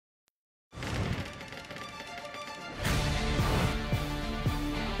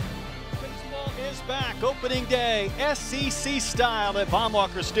back opening day, SEC style at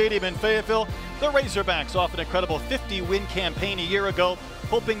Baum-Walker Stadium in Fayetteville. The Razorbacks off an incredible 50-win campaign a year ago,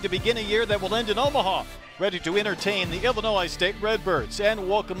 hoping to begin a year that will end in Omaha. Ready to entertain the Illinois State Redbirds. And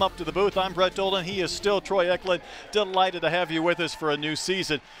welcome up to the booth. I'm Brett Dolan. He is still Troy Eklund. Delighted to have you with us for a new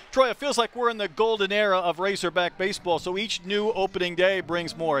season. Troy, it feels like we're in the golden era of Razorback baseball, so each new opening day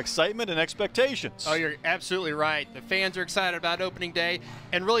brings more excitement and expectations. Oh, you're absolutely right. The fans are excited about opening day,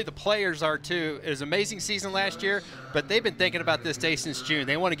 and really the players are too. It was an amazing season last year, but they've been thinking about this day since June.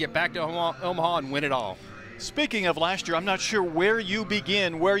 They want to get back to Omaha and win it all. Speaking of last year, I'm not sure where you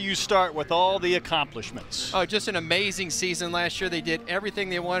begin, where you start with all the accomplishments. Oh, just an amazing season last year. They did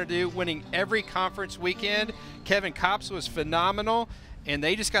everything they wanted to do, winning every conference weekend. Kevin Kopps was phenomenal, and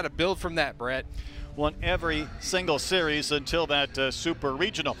they just got to build from that, Brett. Won every single series until that super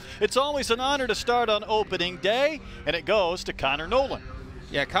regional. It's always an honor to start on opening day, and it goes to Connor Noland.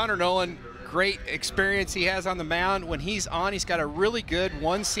 Yeah, Connor Noland, great experience he has on the mound. When he's on, he's got a really good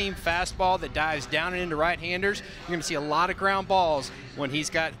one-seam fastball that dives down and into right-handers. You're going to see a lot of ground balls when he's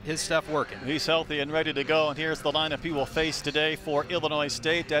got his stuff working. He's healthy and ready to go, and here's the lineup he will face today for Illinois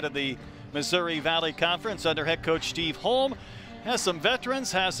State out of the Missouri Valley Conference under head coach Steve Holm. Has some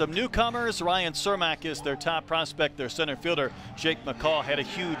veterans, has some newcomers. Ryan Cermak is their top prospect. Their center fielder, Jake McCall, had a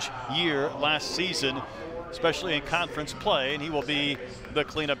huge year last season, especially in conference play, and he will be the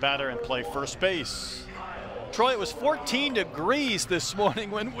cleanup batter and play first base. Troy, it was 14 degrees this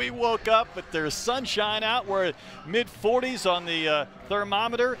morning when we woke up, but there's sunshine out. We're at mid-40s on the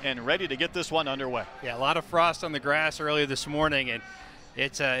thermometer and ready to get this one underway. Yeah, a lot of frost on the grass earlier this morning, and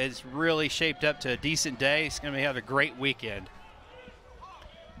it's really shaped up to a decent day. It's going to have a great weekend.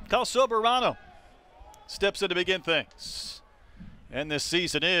 Kyle Soberano steps in to begin things, and this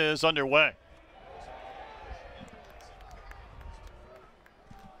season is underway.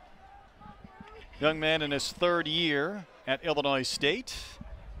 Young man in his third year at Illinois State.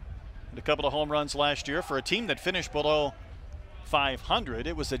 Had a couple of home runs last year for a team that finished below 500.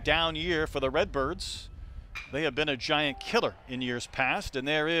 It was a down year for the Redbirds. They have been a giant killer in years past. And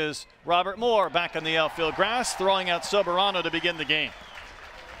there is Robert Moore back on the outfield grass, throwing out Soberano to begin the game.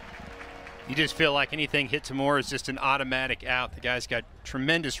 You just feel like anything hit to Moore is just an automatic out. The guy's got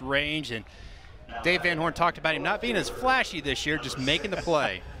tremendous range, and Dave Van Horn talked about him not being as flashy this year, just making the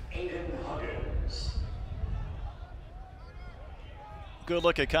play. Good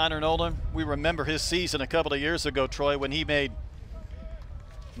look at Connor Noland. We remember his season a couple of years ago, Troy, when he made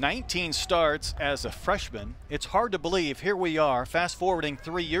 19 starts as a freshman. It's hard to believe, here we are, fast forwarding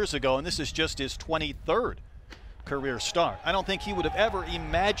 3 years ago, and this is just his 23rd career start. I don't think he would have ever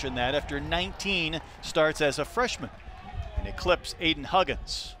imagined that after 19 starts as a freshman. And eclipsed Aiden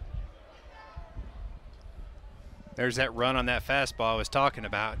Huggins. There's that run on that fastball I was talking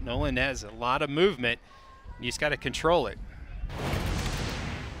about. Noland has a lot of movement. You just got to control it.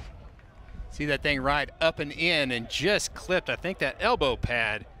 See that thing ride up and in and just clipped, I think, that elbow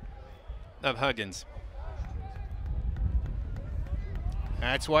pad of Huggins.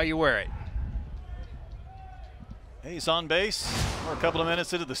 That's why you wear it. He's on base for a couple of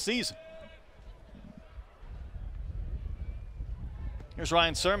minutes into the season. Here's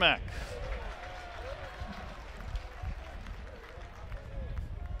Ryan Cermak.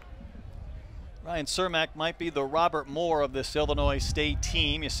 Ryan Cermak might be the Robert Moore of this Illinois State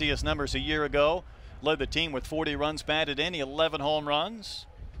team. You see his numbers a year ago. Led the team with 40 runs batted in, 11 home runs.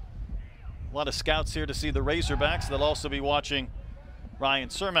 A lot of scouts here to see the Razorbacks. They'll also be watching Ryan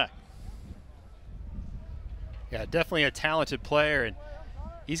Cermak. Yeah, definitely a talented player, and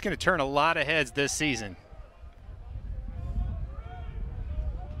he's going to turn a lot of heads this season.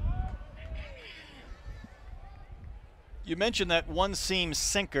 You mentioned that one-seam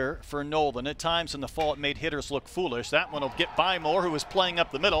sinker for Noland. At times in the fall, it made hitters look foolish. That one will get by Moore, who was playing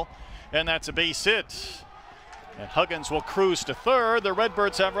up the middle, and that's a base hit. And Huggins will cruise to third. The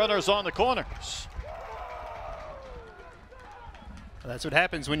Redbirds have runners on the corners. Well, that's what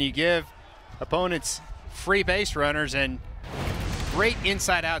happens when you give opponents free base runners, and great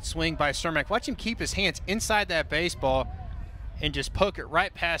inside-out swing by Cermak. Watch him keep his hands inside that baseball and just poke it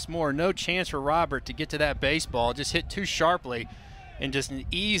right past Moore. No chance for Robert to get to that baseball. Just hit too sharply, and just an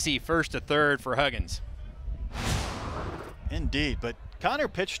easy first to third for Huggins. Indeed, but Connor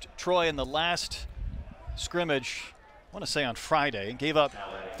pitched Troy in the last scrimmage, I want to say on Friday, gave up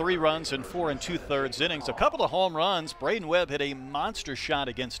 3 runs in 4 2/3 innings. A couple of home runs. Braden Webb hit a monster shot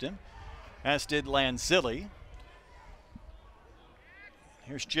against him, as did Lanzilli.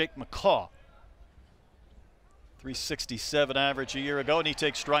 Here's Jake McCall. 367 average a year ago, and he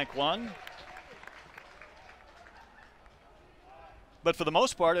takes strike one. But for the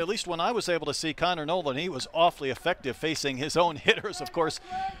most part, at least when I was able to see Connor Nolan, he was awfully effective facing his own hitters. Of course,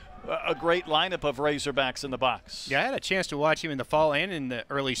 a great lineup of Razorbacks in the box. Yeah, I had a chance to watch him in the fall and in the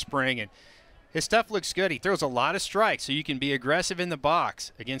early spring, and his stuff looks good. He throws a lot of strikes, so you can be aggressive in the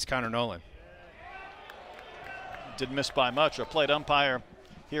box against Connor Nolan. Didn't miss by much. Our plate umpire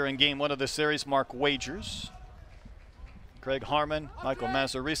here in game 1 of this series, Mark Wagers. Greg Harmon, Michael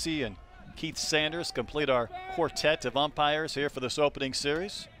Mazzarisi, and Keith Sanders complete our quartet of umpires here for this opening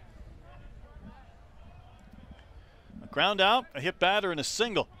series. A ground out, a hit batter, and a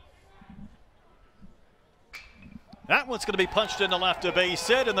single. That one's going to be punched into left of base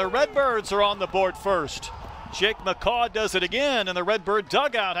hit, and the Redbirds are on the board first. Jake McCaw does it again, and the Redbird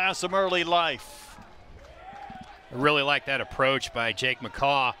dugout has some early life. I really like that approach by Jake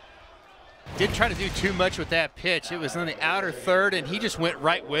McCaw. Didn't try to do too much with that pitch. It was on the outer third, and he just went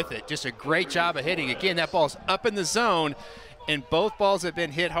right with it. Just a great job of hitting. Again, that ball's up in the zone, and both balls that have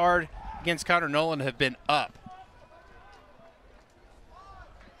been hit hard against Connor Nolan have been up.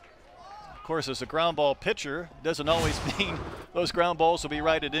 Of course, as a ground ball pitcher, doesn't always mean those ground balls will be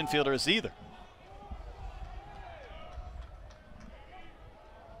right at infielders either.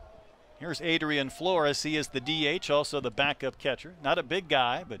 Here's Adrian Flores. He is the DH, also the backup catcher. Not a big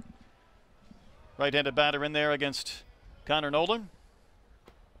guy, but right-handed batter in there against Connor Nolan.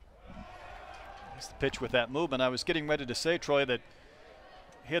 That's the pitch with that movement. I was getting ready to say, Troy, that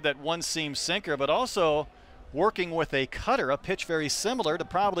he had that one-seam sinker, but also working with a cutter, a pitch very similar to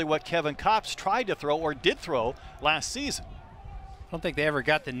probably what Kevin Kopps tried to throw or did throw last season. I don't think they ever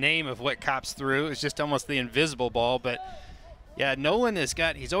got the name of what Kopps threw. It was just almost the invisible ball, but yeah, Nolan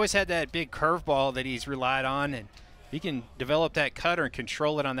he's always had that big curveball that he's relied on, and he can develop that cutter and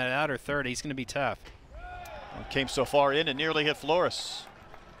control it on that outer third. He's going to be tough. It came so far in and nearly hit Flores.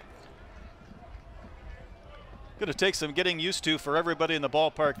 Going to take some getting used to for everybody in the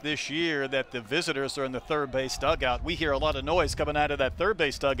ballpark this year that the visitors are in the third base dugout. We hear a lot of noise coming out of that third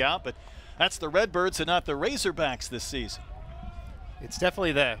base dugout, but that's the Redbirds and not the Razorbacks this season. It's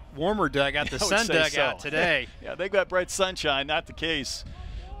definitely the warmer dugout, the sun dugout today. Yeah, they've got bright sunshine, not the case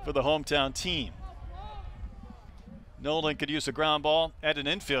for the hometown team. Nolan could use a ground ball at an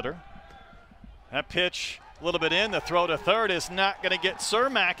infielder. That pitch a little bit in. The throw to third is not going to get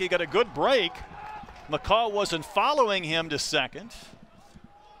Cermak. He got a good break. McCaw wasn't following him to second.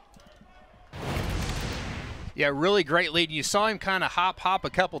 Yeah, really great lead. You saw him kind of hop a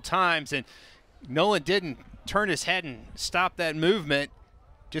couple times, and Nolan didn't turn his head and stop that movement.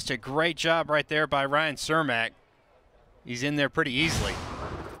 Just a great job right there by Ryan Cermak. He's in there pretty easily.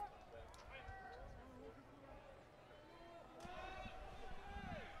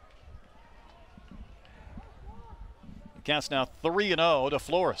 The count's now 3-0 to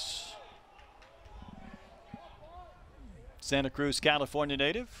Flores. Santa Cruz, California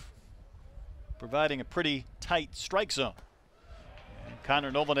native, providing a pretty tight strike zone. And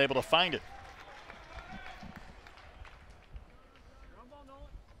Connor Nolan able to find it.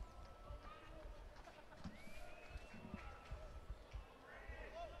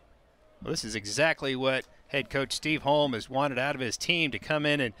 Well, this is exactly what head coach Steve Holm has wanted out of his team, to come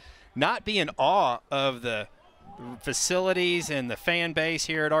in and not be in awe of the facilities and the fan base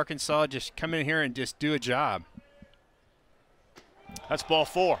here at Arkansas. Just come in here and just do a job. That's ball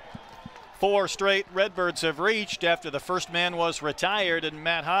 4. 4 straight Redbirds have reached after the first man was retired, and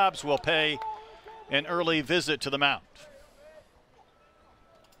Matt Hobbs will pay an early visit to the mound.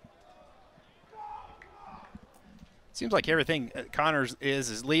 Seems like everything Connors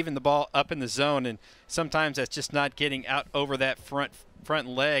is leaving the ball up in the zone, and sometimes that's just not getting out over that front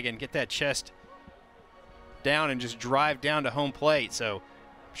leg and get that chest down and just drive down to home plate. So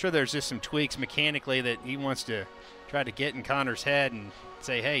I'm sure there's just some tweaks mechanically that he wants to try to get in Connor's head and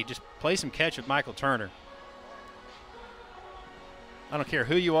say, hey, just play some catch with Michael Turner. I don't care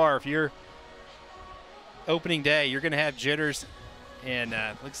who you are. If you're opening day, you're going to have jitters. And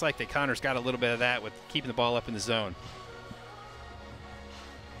looks like that Connor's got a little bit of that with keeping the ball up in the zone.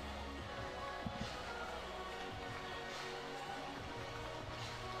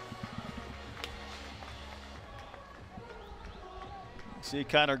 See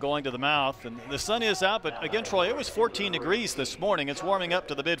Connor going to the mouth, and the sun is out, but again, Troy, it was 14 degrees this morning. It's warming up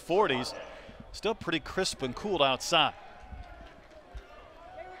to the mid-40s. Still pretty crisp and cool outside.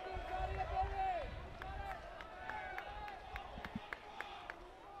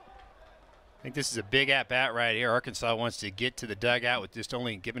 I think this is a big at-bat right here. Arkansas wants to get to the dugout with just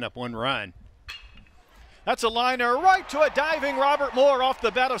only giving up 1 run. That's a liner right to a diving Robert Moore off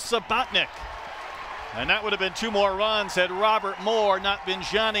the bat of Sabatnik. And that would have been 2 more runs had Robert Moore not been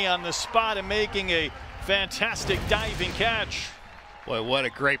Johnny on the spot and making a fantastic diving catch. Boy, what a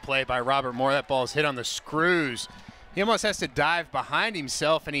great play by Robert Moore. That ball is hit on the screws. He almost has to dive behind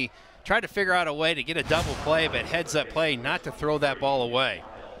himself, and he tried to figure out a way to get a double play, but heads-up play not to throw that ball away.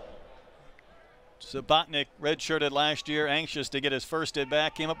 Subotnick redshirted last year, anxious to get his first at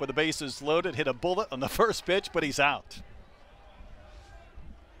bat, came up with the bases loaded, hit a bullet on the first pitch, but he's out.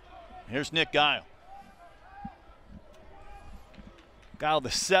 Here's Nick Guile. Guile, the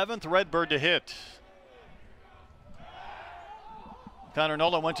 7th Redbird to hit. Connor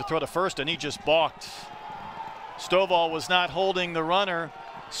Nolan went to throw to first, and he just balked. Stovall was not holding the runner,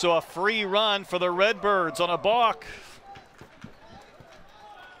 so a free run for the Redbirds on a balk.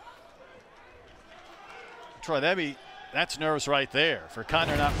 Troy, that's nerves right there for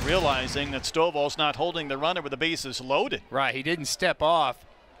Connor not realizing that Stovall's not holding the runner with the bases loaded. Right, he didn't step off.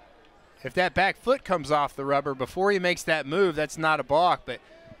 If that back foot comes off the rubber before he makes that move, that's not a balk, but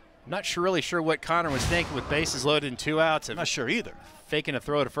I'm not really sure what Connor was thinking with bases loaded and 2 outs. I'm not sure either. Faking a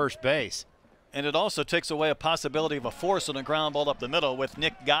throw to first base. And it also takes away a possibility of a force on a ground ball up the middle with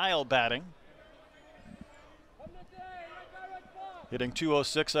Nick Guile batting. Hitting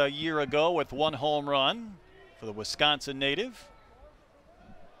 .206 a year ago with 1 home run for the Wisconsin native.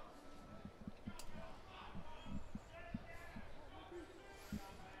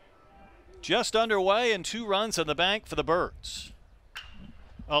 Just underway and 2 runs in the bank for the Birds.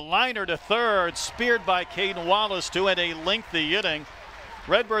 A liner to third, speared by Caden Wallace to end a lengthy inning.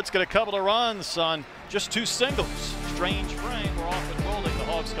 Redbirds get a couple of runs on just 2 singles. Strange frame, we're off and rolling. The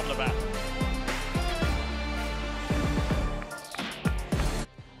Hogs coming to bat.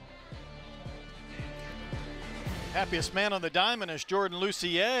 Happiest man on the diamond is Jordan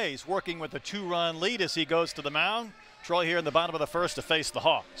Lucier. He's working with a 2-run lead as he goes to the mound. Troy here in the bottom of the first to face the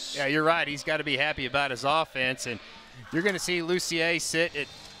Hawks. Yeah, you're right. He's got to be happy about his offense, and you're going to see Lucier sit at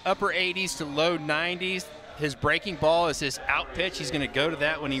upper 80s to low 90s. His breaking ball is his out pitch. He's going to go to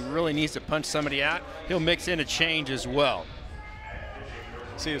that when he really needs to punch somebody out. He'll mix in a change as well.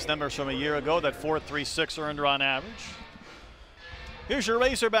 See his numbers from a year ago, that .436 earned run average. Here's your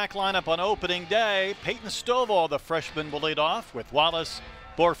Razorback lineup on opening day. Peyton Stovall, the freshman, will lead off with Wallace,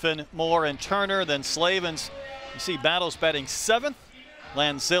 Borfin, Moore, and Turner. Then Slavens, you see Battles batting 7th.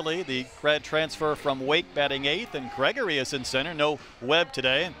 Lanzilli, the grad transfer from Wake, batting 8th. And Gregory is in center. No Webb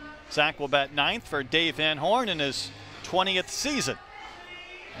today. Zach will bat 9th for Dave Van Horn in his 20th season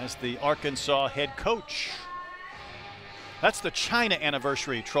as the Arkansas head coach. That's the China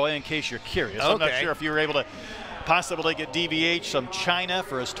anniversary, Troy, in case you're curious. Okay. I'm not sure if you were able to possibly get DVH some China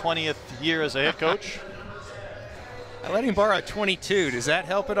for his 20th year as a head coach. I let him borrow 22. Does that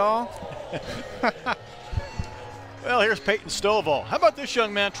help at all? Well, here's Peyton Stovall. How about this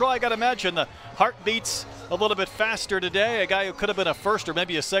young man, Troy? I got to imagine the heart beats a little bit faster today. A guy who could have been a first or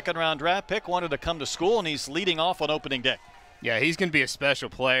maybe a second-round draft pick wanted to come to school, and he's leading off on opening day. Yeah, he's going to be a special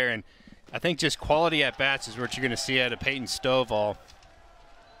player, and I think just quality at-bats is what you're going to see out of Peyton Stovall.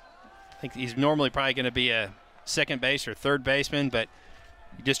 I think he's normally probably going to be a second base or third baseman, but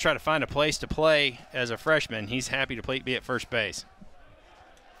you just try to find a place to play as a freshman. He's happy to be at first base.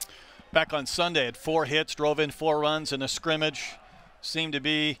 Back on Sunday had 4 hits, drove in 4 runs in a scrimmage. Seemed to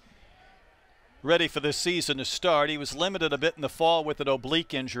be ready for this season to start. He was limited a bit in the fall with an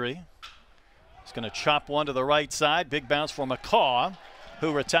oblique injury. He's going to chop one to the right side. Big bounce for McCaw,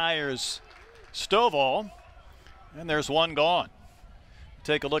 who retires Stovall. And there's one gone.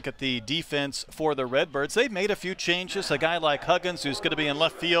 Take a look at the defense for the Redbirds. They've made a few changes. A guy like Huggins, who's going to be in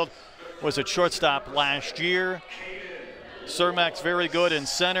left field, was at shortstop last year. Cermak's very good in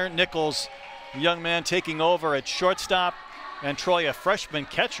center. Nichols, young man, taking over at shortstop. And Troy, a freshman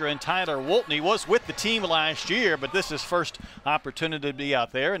catcher, and Tyler Wolton. He was with the team last year, but this is his first opportunity to be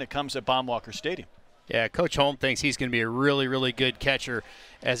out there, and it comes at Baum-Walker Stadium. Yeah, Coach Holm thinks he's going to be a really, really good catcher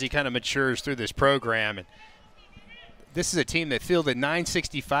as he kind of matures through this program. And this is a team that fielded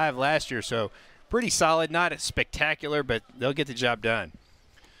 965 last year, so pretty solid. Not spectacular, but they'll get the job done.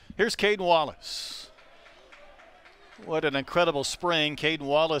 Here's Caden Wallace. What an incredible spring Caden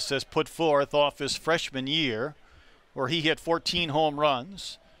Wallace has put forth off his freshman year, where he hit 14 home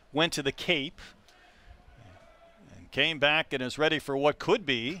runs, went to the Cape, and came back and is ready for what could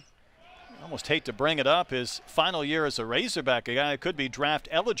be, I almost hate to bring it up, his final year as a Razorback, a guy who could be draft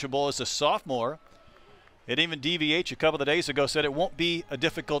eligible as a sophomore. And even DVH a couple of days ago said it won't be a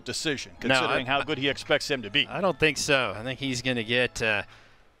difficult decision, considering how good he expects him to be. I don't think so. I think he's going to get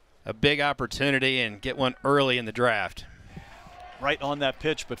a big opportunity and get one early in the draft. Right on that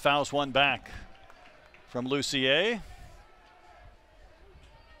pitch, but fouls one back from Lucier.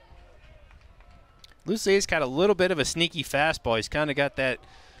 Lucier's got a little bit of a sneaky fastball. He's kind of got that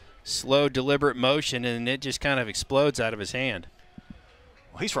slow, deliberate motion, and it just kind of explodes out of his hand.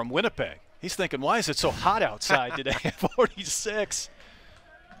 Well, he's from Winnipeg. He's thinking, why is it so hot outside today at 46?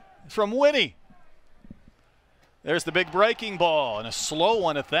 From Winnie. There's the big breaking ball, and a slow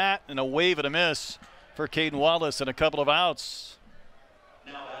one at that, and a wave and a miss for Caden Wallace and a couple of outs.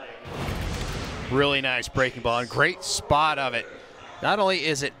 Really nice breaking ball, and great spot of it. Not only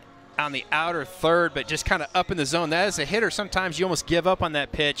is it on the outer third, but just kind of up in the zone. That is a hitter. Sometimes you almost give up on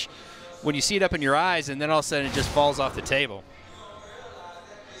that pitch when you see it up in your eyes, and then all of a sudden it just falls off the table.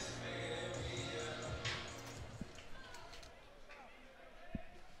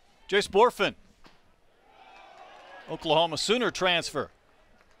 Jace Borfin, Oklahoma Sooner transfer,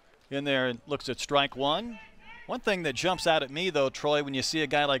 in there and looks at strike one. One thing that jumps out at me, though, Troy, when you see a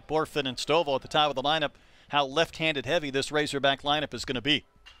guy like Borfin and Stovall at the top of the lineup, how left-handed heavy this Razorback lineup is going to be.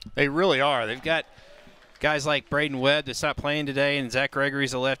 They really are. They've got guys like Braden Webb that's not playing today, and Zach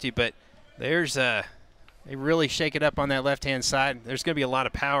Gregory's a lefty, but there's they really shake it up on that left-hand side. There's going to be a lot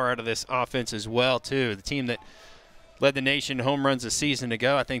of power out of this offense as well, too. The team that led the nation in home runs a season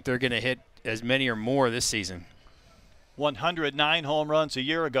ago, I think they're going to hit as many or more this season. 109 home runs a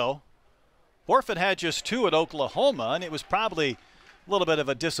year ago. Borfin had just 2 at Oklahoma, and it was probably a little bit of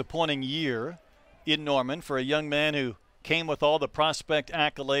a disappointing year in Norman for a young man who came with all the prospect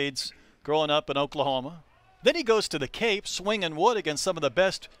accolades growing up in Oklahoma. Then he goes to the Cape, swinging wood against some of the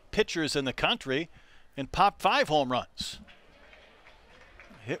best pitchers in the country, and popped 5 home runs.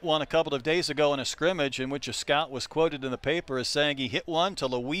 Hit one a couple of days ago in a scrimmage in which a scout was quoted in the paper as saying he hit one to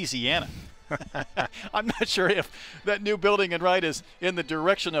Louisiana. I'm not sure if that new building in Wright is in the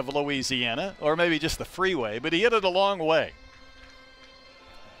direction of Louisiana or maybe just the freeway, but he hit it a long way.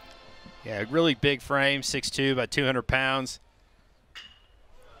 Yeah, really big frame, 6'2", about 200 pounds.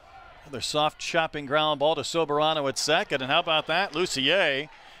 Another soft chopping ground ball to Soberano at second, and how about that? Lucier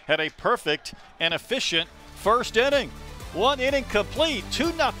had a perfect and efficient first inning. 1 inning complete,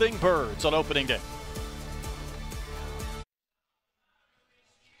 2-0 Birds on opening day.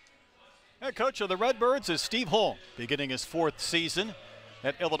 Head coach of the Redbirds is Steve Holm, beginning his 4th season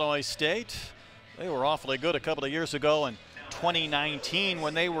at Illinois State. They were awfully good a couple of years ago in 2019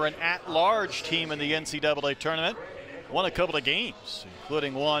 when they were an at-large team in the NCAA tournament. Won a couple of games,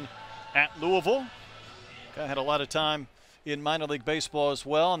 including one at Louisville. Guy had a lot of time in minor league baseball as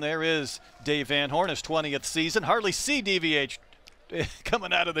well, and there is Dave Van Horn, his 20th season. Hardly see DVH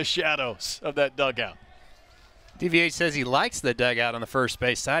coming out of the shadows of that dugout. DVH says he likes the dugout on the first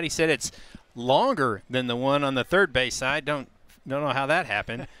base side. He said it's longer than the one on the third base side. Don't know how that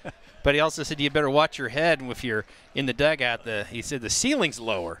happened. But he also said you better watch your head if you're in the dugout. He said the ceiling's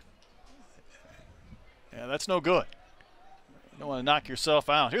lower. Yeah, that's no good. You don't want to knock yourself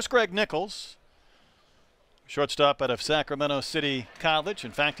out. Here's Greg Nichols, shortstop out of Sacramento City College.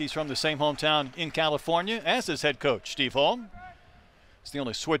 In fact, he's from the same hometown in California as his head coach, Steve Holm. He's the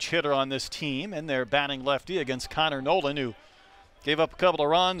only switch hitter on this team, and they're batting lefty against Connor Nolan, who gave up a couple of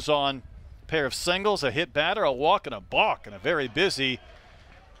runs on a pair of singles, a hit batter, a walk, and a balk, and a very busy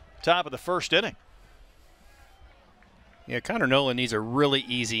top of the first inning. Yeah, Connor Nolan needs a really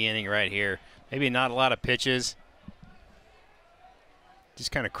easy inning right here. Maybe not a lot of pitches.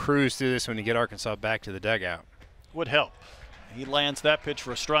 Just kind of cruise through this when you get Arkansas back to the dugout. Would help. He lands that pitch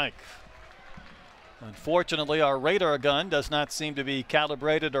for a strike. Unfortunately, our radar gun does not seem to be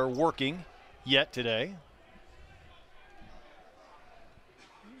calibrated or working yet today.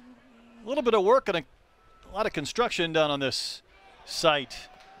 A little bit of work and a lot of construction done on this site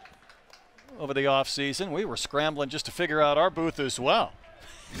over the offseason. We were scrambling just to figure out our booth as well.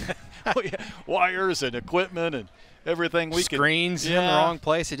 Wires and equipment and everything we could. Screens in the wrong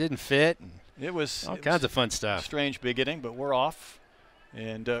place. It didn't fit. It was all kinds of fun stuff. Strange beginning, but we're off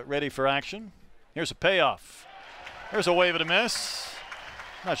and ready for action. Here's a payoff. There's a wave and a miss.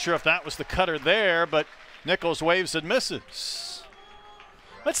 Not sure if that was the cutter there, but Nichols waves and misses.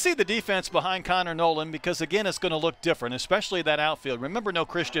 Let's see the defense behind Connor Nolan, because again it's going to look different, especially that outfield. Remember, no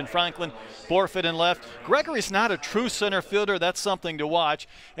Christian Franklin, Borfin in left. Gregory's not a true center fielder. That's something to watch.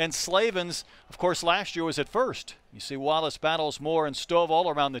 And Slavens, of course, last year was at first. You see Wallace battles Moore and Stovall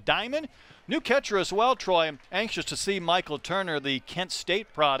around the diamond. New catcher as well, Troy. I'm anxious to see Michael Turner, the Kent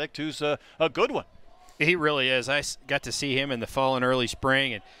State product, who's a good one. He really is. I got to see him in the fall and early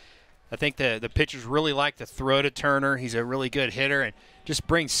spring, and I think the pitchers really like to throw to Turner. He's a really good hitter and just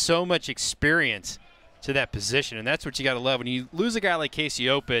brings so much experience to that position, and that's what you got to love. When you lose a guy like Casey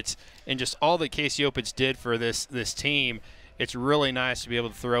Opitz and just all that Casey Opitz did for this team, it's really nice to be able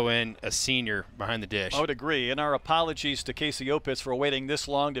to throw in a senior behind the dish. I would agree, and our apologies to Casey Opitz for waiting this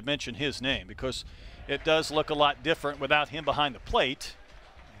long to mention his name, because it does look a lot different without him behind the plate.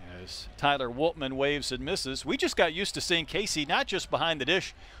 as Tyler Woltman waves and misses. We just got used to seeing Casey not just behind the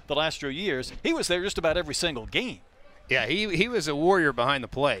dish the last few years. He was there just about every single game. Yeah, he was a warrior behind the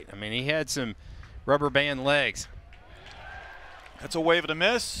plate. I mean, he had some rubber band legs. That's a wave and a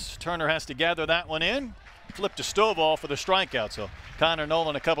miss. Turner has to gather that one in. Flip to Stovall for the strikeout. So Connor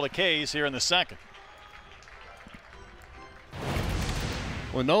Nolan a couple of Ks here in the second.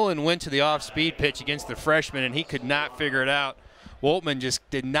 Well, Nolan went to the off-speed pitch against the freshman, and he could not figure it out. Woltman just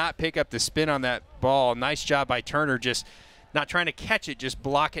did not pick up the spin on that ball. Nice job by Turner, just not trying to catch it, just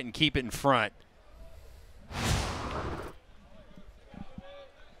block it and keep it in front.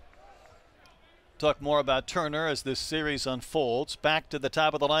 Talk more about Turner as this series unfolds. Back to the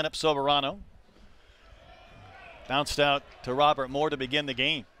top of the lineup, Soberano. Bounced out to Robert Moore to begin the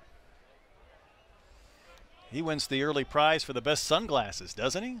game. He wins the early prize for the best sunglasses,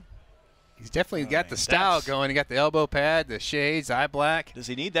 doesn't he? He's definitely got the style going. He got the elbow pad, the shades, eye black. Does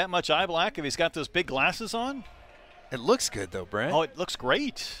he need that much eye black if he's got those big glasses on? It looks good, though, Brent. Oh, it looks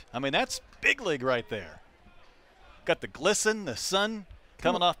great. I mean, that's big league right there. Got the glisten, the sun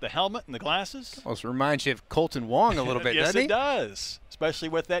coming off the helmet and the glasses. Almost reminds you of Colton Wong a little bit, yes, doesn't he? Yes, it does, especially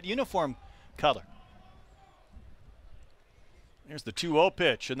with that uniform color. Here's the 2-0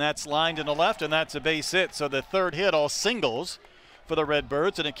 pitch, and that's lined in the left, and that's a base hit. So the third hit, all singles for the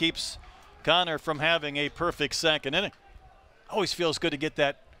Redbirds, and it keeps Connor from having a perfect second inning. Always feels good to get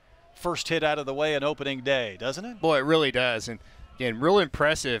that first hit out of the way on opening day, doesn't it? Boy, it really does. And again, real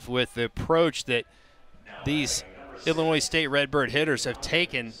impressive with the approach that these Illinois State Redbird hitters have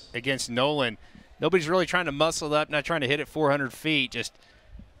taken against Nolan. Nobody's really trying to muscle up, not trying to hit it 400 feet, just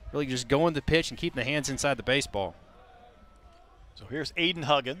really just going the pitch and keeping the hands inside the baseball. So here's Aiden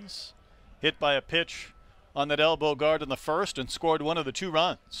Huggins, hit by a pitch on that elbow guard in the first and scored one of the 2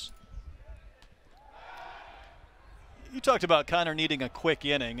 runs. You talked about Connor needing a quick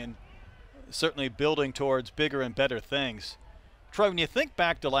inning and certainly building towards bigger and better things. Troy, when you think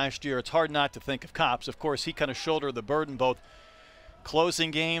back to last year, it's hard not to think of Kops. Of course, he kind of shouldered the burden both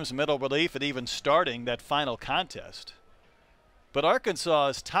closing games, middle relief, and even starting that final contest. But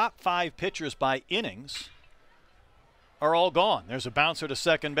Arkansas's top 5 pitchers by innings are all gone. There's a bouncer to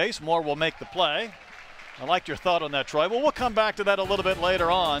second base. Moore will make the play. I liked your thought on that, Troy. Well, we'll come back to that a little bit later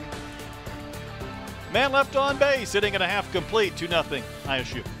on. Man left on base, hitting at a half complete, 2-0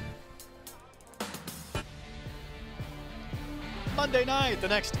 ISU. Monday night, the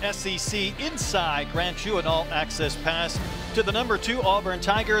next SEC Inside grants you an all-access pass to the #2 Auburn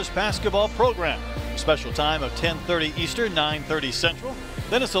Tigers basketball program. Special time of 10:30 Eastern, 9:30 Central.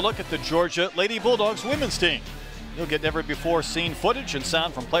 Then it's a look at the Georgia Lady Bulldogs women's team. You'll get never-before-seen footage and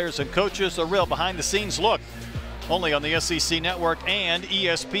sound from players and coaches, a real behind-the-scenes look. Only on the SEC Network and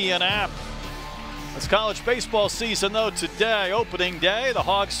ESPN app. It's college baseball season, though, today, opening day. The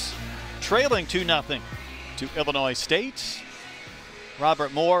Hogs trailing 2-0 to Illinois State.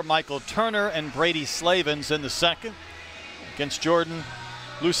 Robert Moore, Michael Turner, and Brady Slavens in the second against Jordan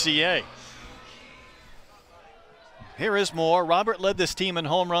Lucier. Here is Moore. Robert led this team in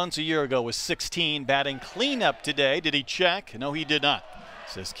home runs a year ago with 16, batting cleanup today. Did he check? No, he did not,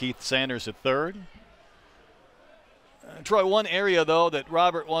 says Keith Sanders at third. Troy, one area, though, that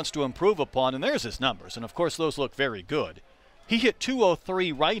Robert wants to improve upon, and there's his numbers, and of course those look very good. He hit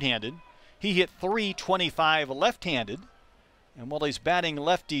 .203 right-handed. He hit .325 left-handed. And while he's batting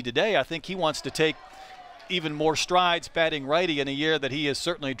lefty today, I think he wants to take even more strides batting righty in a year that he is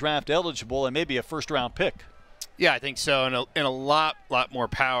certainly draft eligible and maybe a first-round pick. Yeah, I think so, and a lot more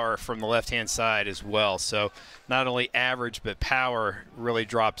power from the left-hand side as well. So not only average, but power really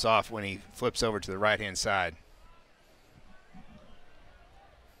drops off when he flips over to the right-hand side.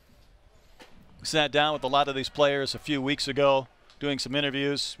 We sat down with a lot of these players a few weeks ago, doing some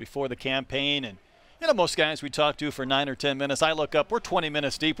interviews before the campaign, and you know, most guys we talk to for 9 or 10 minutes, I look up, we're 20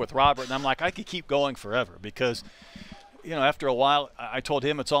 minutes deep with Robert, and I'm like, I could keep going forever because, you know, after a while, I told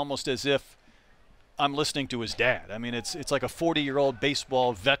him it's almost as if I'm listening to his dad. I mean, it's like a 40-year-old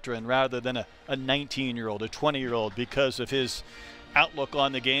baseball veteran rather than a 19-year-old, a 20-year-old, because of his outlook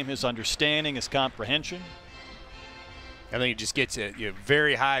on the game, his understanding, his comprehension. I think he just gets a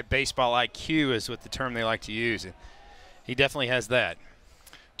very high baseball IQ is what the term they like to use. And he definitely has that.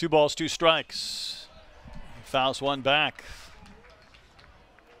 2 balls, 2 strikes. Fouls one back.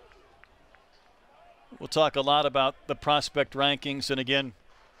 We'll talk a lot about the prospect rankings and again,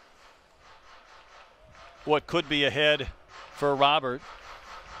 what could be ahead for Robert.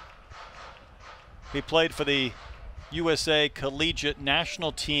 He played for the USA Collegiate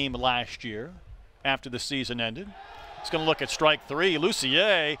National Team last year after the season ended. He's going to look at strike 3.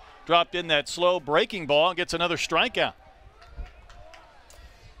 Lucier dropped in that slow breaking ball and gets another strikeout.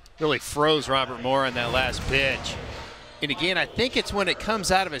 really froze Robert Moore on that last pitch. And again, I think it's when it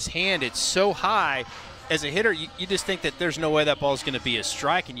comes out of his hand, it's so high. As a hitter, you just think that there's no way that ball's going to be a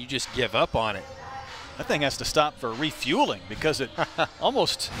strike, and you just give up on it. That thing has to stop for refueling because it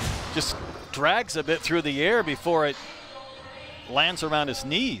almost just drags a bit through the air before it lands around his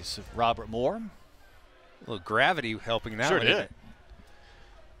knees. Robert Moore. A little gravity helping that sure one, did. isn't it?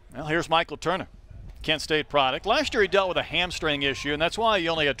 Well, here's Michael Turner, Kent State product. Last year he dealt with a hamstring issue, and that's why he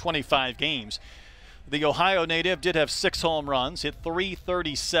only had 25 games. The Ohio native did have 6 home runs, hit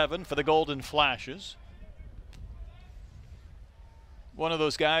 .337 for the Golden Flashes. One of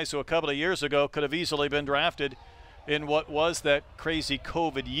those guys who a couple of years ago could have easily been drafted in what was that crazy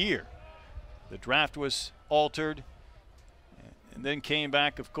COVID year. The draft was altered and then came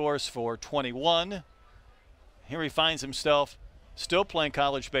back, of course, for 21. Here he finds himself still playing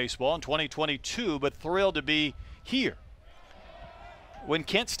college baseball in 2022, but thrilled to be here. When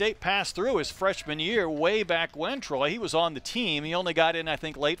Kent State passed through his freshman year, way back when, Troy, he was on the team. He only got in, I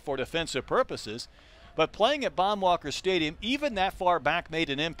think, late for defensive purposes. But playing at Baum-Walker Stadium, even that far back, made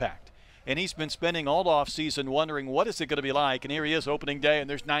an impact. And he's been spending all offseason wondering what is it going to be like. And here he is opening day, and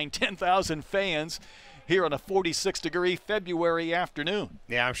there's 10,000 fans here on a 46-degree February afternoon.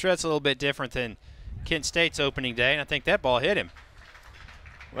 Yeah, I'm sure that's a little bit different than Kent State's opening day, and I think that ball hit him.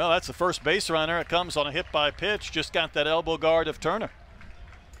 Well, that's the first base runner. It comes on a hit by pitch. Just got that elbow guard of Turner.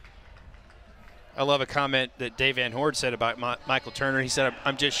 I love a comment that Dave Van Hoord said about Michael Turner. He said,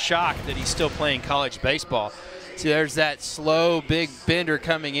 I'm just shocked that he's still playing college baseball. See, there's that slow, big bender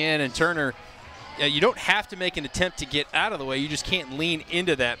coming in, and Turner, you don't have to make an attempt to get out of the way. You just can't lean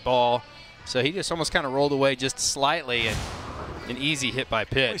into that ball. So he just almost kind of rolled away just slightly, and an easy hit by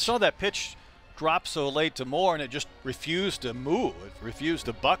pitch. We saw that pitch drop so late to Moore, and it just refused to move. It refused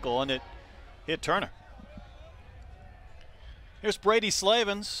to buckle, and it hit Turner. Here's Brady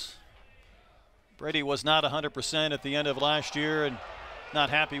Slavens. Brady was not 100% at the end of last year and not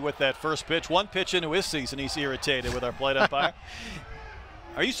happy with that first pitch. One pitch into his season, he's irritated with our plate umpire.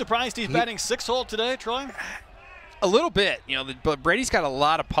 Are you surprised he's batting 6-hole today, Troy? A little bit, but Brady's got a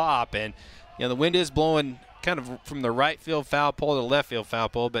lot of pop, and the wind is blowing kind of from the right field foul pole to the left field foul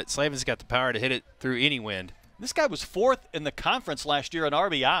pole, but Slavens got the power to hit it through any wind. This guy was 4th in the conference last year in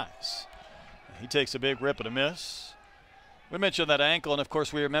RBIs. He takes a big rip and a miss. We mentioned that ankle, and of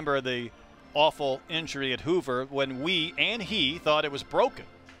course we remember the awful injury at Hoover when we and he thought it was broken.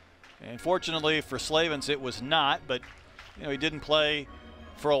 And fortunately for Slavens, it was not, but he didn't play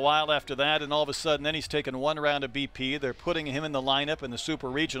for a while after that, and all of a sudden then he's taken 1 round of BP. They're putting him in the lineup in the Super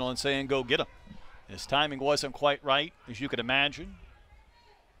Regional and saying go get him. His timing wasn't quite right, as you could imagine.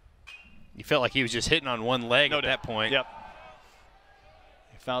 You felt like he was just hitting on one leg at that point. Yep.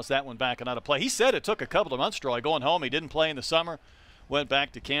 He fouls that one back and out of play. He said it took a couple of months, Troy, going home. He didn't play in the summer. Went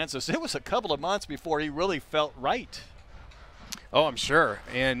back to Kansas. It was a couple of months before he really felt right. Oh, I'm sure.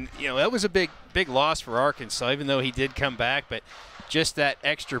 And, that was a big loss for Arkansas, even though he did come back. But just that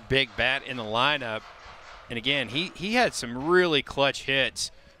extra big bat in the lineup. And, again, he had some really clutch hits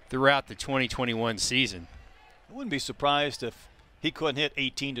throughout the 2021 season. I wouldn't be surprised if he couldn't hit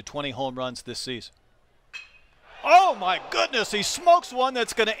 18 to 20 home runs this season. Oh, my goodness. He smokes one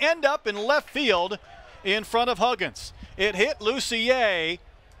that's going to end up in left field in front of Huggins. It hit Lucier,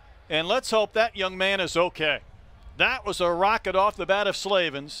 and let's hope that young man is okay. That was a rocket off the bat of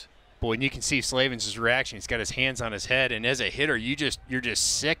Slavens. Boy, and you can see Slavens' reaction. He's got his hands on his head, and as a hitter, you're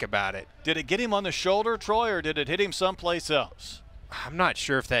just sick about it. Did it get him on the shoulder, Troy, or did it hit him someplace else? I'm not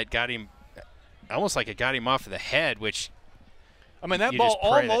sure if that got him, almost like it got him off of the head, which I mean, that ball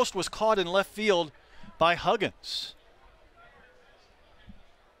almost was caught in left field by Huggins.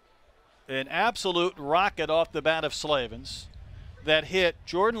 An absolute rocket off the bat of Slavens that hit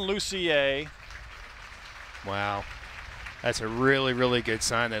Jordan Lucier. Wow. That's a really, really good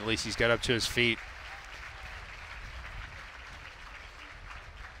sign that at least he's got up to his feet.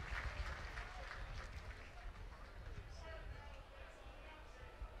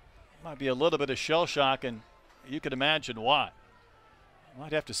 Might be a little bit of shell shock, and you can imagine why.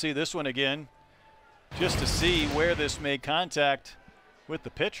 Might have to see this one again just to see where this made contact with the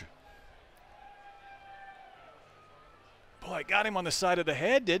pitcher. Boy, it got him on the side of the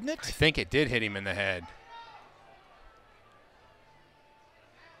head, didn't it? I think it did hit him in the head.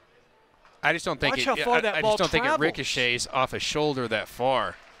 I just don't think I just don't think it ricochets off a shoulder that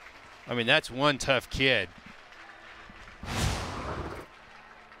far. I mean, that's one tough kid.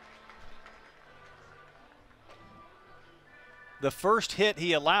 The first hit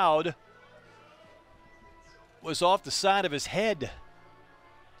he allowed was off the side of his head.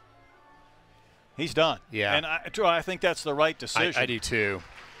 He's done. Yeah. And I think that's the right decision. I do too.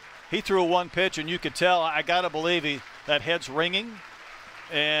 he threw one pitch, and you could tell, I got to believe that head's ringing.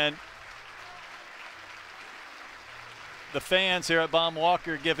 And the fans here at Baum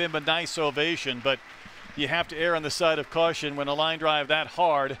Walker give him a nice ovation, but you have to err on the side of caution when a line drive that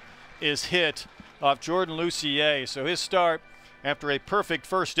hard is hit off Jordan Lucier. So his start after a perfect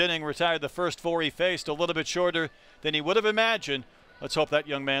first inning, retired the first 4 he faced, a little bit shorter than he would have imagined. Let's hope that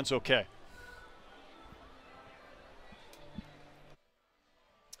young man's okay.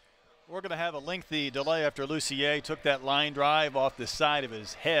 We're going to have a lengthy delay after Lucier took that line drive off the side of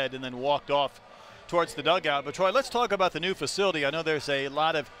his head and then walked off towards the dugout. But Troy, let's talk about the new facility. I know there's a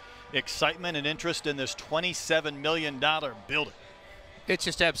lot of excitement and interest in this $27 million building. It's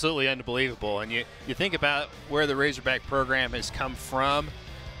just absolutely unbelievable. And you think about where the Razorback program has come from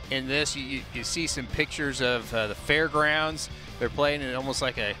in this. You see some pictures of the fairgrounds. They're playing in almost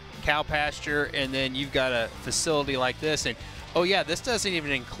like a cow pasture, and then you've got a facility like this. And oh yeah, this doesn't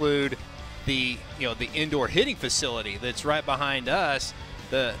even include the indoor hitting facility that's right behind us,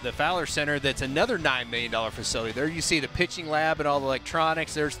 the Fowler Center. That's another $9 million facility. There you see the pitching lab and all the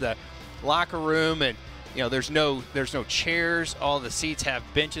electronics. There's the locker room, and there's no chairs. All the seats have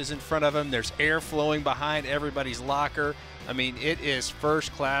benches in front of them. There's air flowing behind everybody's locker. I mean, it is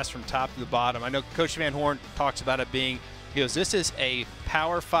first class from top to the bottom. I know Coach Van Horn talks about it being, he goes, this is a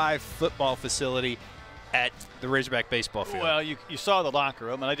Power 5 football facility at the Razorback baseball field. Well, you saw the locker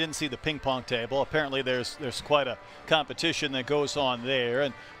room, and I didn't see the ping pong table. Apparently there's quite a competition that goes on there,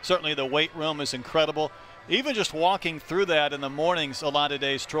 and certainly the weight room is incredible. Even just walking through that in the mornings a lot of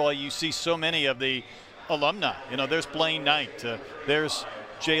days, Troy, you see so many of the alumni. There's Blaine Knight, there's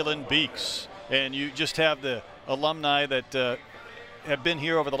Jalen Beeks, and you just have the alumni that have been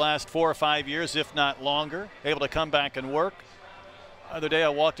here over the last 4 or 5 years, if not longer, able to come back and work. The other day I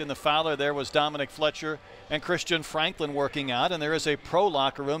walked in the Fowler, there was Dominic Fletcher and Christian Franklin working out, and there is a pro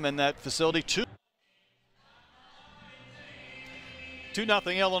locker room in that facility too.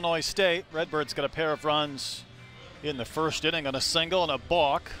 2-0 Illinois State. Redbirds got a pair of runs in the first inning on a single and a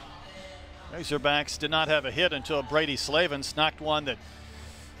balk. Razorbacks did not have a hit until Brady Slavens knocked one that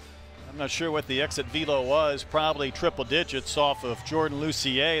I'm not sure what the exit velo was, probably triple digits off of Jordan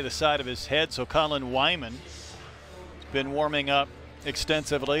Lucier, the side of his head. So Colin Wyman has been warming up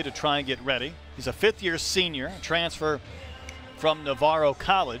extensively to try and get ready. He's a fifth-year senior, transfer from Navarro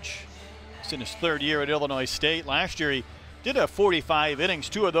College. He's in his third year at Illinois State. Last year he did have 45 innings.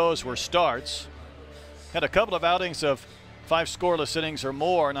 2 of those were starts. Had a couple of outings of 5 scoreless innings or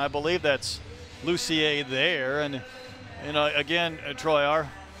more, and I believe that's Lucier there. And again, Troy, our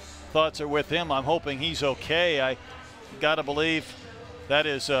thoughts are with him. I'm hoping he's okay. I got to believe that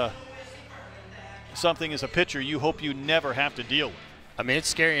is something as a pitcher you hope you never have to deal with. I mean, it's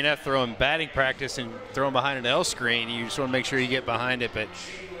scary enough throwing batting practice and throwing behind an L screen. You just want to make sure you get behind it, but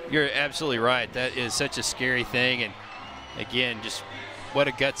you're absolutely right. That is such a scary thing, and again, just what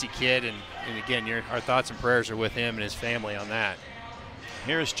a gutsy kid, and again, our thoughts and prayers are with him and his family on that.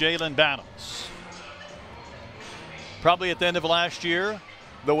 Here's Jalen Battles. Probably at the end of last year,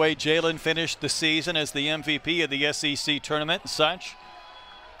 the way Jalen finished the season as the MVP of the SEC tournament and such,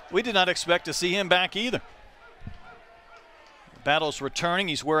 we did not expect to see him back either. Battles returning.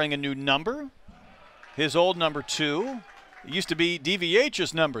 He's wearing a new number. His old number 2. It used to be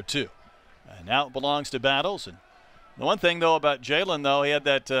DVH's number 2. And now it belongs to Battles. And the one thing, though, about Jalen, though, he had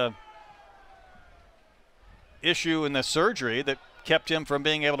that issue in the surgery that kept him from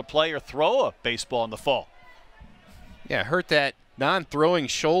being able to play or throw a baseball in the fall. Yeah, hurt that non-throwing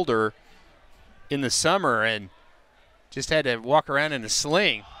shoulder in the summer and just had to walk around in a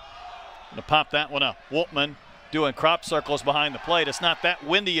sling. Gonna pop that one up. Woltman doing crop circles behind the plate. It's not that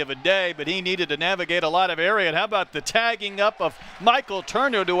windy of a day, but he needed to navigate a lot of area. And how about the tagging up of Michael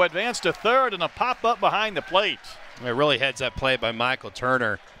Turner to advance to third and a pop up behind the plate? It really heads up play by Michael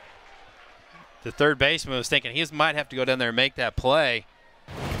Turner. The third baseman was thinking he might have to go down there and make that play.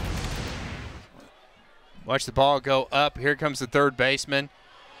 Watch the ball go up. Here comes the third baseman.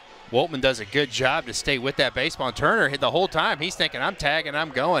 Woltman does a good job to stay with that baseball. And Turner, the whole time, he's thinking, I'm tagging, I'm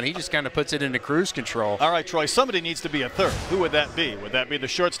going. He just kind of puts it into cruise control. All right, Troy, somebody needs to be a third. Who would that be? Would that be the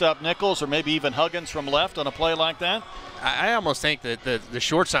shortstop Nichols or maybe even Huggins from left on a play like that? I almost think that the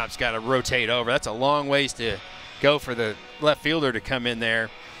shortstop's got to rotate over. That's a long ways to go for the left fielder to come in there.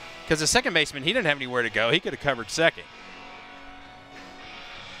 Because the second baseman, he didn't have anywhere to go. He could have covered second.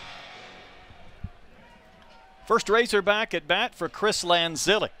 First Razorback at bat for Chris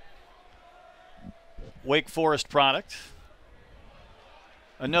Lanzilli. Wake Forest product.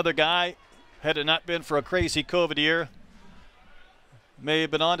 Another guy, had it not been for a crazy COVID year, may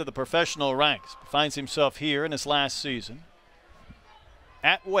have been on to the professional ranks. Finds himself here in his last season.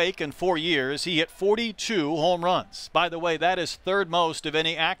 At Wake in 4 years, he hit 42 home runs. By the way, that is third most of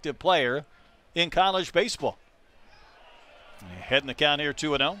any active player in college baseball. Heading the count here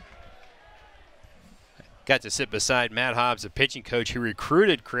 2-0. Got to sit beside Matt Hobbs, a pitching coach who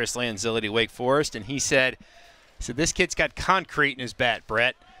recruited Chris Lanzilli to Wake Forest, and he said, this kid's got concrete in his bat,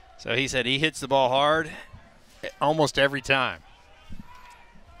 Brett. So he said he hits the ball hard almost every time.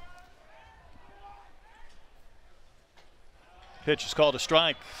 Pitch is called a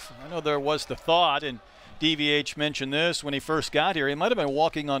strike. I know there was the thought, and DVH mentioned this when he first got here. He might have been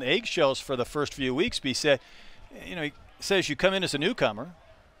walking on eggshells for the first few weeks, but he said, he says you come in as a newcomer.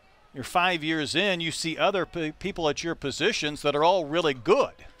 You're 5 years in, you see other people at your positions that are all really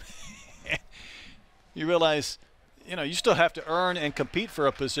good. You realize, you still have to earn and compete for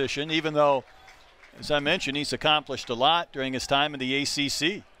a position, even though, as I mentioned, he's accomplished a lot during his time in the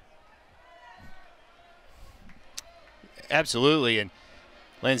ACC. Absolutely, and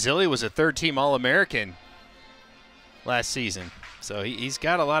Lanzilli was a third-team All-American last season. So he's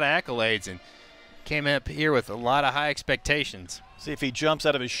got a lot of accolades and came up here with a lot of high expectations. See if he jumps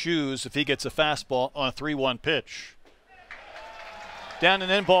out of his shoes if he gets a fastball on a 3-1 pitch. Down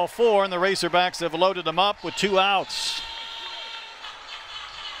and in ball 4, and the Razorbacks have loaded him up with 2 outs.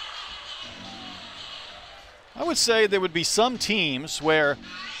 I would say there would be some teams where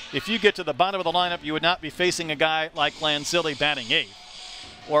if you get to the bottom of the lineup, you would not be facing a guy like Lanzilli batting 8th.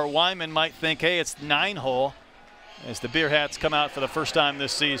 Or Wyman might think, hey, it's 9-hole as the Beer Hats come out for the first time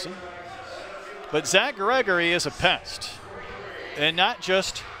this season. But Zach Gregory is a pest. And not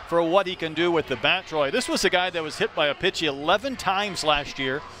just for what he can do with the bat, Troy. This was a guy that was hit by a pitch 11 times last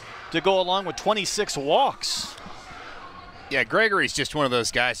year to go along with 26 walks. Yeah, Gregory's just one of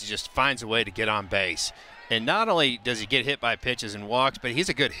those guys who just finds a way to get on base. And not only does he get hit by pitches and walks, but he's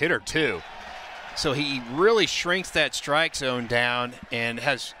a good hitter too. So he really shrinks that strike zone down and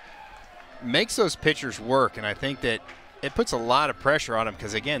makes those pitchers work. And I think that it puts a lot of pressure on him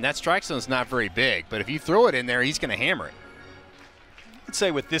because, again, that strike zone's not very big. But if you throw it in there, he's going to hammer it. I'd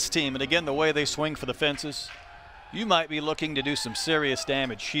say with this team, and again, the way they swing for the fences, you might be looking to do some serious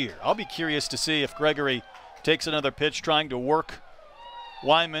damage here. I'll be curious to see if Gregory takes another pitch trying to work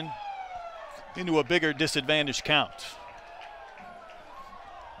Wyman into a bigger disadvantage count.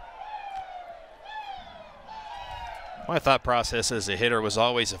 My thought process as a hitter was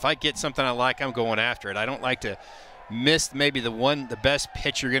always, if I get something I like, I'm going after it. I don't like to miss maybe the best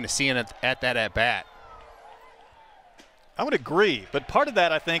pitch you're going to see at that at-bat. I would agree, but part of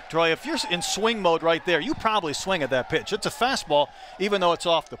that, I think, Troy, if you're in swing mode right there, you probably swing at that pitch. It's a fastball, even though it's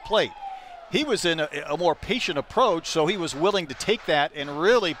off the plate. He was in a more patient approach, so he was willing to take that and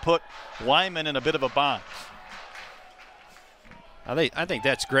really put Wyman in a bit of a bind. I think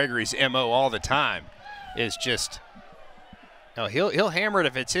that's Gregory's MO all the time, is just, he'll hammer it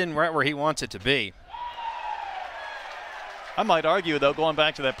if it's in right where he wants it to be. I might argue, though, going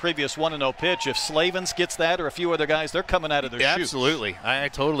back to that previous 1-0 pitch, if Slavens gets that or a few other guys, they're coming out of their shoes. Absolutely. I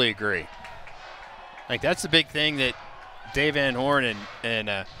totally agree. Like, that's the big thing that Dave Van Horn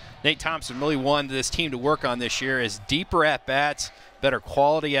and Nate Thompson really wanted this team to work on this year is deeper at-bats, better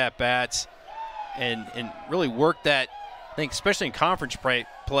quality at-bats, and really work that, I think, especially in conference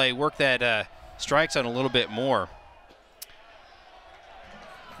play, work that strike zone a little bit more.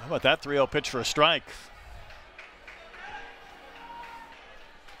 How about that 3-0 pitch for a strike?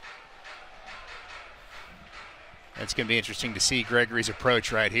 It's going to be interesting to see Gregory's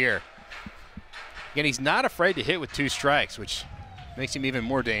approach right here. Again, he's not afraid to hit with 2 strikes, which makes him even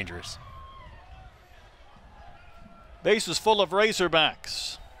more dangerous. Base is full of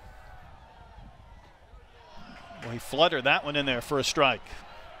Razorbacks. Well, he fluttered that one in there for a strike.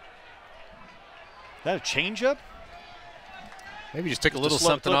 Is that a changeup? Maybe just took a little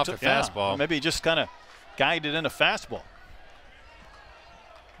something off the fastball. Or maybe he just kind of guided in a fastball.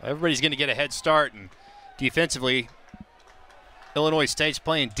 Everybody's going to get a head start, and defensively, Illinois State's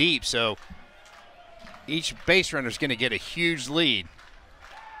playing deep, so each base runner is going to get a huge lead.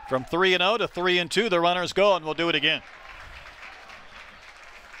 From 3-0 to 3-2, the runners go, and we'll do it again.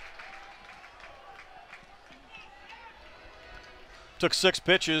 Took 6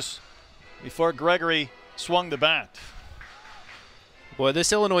 pitches before Gregory swung the bat. Boy,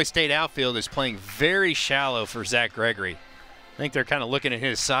 this Illinois State outfield is playing very shallow for Zach Gregory. I think they're kind of looking at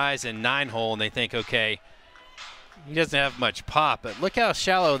his size and 9-hole, and they think, okay, he doesn't have much pop, but look how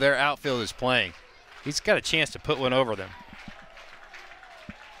shallow their outfield is playing. He's got a chance to put one over them.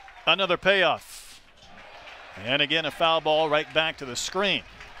 Another payoff. And again, a foul ball right back to the screen.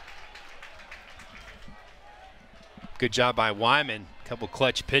 Good job by Wyman. A couple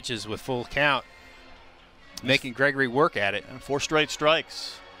clutch pitches with full count. making Gregory work at it. And 4 straight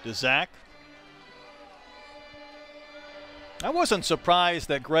strikes to Zach. I wasn't surprised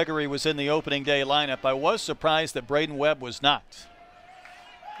that Gregory was in the opening day lineup. I was surprised that Braden Webb was not.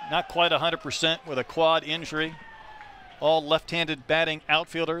 Not quite 100% with a quad injury. All left-handed batting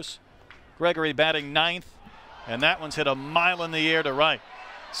outfielders. Gregory batting 9th, and that one's hit a mile in the air to right.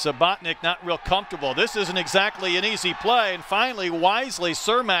 Subotnick not real comfortable. This isn't exactly an easy play, and finally, wisely,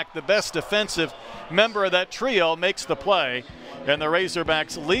 Cermak, the best defensive member of that trio, makes the play, and the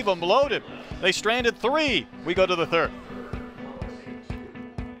Razorbacks leave them loaded. They stranded 3. We go to the 3rd.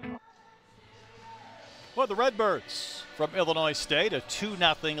 Well, the Redbirds from Illinois State, a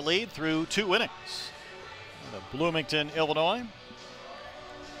 2-0 lead through 2 innings. The Bloomington, Illinois.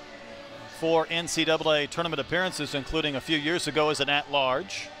 4 NCAA tournament appearances, including a few years ago as an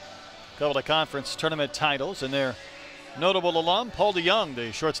at-large. A couple of conference tournament titles, and their notable alum, Paul DeYoung,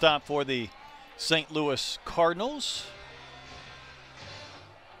 the shortstop for the St. Louis Cardinals.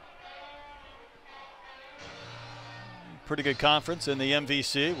 Pretty good conference in the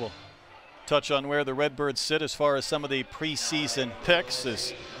MVC. We'll touch on where the Redbirds sit as far as some of the preseason picks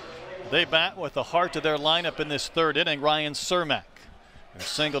as they bat with the heart of their lineup in this 3rd inning, Ryan Cermak.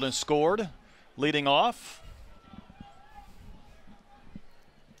 Singleton scored, leading off.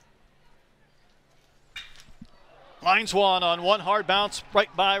 Line swan on one hard bounce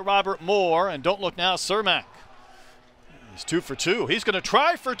right by Robert Moore, and don't look now, Cermak. He's 2 for 2. He's going to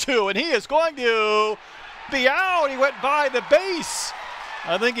try for 2, and he is going to be out. He went by the base.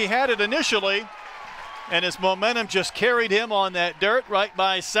 I think he had it initially, and his momentum just carried him on that dirt right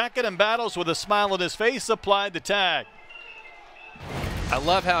by second, and Battles with a smile on his face applied the tag. I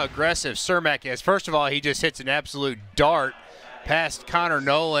love how aggressive Cermak is. First of all, he just hits an absolute dart past Connor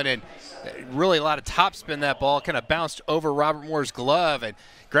Nolan, and really a lot of topspin that ball, kind of bounced over Robert Moore's glove, and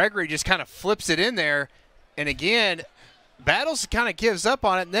Gregory just kind of flips it in there. And again, Battles kind of gives up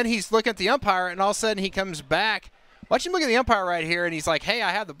on it, and then he's looking at the umpire, and all of a sudden he comes back. Watch him look at the umpire right here, and he's like, hey,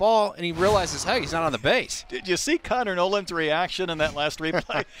 I have the ball, and he realizes, hey, he's not on the base. Did you see Connor Nolan's reaction in that last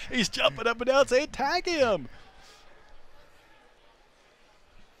replay? He's jumping up and down saying, tag him.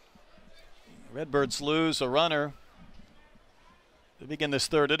 Redbirds lose a runner to begin this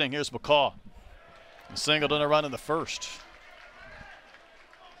 3rd inning. Here's McCaw. Singleton a run in the 1st.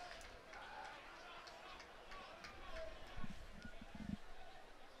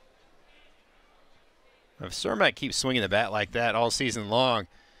 If Cermak keeps swinging the bat like that all season long,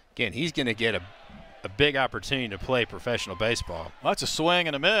 again, he's going to get a big opportunity to play professional baseball. Well, that's a swing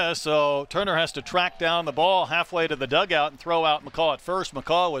and a miss, so Turner has to track down the ball halfway to the dugout and throw out McCaw at first.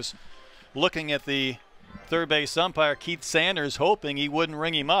 McCaw was looking at the 3rd base umpire, Keith Sanders, hoping he wouldn't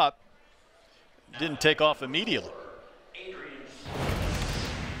ring him up. Didn't take off immediately. I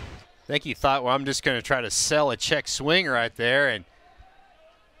think he thought, well, I'm just going to try to sell a check swing right there. And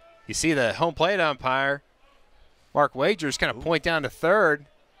you see the home plate umpire, Mark Wagers, kind of point down to 3rd.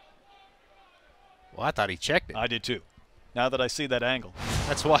 Well, I thought he checked it. I did too. Now that I see that angle.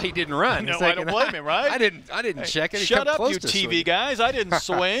 That's why he didn't run. No, I don't blame him, right? I didn't check it. Shut up, you TV guys. I didn't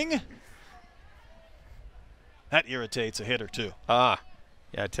swing. That irritates a hitter, too. Yeah,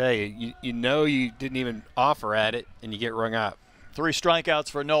 I tell you, you know you didn't even offer at it, and you get rung up. 3 strikeouts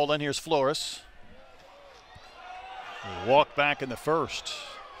for Nolan. Here's Flores. Walk back in the 1st.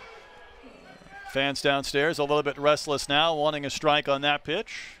 Fans downstairs a little bit restless now, wanting a strike on that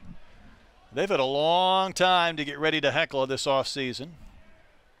pitch. They've had a long time to get ready to heckle this offseason.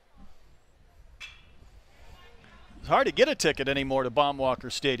 It's hard to get a ticket anymore to Baum-Walker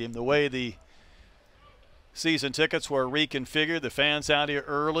Stadium, the way the season tickets were reconfigured, the fans out here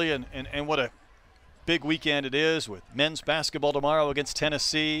early, and what a big weekend it is with men's basketball tomorrow against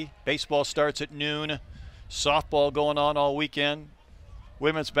Tennessee. Baseball starts at noon. Softball going on all weekend.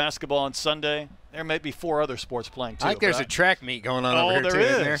 Women's basketball on Sunday. There may be 4 other sports playing too. I think there's a track meet going on over here too. Oh,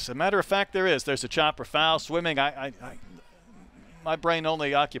 there is. As a matter of fact, there is. There's a chopper foul, swimming. My brain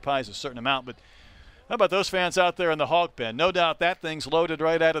only occupies a certain amount, but how about those fans out there in the hog pen? No doubt that thing's loaded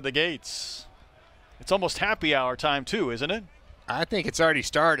right out of the gates. It's almost happy hour time too, isn't it? I think it's already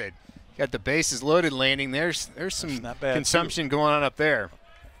started. Got the bases loaded landing. There's some consumption going on up there.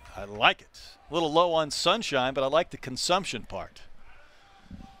 I like it. A little low on sunshine, but I like the consumption part.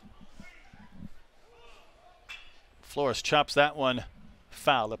 Flores chops that one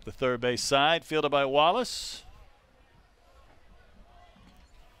foul up the 3rd base side, fielded by Wallace.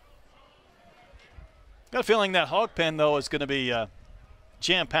 Got a feeling that hog pen, though, is going to be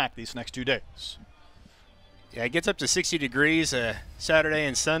jam-packed these next 2 days. Yeah, it gets up to 60 degrees Saturday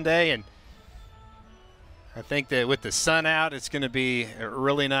and Sunday, and I think that with the sun out, it's going to be a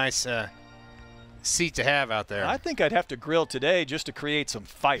really nice seat to have out there. I think I'd have to grill today just to create some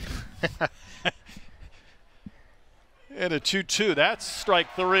fight. And a 2-2. That's strike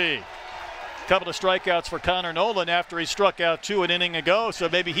 3. Couple of strikeouts for Connor Nolan after he struck out 2 an inning ago, so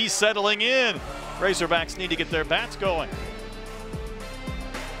maybe he's settling in. Razorbacks need to get their bats going.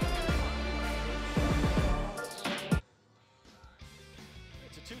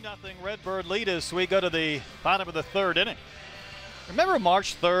 It's a 2-0 Redbird lead as we go to the bottom of the 3rd inning. Remember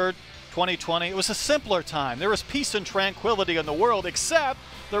March 3rd, 2020? It was a simpler time. There was peace and tranquility in the world, except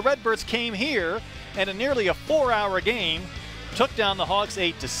the Redbirds came here and in nearly a 4-hour game took down the Hogs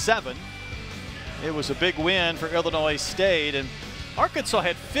 8-7. It was a big win for Illinois State, and Arkansas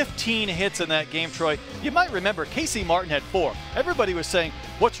had 15 hits in that game, Troy. You might remember Casey Martin had 4. Everybody was saying,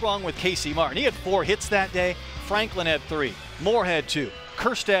 what's wrong with Casey Martin? He had 4 hits that day. Franklin had 3. Moore had 2.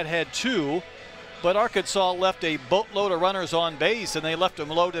 Kerstad had 2. But Arkansas left a boatload of runners on base, and they left them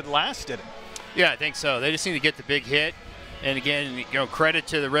loaded last inning. Yeah, I think so. They just need to get the big hit. And again, credit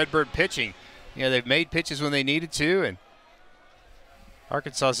to the Redbird pitching. They've made pitches when they needed to, and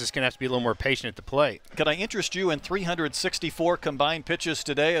Arkansas is just going to have to be a little more patient at the plate. Could I interest you in 364 combined pitches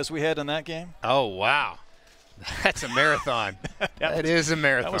today as we had in that game? Oh, wow. That's a marathon. That is a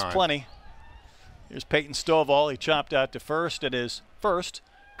marathon. That was plenty. Here's Peyton Stovall. He chopped out to first at his first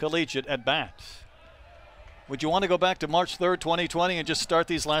collegiate at bat. Would you want to go back to March 3rd, 2020 and just start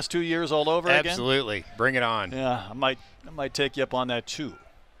these last 2 years all over again? Absolutely. Bring it on. Yeah, I might take you up on that too.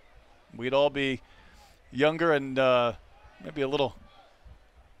 We'd all be younger and maybe a little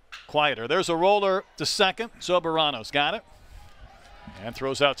quieter. There's a roller to second. Soberano's got it. And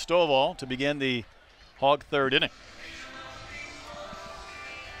throws out Stovall to begin the Hog 3rd inning.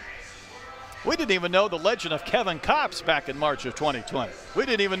 We didn't even know the legend of Kevin Kopps back in March of 2020. We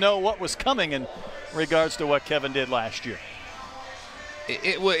didn't even know what was coming in regards to what Kevin did last year.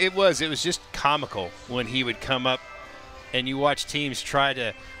 It was just comical when he would come up and you watch teams try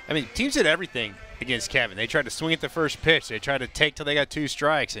to – teams did everything against Kevin. They tried to swing at the first pitch. They tried to take till they got 2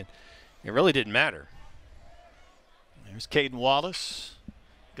 strikes, and it really didn't matter. There's Caden Wallace.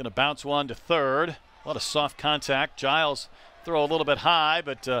 Going to bounce one to third. A lot of soft contact. Giles throw a little bit high,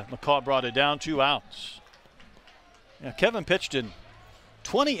 but McCaw brought it down. 2 outs. Yeah, Kevin pitched in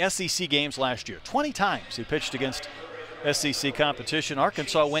 20 SEC games last year. 20 times he pitched against SEC competition.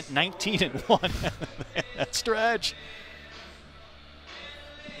 Arkansas went 19-1 that stretch.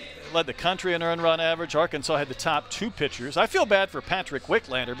 Led the country in earned run average. Arkansas had the top 2 pitchers. I feel bad for Patrick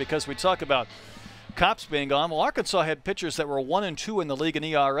Wicklander because we talk about Kopps being gone. Well, Arkansas had pitchers that were 1-2 in the league in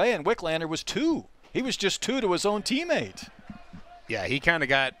ERA, and Wicklander was 2. He was just 2 to his own teammate. Yeah, he kind of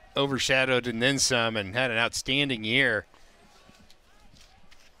got overshadowed and then some and had an outstanding year.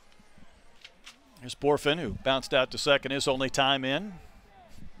 Here's Borfin, who bounced out to second his only time in.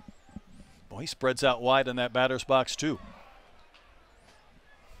 Boy, he spreads out wide in that batter's box, too.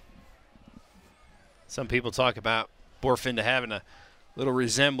 Some people talk about Borfin to having a little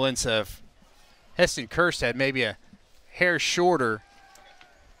resemblance of Heston Kerstad, maybe a hair shorter,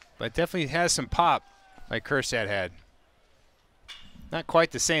 but definitely has some pop like Kerstad had. Not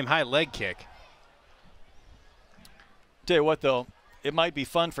quite the same high leg kick. Tell you what, though, it might be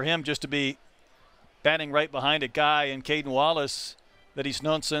fun for him just to be batting right behind a guy in Caden Wallace that he's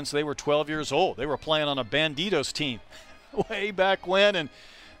known since they were 12 years old. They were playing on a Banditos team way back when, and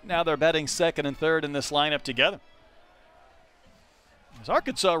now they're batting second and third in this lineup together. As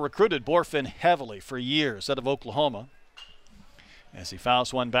Arkansas recruited Borfin heavily for years out of Oklahoma. As he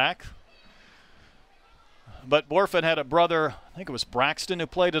fouls one back. But Borfin had a brother, I think it was Braxton, who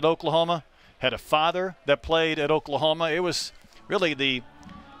played at Oklahoma, had a father that played at Oklahoma. It was really the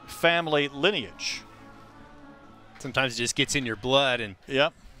family lineage. Sometimes it just gets in your blood. And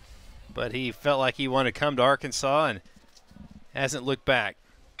yep. But he felt like he wanted to come to Arkansas and hasn't looked back.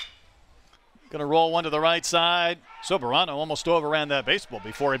 Going to roll one to the right side. Soberano almost overran that baseball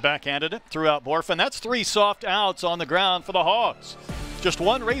before he backhanded it. Threw out Borfin. That's 3 soft outs on the ground for the Hogs. Just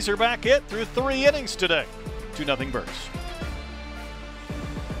 1 Razorback hit through 3 innings today. 2-0 Birds.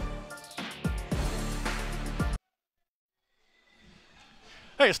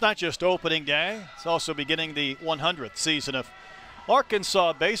 Hey, it's not just opening day. It's also beginning the 100th season of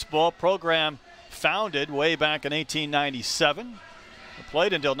Arkansas baseball. Program founded way back in 1897. It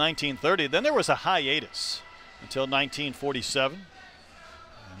played until 1930. Then there was a hiatus until 1947.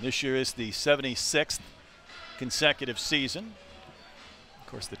 And this year is the 76th consecutive season. Of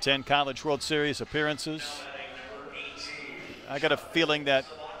course, the 10 College World Series appearances. I got a feeling that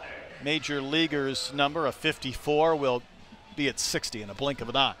Major Leaguers' number of 54 will be at 60 in a blink of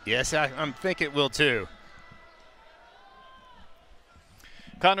an eye. Yes, I think it will too.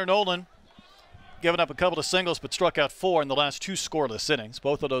 Connor Nolan given up a couple of singles but struck out 4 in the last 2 scoreless innings.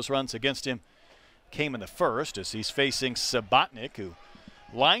 Both of those runs against him came in the first as he's facing Sabatnik, who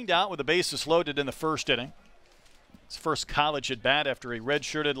lined out with the bases loaded in the first inning. His first college at bat after he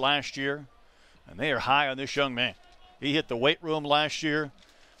redshirted last year, and they are high on this young man. He hit the weight room last year,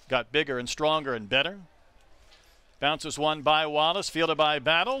 got bigger and stronger and better. Bounces one by Wallace, fielded by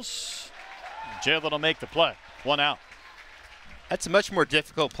Battles. Jalen will make the play. 1 out. That's a much more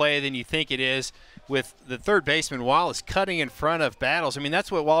difficult play than you think it is, with the third baseman Wallace cutting in front of Battles. I mean, that's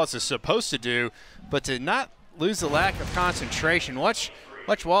what Wallace is supposed to do, but to not lose the lack of concentration. Watch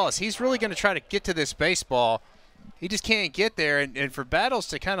Wallace. He's really going to try to get to this baseball. He just can't get there, and for Battles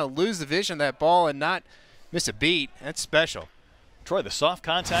to kind of lose the vision of that ball and not miss a beat, that's special. Troy, the soft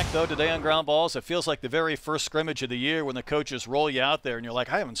contact, though, today on ground balls, it feels like the very first scrimmage of the year when the coaches roll you out there and you're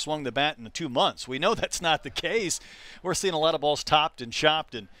like, I haven't swung the bat in 2 months. We know that's not the case. We're seeing a lot of balls topped and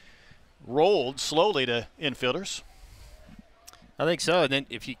chopped and rolled slowly to infielders. I think so. And then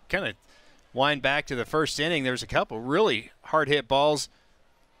if you kind of wind back to the first inning, there's a couple really hard-hit balls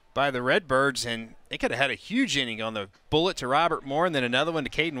by the Redbirds, and they could have had a huge inning on the bullet to Robert Moore and then another one to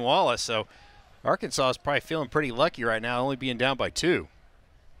Caden Wallace. So Arkansas is probably feeling pretty lucky right now, only being down by 2.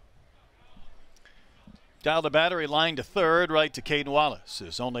 Dial the battery line to third, right to Caden Wallace.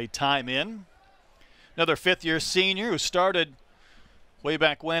 His only time in. Another fifth-year senior who started way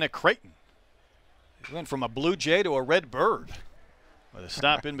back when at Creighton. He went from a Blue Jay to a Red Bird with a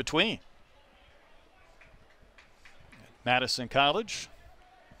stop in between. Madison College.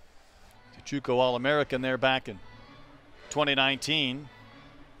 JUCO All-American there back in 2019.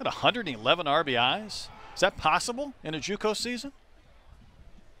 At 111 RBIs. Is that possible in a JUCO season?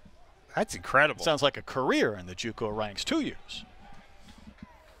 That's incredible. Sounds like a career in the JUCO ranks. 2 years.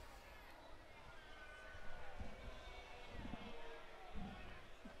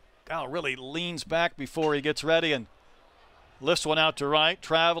 Kyle really leans back before he gets ready and lifts one out to right,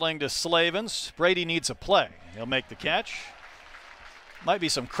 traveling to Slavens. Brady needs a play. He'll make the catch. Might be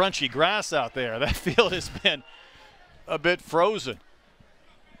some crunchy grass out there. That field has been a bit frozen,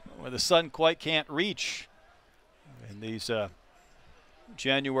 where the sun quite can't reach in these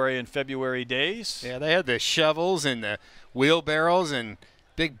January and February days. Yeah, they had the shovels and the wheelbarrows and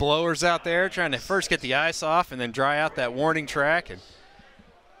big blowers out there trying to first get the ice off and then dry out that warning track. And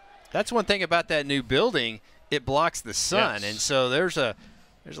that's one thing about that new building, it blocks the sun. Yes. And so there's a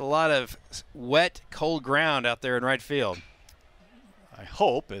lot of wet, cold ground out there in right field. I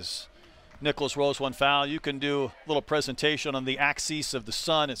hope as Nichols rolls one foul, you can do a little presentation on the axis of the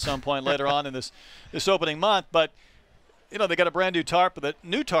sun at some point later on in this opening month. But, you know, they got a brand new tarp. The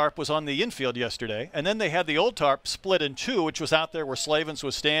new tarp was on the infield yesterday, and then they had the old tarp split in 2, which was out there where Slavens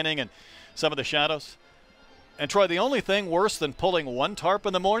was standing and some of the shadows. And, Troy, the only thing worse than pulling one tarp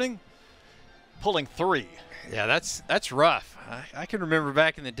in the morning, pulling 3. Yeah, that's rough. I can remember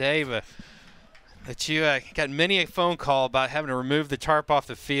back in the day that you got many a phone call about having to remove the tarp off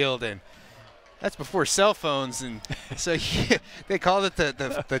the field, and that's before cell phones, and so they called it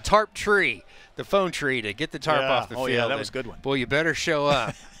the tarp tree, the phone tree, to get the tarp off the field. Oh, yeah, that was a good one. Boy, you better show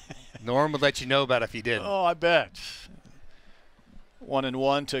up. Norm would let you know about it if you didn't. Oh, I bet.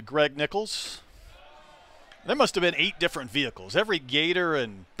 1-1 to Greg Nichols. There must have been 8 different vehicles. Every Gator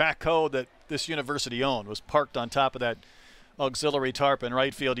and backhoe that this university owned was parked on top of that auxiliary tarp in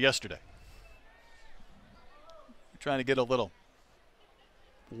right field yesterday. Trying to get a little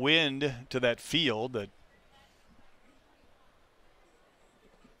wind to that field that,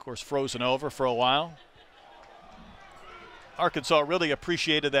 of course, frozen over for a while. Arkansas really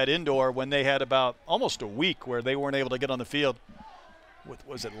appreciated that indoor when they had about almost a week where they weren't able to get on the field.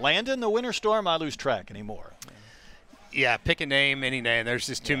 Was it Landon, the winter storm? I lose track anymore. Yeah, pick a name, any name. There's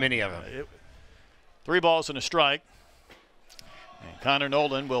just too many of them. 3 balls and a strike. And Connor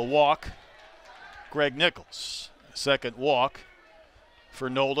Nolan will walk Greg Nichols. Second walk for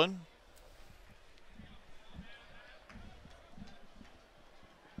Nolan.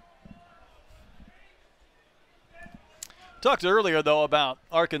 Talked earlier, though, about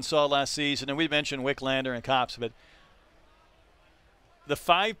Arkansas last season, and we mentioned Wicklander and Copps, but the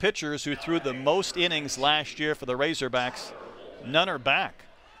 5 pitchers who threw the most innings last year for the Razorbacks, none are back.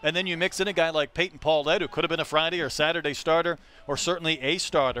 And then you mix in a guy like Peyton Paulette, who could have been a Friday or Saturday starter, or certainly a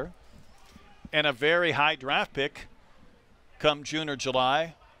starter, and a very high draft pick come June or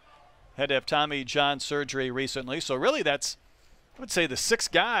July. Had to have Tommy John surgery recently. So really that's, I would say, the 6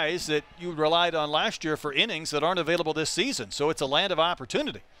 guys that you relied on last year for innings that aren't available this season. So it's a land of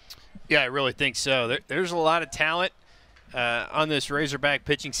opportunity. Yeah, I really think so. There's a lot of talent on this Razorback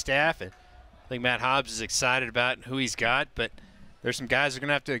pitching staff, and I think Matt Hobbs is excited about who he's got. But there's some guys that are going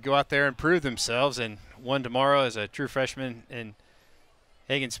to have to go out there and prove themselves, and one tomorrow is a true freshman in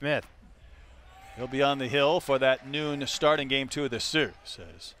Hagen Smith. He'll be on the hill for that noon starting game 2 of this series.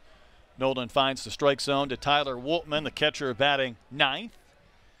 As Nolan finds the strike zone to Tyler Woltman, the catcher batting 9th.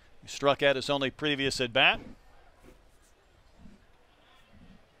 He struck out his only previous at bat.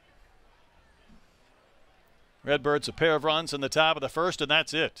 Redbirds a pair of runs in the top of the first, and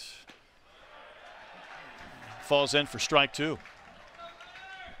that's it. Falls in for strike 2.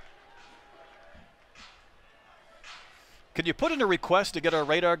 Could you put in a request to get our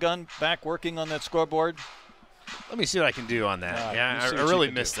radar gun back working on that scoreboard? Let me see what I can do on that. Yeah, I I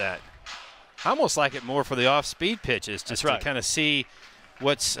really missed that. I almost like it more for the off-speed pitches, just to kind of see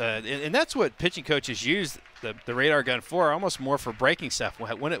what's and that's what pitching coaches use the radar gun for, almost more for breaking stuff.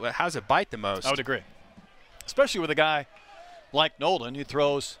 How does it bite the most? I would agree. Especially with a guy like Nolan who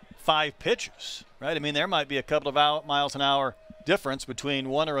throws 5 pitches, right? I mean, there might be a couple of miles an hour difference between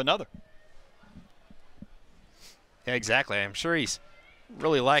one or another. Yeah, exactly. I'm sure he's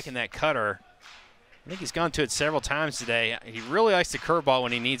really liking that cutter. I think he's gone to it several times today. He really likes the curveball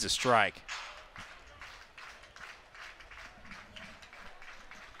when he needs a strike.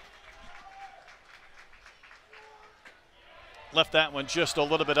 Left that one just a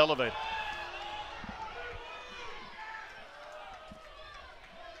little bit elevated.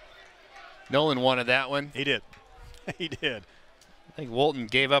 Nolan wanted that one. He did. He did. I think Wolton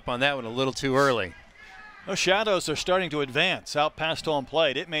gave up on that one a little too early. Those shadows are starting to advance out past home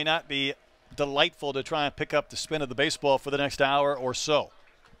plate. It may not be delightful to try and pick up the spin of the baseball for the next hour or so.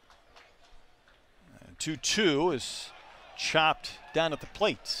 2-2 is chopped down at the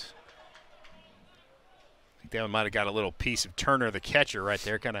plate. I think that one might have got a little piece of Turner, the catcher, right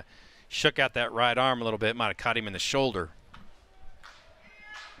there. Kind of shook out that right arm a little bit. Might have caught him in the shoulder.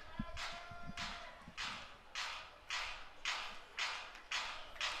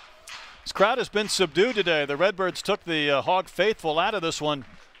 This crowd has been subdued today. The Redbirds took the Hog faithful out of this one.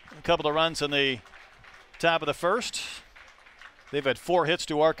 A couple of runs in the top of the first. They've had 4 hits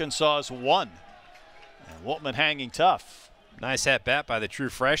to Arkansas's 1. And Woltman hanging tough. Nice at bat by the true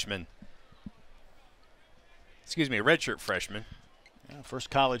freshman. Excuse me, a redshirt freshman. Yeah, first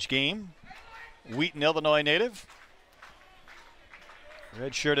college game. Wheaton, Illinois native.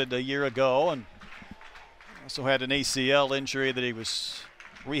 Redshirted a year ago and also had an ACL injury that he was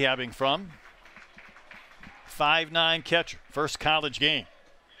rehabbing from. 5'9" catcher, first college game.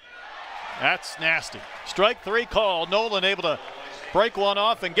 That's nasty. Strike 3 called. Nolan able to break one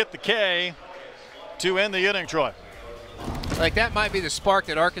off and get the K to end the inning, Troy. Like that might be the spark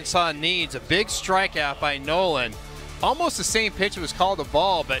that Arkansas needs. A big strikeout by Nolan. Almost the same pitch that was called a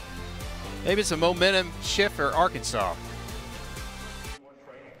ball, but maybe it's a momentum shift for Arkansas.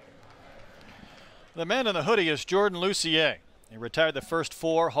 The man in the hoodie is Jordan Lucier. He retired the first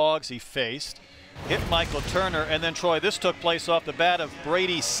 4 Hogs he faced. Hit Michael Turner, and then, Troy, this took place off the bat of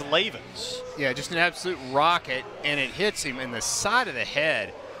Brady Slavens. Yeah, just an absolute rocket, and it hits him in the side of the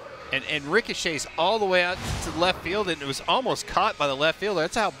head and ricochets all the way out to the left field, and it was almost caught by the left fielder.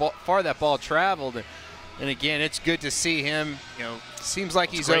 That's how far that ball traveled. And again, it's good to see him. You know, seems like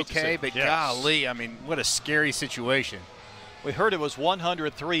he's okay, but yes. Golly, I mean, what a scary situation. We heard it was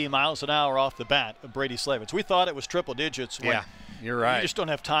 103 miles an hour off the bat of Brady Slavens. We thought it was triple digits. Yeah, you're right. You just don't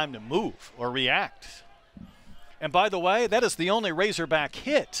have time to move or react. And by the way, that is the only Razorback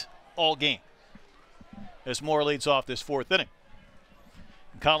hit all game as Moore leads off this 4th inning.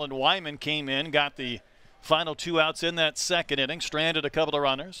 Colin Wyman came in, got the final 2 outs in that 2nd inning, stranded a couple of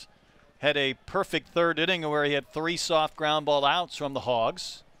runners, had a perfect 3rd inning where he had 3 soft ground ball outs from the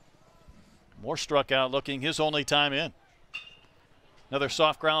Hogs. Moore struck out looking his only time in. Another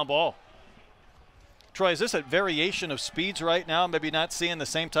soft ground ball. Troy, is this a variation of speeds right now? Maybe not seeing the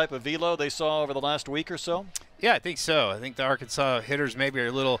same type of velo they saw over the last week or so? Yeah, I think so. I think the Arkansas hitters maybe are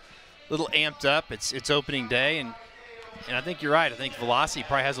a little amped up. It's opening day, and I think you're right. I think velocity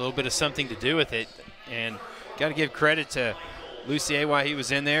probably has a little bit of something to do with it. And got to give credit to Lucier while he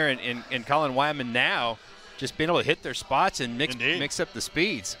was in there, and Colin Wyman now just being able to hit their spots and mix up the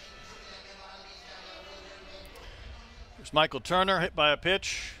speeds. There's Michael Turner hit by a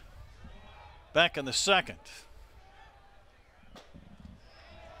pitch back in the 2nd.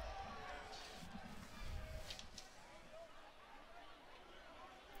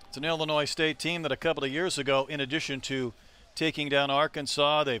 It's an Illinois State team that a couple of years ago, in addition to taking down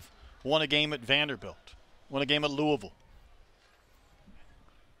Arkansas, they've won a game at Vanderbilt, won a game at Louisville.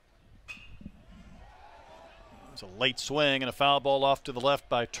 It's a late swing and a foul ball off to the left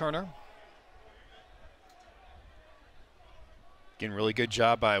by Turner. Again, really good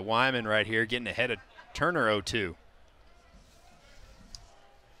job by Wyman right here, getting ahead of Turner 0-2.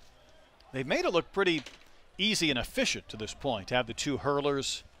 They've made it look pretty easy and efficient to this point to have the two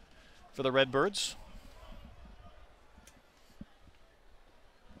hurlers for the Redbirds.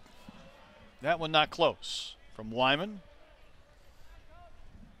 That one not close from Wyman.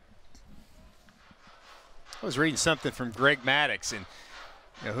 I was reading something from Greg Maddux, and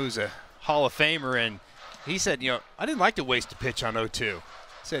who's a Hall of Famer, and he said, I didn't like to waste a pitch on 0-2. He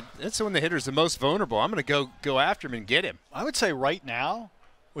said, that's when the hitter's the most vulnerable. I'm going to go after him and get him. I would say right now,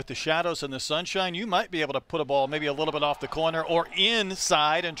 with the shadows and the sunshine, you might be able to put a ball maybe a little bit off the corner or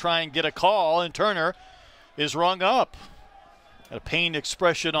inside and try and get a call, and Turner is rung up. A pained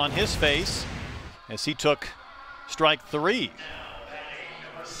expression on his face as he took strike 3.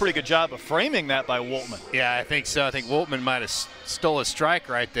 Pretty good job of framing that by Woltman. Yeah, I think so. I think Woltman might have stole a strike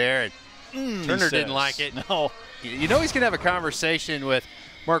right there, and Turner didn't like it. No. He's going to have a conversation with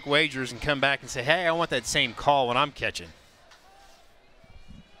Mark Wagers and come back and say, hey, I want that same call when I'm catching.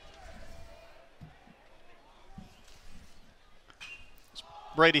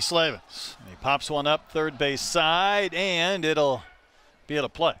 Brady Slavens. He pops one up third base side, and it'll be able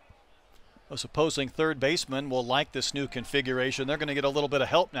to play. Those opposing third basemen will like this new configuration. They're going to get a little bit of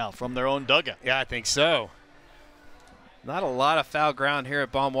help now from their own dugout. Yeah, I think so. Not a lot of foul ground here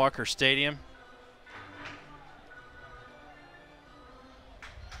at Baum-Walker Stadium.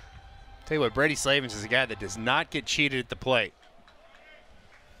 Tell you what, Brady Slavens is a guy that does not get cheated at the plate.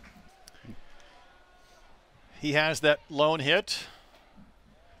 He has that lone hit.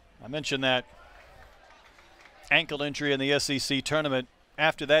 I mentioned that ankle injury in the SEC tournament.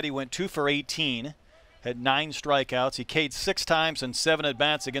 After that, he went 2 for 18, had 9 strikeouts. He K'd 6 times in 7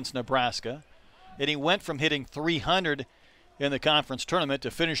 at-bats against Nebraska. And he went from hitting .300 in the conference tournament to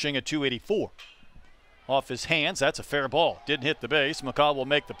finishing at .284. Off his hands, that's a fair ball. Didn't hit the base. McCall will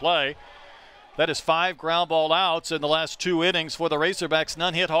make the play. That is 5 ground ball outs in the last 2 innings for the Razorbacks.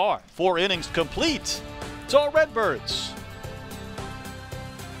 None hit hard. 4 innings complete. It's all Redbirds.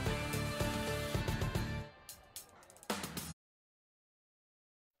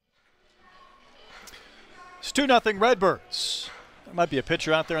 It's 2-0 Redbirds. There might be a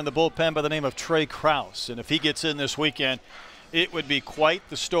pitcher out there in the bullpen by the name of Trey Krause, and if he gets in this weekend, it would be quite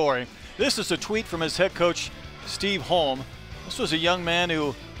the story. This is a tweet from his head coach, Steve Holm. This was a young man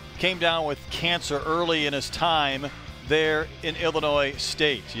who came down with cancer early in his time there in Illinois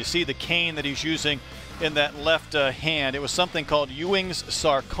State. You see the cane that he's using in that left hand. It was something called Ewing's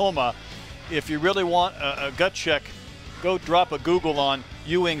sarcoma. If you really want a gut check, go drop a Google on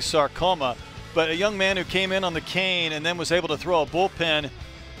Ewing's sarcoma. But a young man who came in on the cane and then was able to throw a bullpen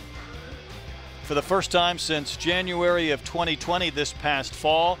for the first time since January of 2020 this past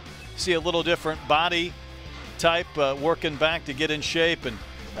fall. See a little different body type working back to get in shape. And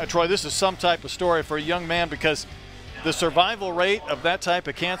Troy, this is some type of story for a young man because the survival rate of that type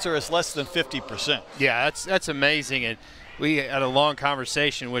of cancer is less than 50%. Yeah, that's amazing. And we had a long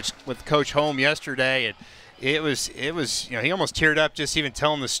conversation with Coach Holm yesterday, and it was he almost teared up just even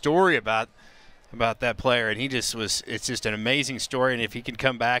telling the story about that player, and it's just an amazing story, and if he can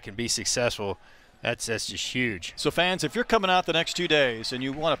come back and be successful, that's just huge. So fans, if you're coming out the next 2 days and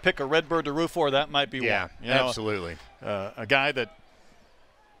you want to pick a Redbird to root for, that might be one. Yeah, absolutely. A guy that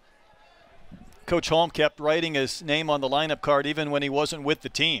Coach Holm kept writing his name on the lineup card even when he wasn't with the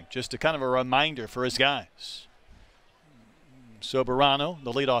team, just a kind of a reminder for his guys. Soberano,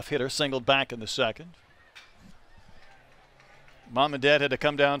 the leadoff hitter, singled back in the second. Mom and Dad had to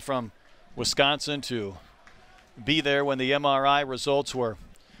come down from Wisconsin to be there when the MRI results were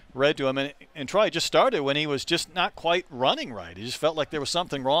read to him. And Troy just started when he was just not quite running right. He just felt like there was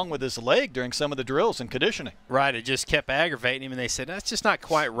something wrong with his leg during some of the drills and conditioning. Right, it just kept aggravating him, and they said, that's just not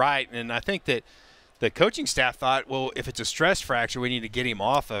quite right. And I think that the coaching staff thought, well, if it's a stress fracture, we need to get him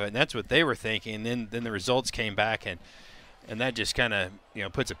off of it. And that's what they were thinking. And then the results came back, and that just kind of,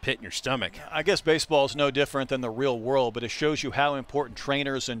 puts a pit in your stomach. I guess baseball is no different than the real world, but it shows you how important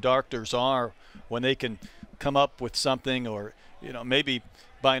trainers and doctors are when they can come up with something or, maybe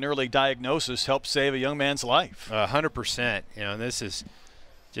by an early diagnosis help save a young man's life. 100%. This is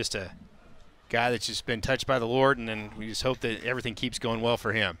just a guy that's just been touched by the Lord, and then we just hope that everything keeps going well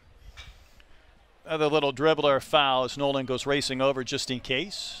for him. Another little dribbler foul as Nolan goes racing over just in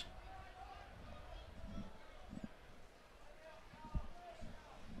case.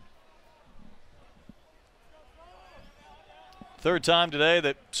 Third time today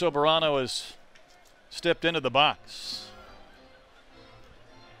that Soberano has stepped into the box.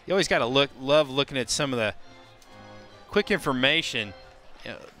 You always got to love looking at some of the quick information.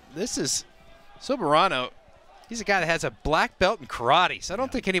 This is Soberano. He's a guy that has a black belt in karate, so I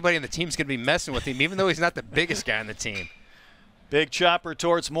don't think anybody on the team is going to be messing with him, even though he's not the biggest guy on the team. Big chopper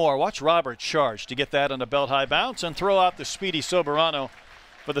towards Moore. Watch Robert charge to get that on a belt high bounce and throw out the speedy Soberano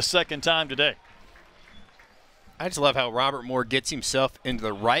for the second time today. I just love how Robert Moore gets himself into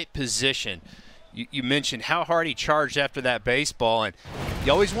the right position. You mentioned how hard he charged after that baseball, and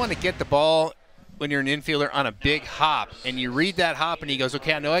you always want to get the ball when you're an infielder on a big hop, and you read that hop and he goes,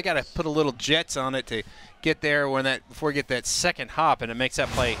 okay, I know I got to put a little jets on it to get there before you get that second hop, and it makes that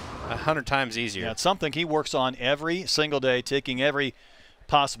play 100 times easier. Yeah, it's something he works on every single day, taking every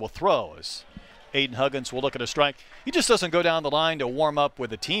possible throw. As Aiden Huggins will look at a strike. He just doesn't go down the line to warm up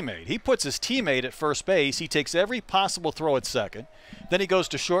with a teammate. He puts his teammate at first base. He takes every possible throw at second. Then he goes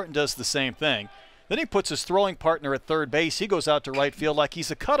to short and does the same thing. Then he puts his throwing partner at third base. He goes out to right field like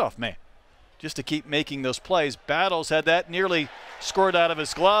he's a cutoff man just to keep making those plays. Battles had that nearly scored out of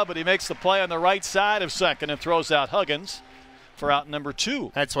his glove, but he makes the play on the right side of second and throws out Huggins for out number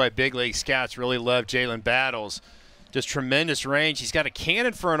 2. That's why big league scouts really love Jalen Battles. Just tremendous range. He's got a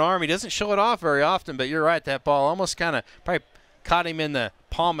cannon for an arm. He doesn't show it off very often, but you're right, that ball almost kind of probably caught him in the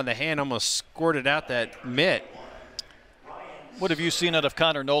palm of the hand, almost squirted out that mitt. What have you seen out of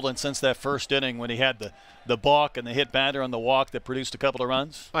Connor Nolan since that first inning when he had the balk and the hit batter on the walk that produced a couple of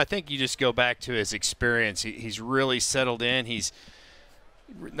runs? I think you just go back to his experience. He's really settled in. He's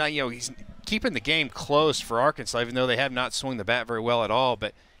keeping the game close for Arkansas, even though they have not swung the bat very well at all,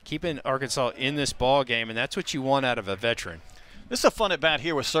 but keeping Arkansas in this ball game, and that's what you want out of a veteran. This is a fun at bat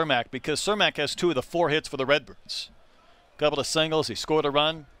here with Cermak because Cermak has 2 of the 4 hits for the Redbirds. A couple of singles. He scored a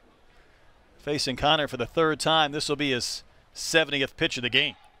run. Facing Connor for the 3rd time. This will be his 70th pitch of the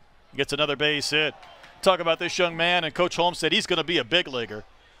game. He gets another base hit. Talk about this young man, and Coach Holmes said he's going to be a big leaguer.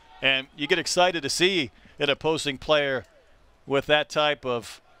 And you get excited to see an opposing player with that type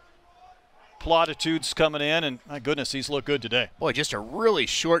of platitudes coming in, and my goodness, he's looked good today. Boy, just a really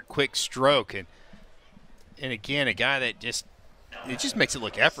short, quick stroke, and again, a guy that just makes it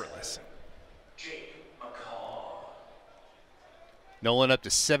look effortless. Nolan up to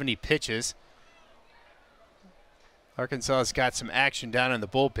 70 pitches. Arkansas has got some action down in the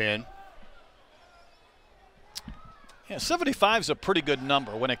bullpen. Yeah, 75 is a pretty good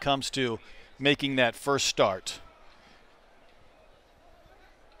number when it comes to making that first start.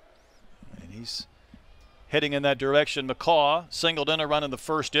 And he's heading in that direction. McCaw singled in a run in the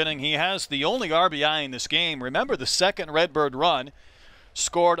first inning. He has the only RBI in this game. Remember, the second Redbird run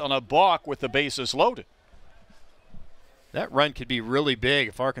scored on a balk with the bases loaded. That run could be really big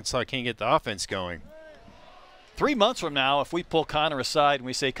if Arkansas can't get the offense going. 3 months from now, if we pull Connor aside and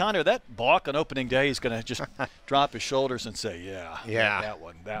we say, Connor, that balk on opening day, he's going to just drop his shoulders and say, yeah, that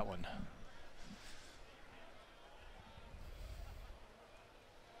one.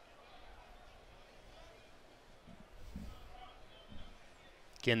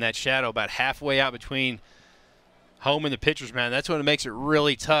 Again, that shadow about halfway out between home and the pitcher's mound. That's what makes it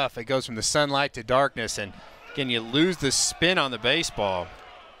really tough. It goes from the sunlight to darkness, and again, you lose the spin on the baseball.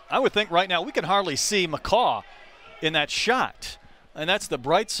 I would think right now we can hardly see McCaw in that shot. And that's the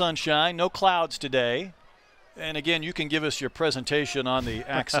bright sunshine, no clouds today. And again, you can give us your presentation on the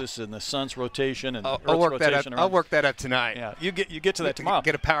axis and the sun's rotation and Earth's rotation. I'll work that up tonight. Yeah, you get to that tomorrow.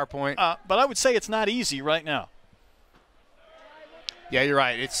 Get a PowerPoint. But I would say it's not easy right now. Yeah, you're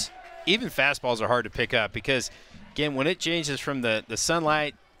right. Even fastballs are hard to pick up because, again, when it changes from the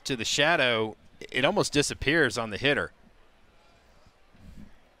sunlight to the shadow, it almost disappears on the hitter.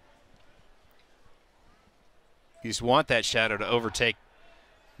 You just want that shadow to overtake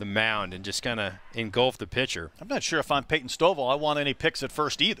the mound and just kind of engulf the pitcher. I'm not sure if I'm Peyton Stovall, I want any picks at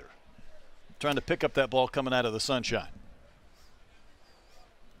first either. Trying to pick up that ball coming out of the sunshine.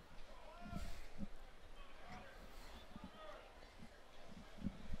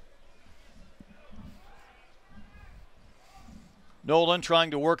 Nolan trying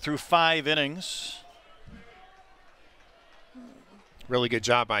to work through 5 innings. Really good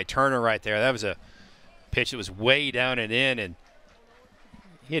job by Turner right there. That was a pitch that was way down and in, and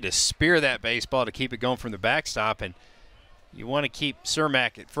he had to spear that baseball to keep it going from the backstop, and you want to keep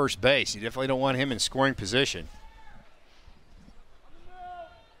Cermak at first base. You definitely don't want him in scoring position.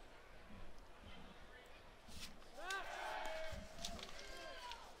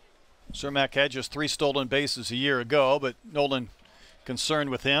 Cermak had just 3 stolen bases a year ago, but Nolan concerned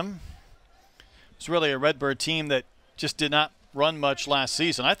with him. It's really a Redbird team that just did not run much last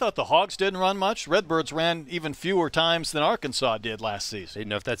season. I thought the Hogs didn't run much. Redbirds ran even fewer times than Arkansas did last season. Didn't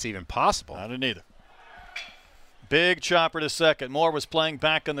know if that's even possible. I didn't either. Big chopper to second. Moore was playing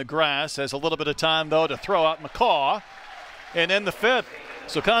back in the grass. Has a little bit of time, though, to throw out McCaw. And in the 5th.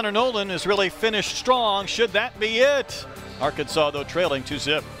 So Connor Nolan has really finished strong. Should that be it? Arkansas, though, trailing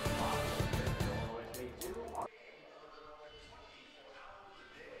 2-0.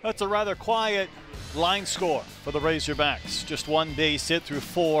 That's a rather quiet line score for the Razorbacks. Just one base hit through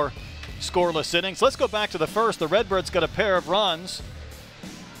 4 scoreless innings. Let's go back to the first. The Redbirds got a pair of runs.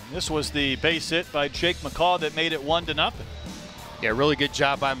 This was the base hit by Jake McCall that made it 1-0. Yeah, really good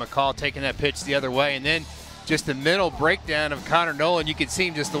job by McCall taking that pitch the other way. And then just the mental breakdown of Connor Nolan. You could see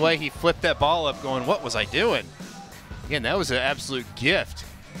him just the way he flipped that ball up going, what was I doing? Again, that was an absolute gift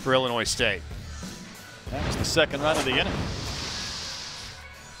for Illinois State. That was the second run of the inning.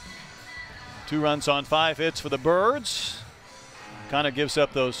 2 runs on 5 hits for the Birds. Kind of gives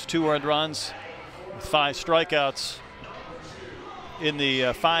up those 2 earned runs with 5 strikeouts in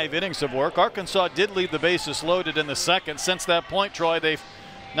the 5 innings of work. Arkansas did leave the bases loaded in the second. Since that point, Troy, they've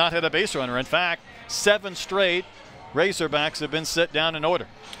not had a base runner. In fact, 7 straight Razorbacks have been set down in order.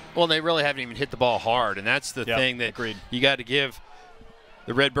 Well, they really haven't even hit the ball hard, and that's the thing that you got to give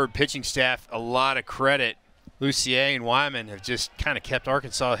the Redbird pitching staff a lot of credit. Lucier and Wyman have just kind of kept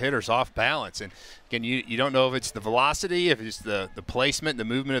Arkansas hitters off balance. And again, you don't know if it's the velocity, if it's the placement, the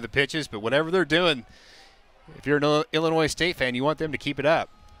movement of the pitches, but whatever they're doing, if you're an Illinois State fan, you want them to keep it up.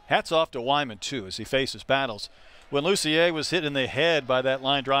 Hats off to Wyman, too, as he faces battles. When Lucier was hit in the head by that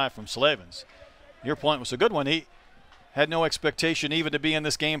line drive from Slavens, your point was a good one. He had no expectation even to be in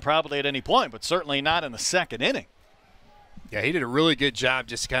this game probably at any point, but certainly not in the second inning. Yeah, he did a really good job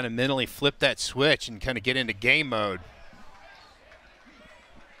just to kind of mentally flip that switch and kind of get into game mode.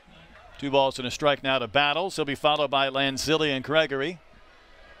 2 balls and a strike now to Battles. He'll be followed by Lanzilli and Gregory.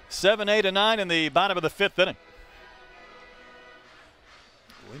 7, 8, and 9 in the bottom of the 5th inning.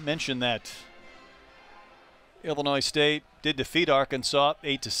 We mentioned that Illinois State did defeat Arkansas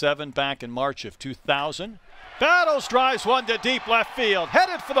 8-7 back in March of 2000. Battles drives one to deep left field,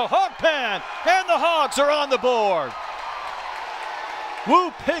 headed for the hog pen, and the Hogs are on the board.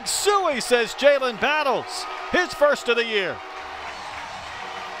 Woo pig suey, says Jalen Battles, his first of the year.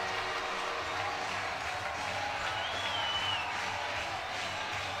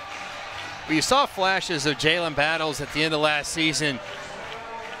 Well, you saw flashes of Jalen Battles at the end of last season,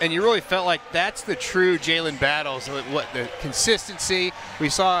 and you really felt like that's the true Jalen Battles. What the consistency. We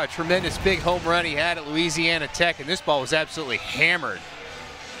saw a tremendous big home run he had at Louisiana Tech, and this ball was absolutely hammered.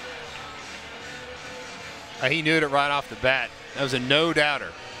 He knew it right off the bat. That was a no-doubter.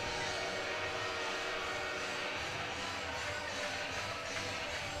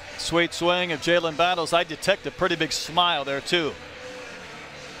 Sweet swing of Jalen Battles. I detect a pretty big smile there, too.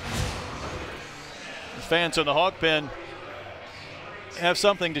 The fans in the hog pen have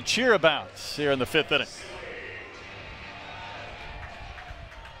something to cheer about here in the 5th inning.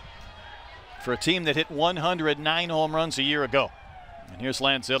 For a team that hit 109 home runs a year ago. And here's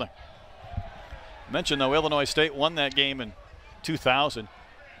Lanzilli. I mentioned, though, Illinois State won that game in 2000.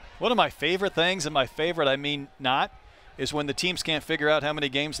 One of my favorite things, and my favorite I mean not, is when the teams can't figure out how many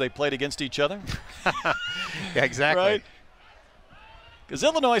games they played against each other. Yeah, exactly. Right? Because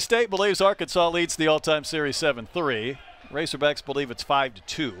Illinois State believes Arkansas leads the all-time series 7-3. Razorbacks believe it's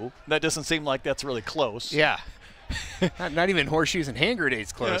 5-2. That doesn't seem like that's really close. Yeah. not even horseshoes and hand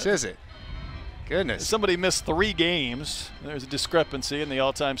grenades close, is it? Goodness. Somebody missed 3 games. There's a discrepancy in the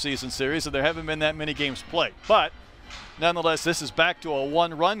all-time season series, and there haven't been that many games played. But nonetheless, this is back to a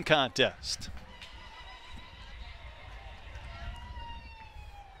 1-run contest.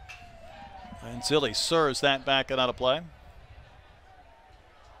 And Zilli serves that back and out of play.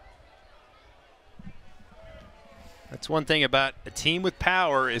 That's one thing about a team with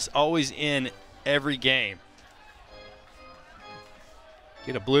power is always in every game.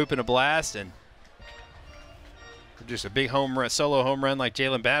 Get a bloop and a blast, and just a big home run, solo home run like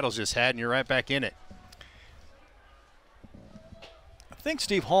Jalen Battles just had, and you're right back in it. I think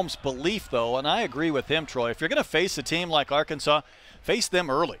Steve Holmes' belief, though, and I agree with him, Troy, if you're going to face a team like Arkansas, face them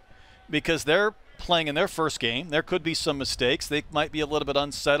early because they're playing in their first game. There could be some mistakes. They might be a little bit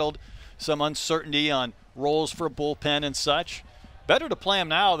unsettled, some uncertainty on roles for a bullpen and such. Better to play them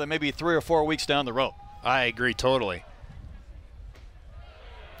now than maybe 3 or 4 weeks down the road. I agree totally.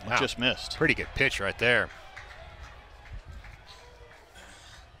 Wow. Just missed. Pretty good pitch right there.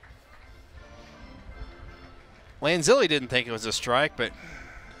 Lanzilli didn't think it was a strike, but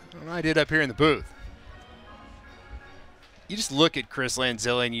I did up here in the booth. You just look at Chris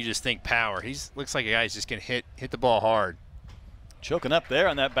Lanzilli and you just think power. He looks like a guy who's just going to hit the ball hard. Choking up there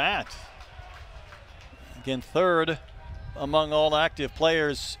on that bat. Again, 3rd among all active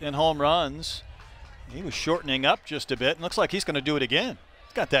players in home runs. He was shortening up just a bit, and looks like he's going to do it again.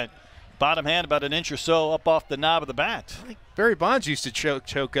 He's got that bottom hand about an inch or so up off the knob of the bat. I think Barry Bonds used to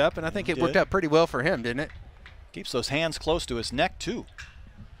choke up, and I think it worked out pretty well for him, didn't it? Keeps those hands close to his neck, too.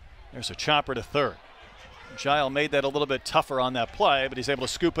 There's a chopper to 3rd. Gile made that a little bit tougher on that play, but he's able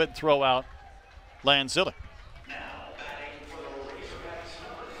to scoop it and throw out Lanzilli.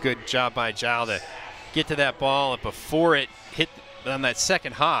 Good job by Gile to get to that ball before it hit on that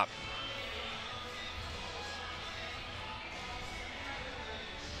second hop.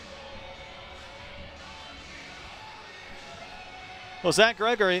 Well, Zach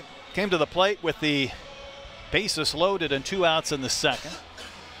Gregory came to the plate with the bases loaded and 2 outs in the second.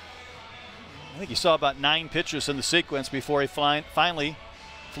 I think he saw about 9 pitches in the sequence before he finally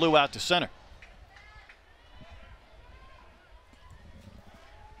flew out to center.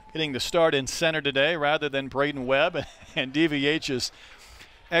 Getting the start in center today rather than Braden Webb, and DVH's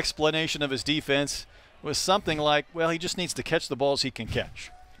explanation of his defense was something like, well, he just needs to catch the balls he can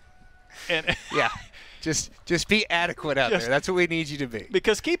catch. And yeah. Just be adequate out there. That's what we need you to be.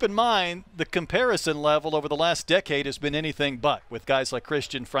 Because keep in mind, the comparison level over the last decade has been anything but, with guys like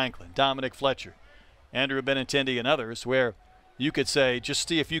Christian Franklin, Dominic Fletcher, Andrew Benintendi, and others, where you could say, just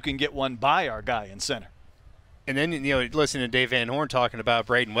see if you can get one by our guy in center. And then, you know, listen to Dave Van Horn talking about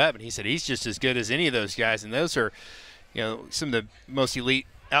Braden Webb, and he said he's just as good as any of those guys, and those are, you know, some of the most elite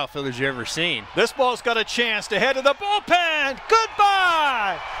outfielders you've ever seen. This ball's got a chance to head to the bullpen.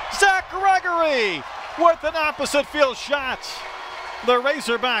 Goodbye, Zach Gregory with an opposite field shot. The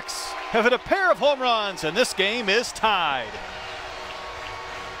Razorbacks have hit a pair of home runs, and this game is tied.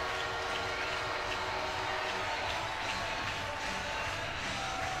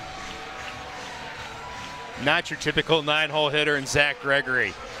 Not your typical 9-hole hitter in Zach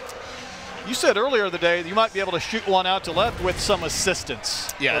Gregory. You said earlier in the day that you might be able to shoot one out to left with some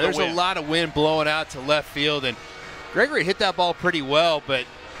assistance. Yeah, there's a lot of wind blowing out to left field, and Gregory hit that ball pretty well, but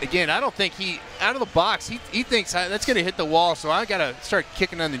again, I don't think out of the box, he thinks that's going to hit the wall, so I got to start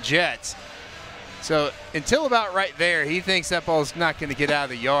kicking on the Jets. So until about right there, he thinks that ball's not going to get out of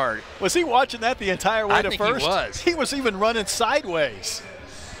the yard. Was he watching that the entire way to first? He was. He was even running sideways.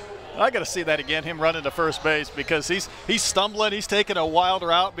 I got to see that again, him running to first base, because he's stumbling. He's taking a wild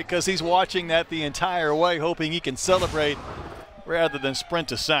route because he's watching that the entire way, hoping he can celebrate rather than sprint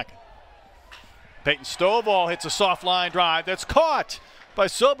to second. Peyton Stovall hits a soft line drive that's caught by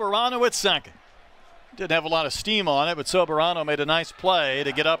Soberano at second. Didn't have a lot of steam on it, but Soberano made a nice play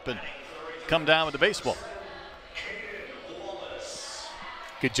to get up and come down with the baseball.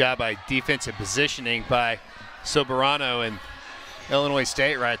 Good job by defensive positioning by Soberano and Illinois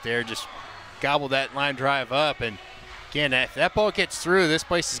State right there. Just gobbled that line drive up, and again, if that ball gets through, this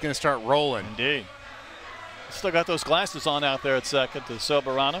place is going to start rolling. Indeed. Still got those glasses on out there at second to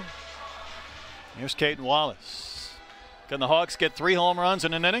Soberano. Here's Caden Wallace. Can the Hawks get 3 home runs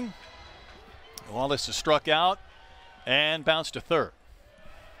in an inning? Wallace is struck out and bounced to third.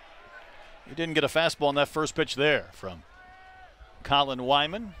 He didn't get a fastball on that first pitch there from Colin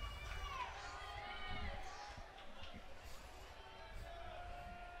Wyman.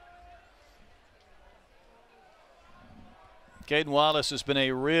 Caden Wallace has been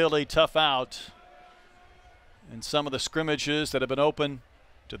a really tough out in some of the scrimmages that have been open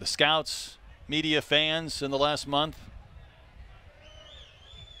to the scouts, media, fans in the last month.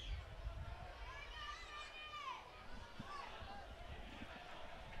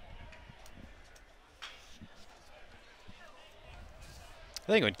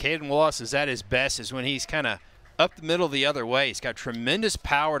 I think when Caden Wallace is at his best is when he's kind of up the middle the other way. He's got tremendous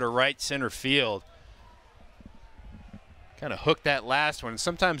power to right center field. Kind of hooked that last one.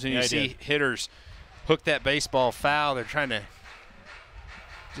 Sometimes when you see hitters hook that baseball foul, they're trying to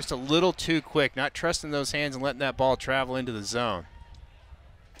just a little too quick, not trusting those hands and letting that ball travel into the zone.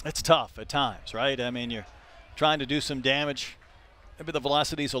 It's tough at times, right? I mean, you're trying to do some damage. Maybe the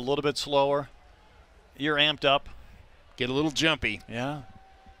velocity's a little bit slower. You're amped up. Get a little jumpy. Yeah.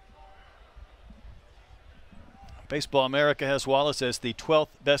 Baseball America has Wallace as the 12th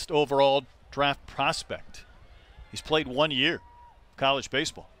best overall draft prospect. He's played 1 year college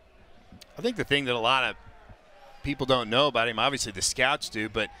baseball. I think the thing that a lot of people don't know about him, obviously the scouts do,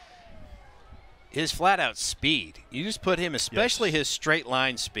 but his flat-out speed. You just put him, especially his straight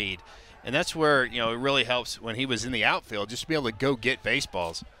line speed, and that's where, you know, it really helps when he was in the outfield, just to be able to go get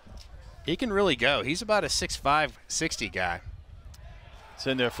baseballs. He can really go. He's about a 6'5", 60 guy. It's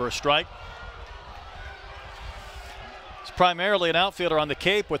in there for a strike. He's primarily an outfielder on the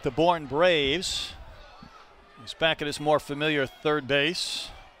Cape with the Bourne Braves. He's back at his more familiar third base.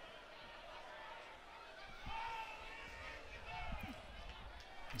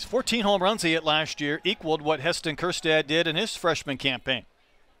 His 14 home runs he hit last year equaled what Heston Kjerstad did in his freshman campaign.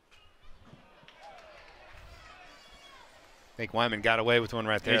 I think Wyman got away with one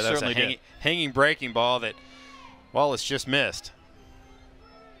right there. He That was certainly a hanging breaking ball that Wallace just missed.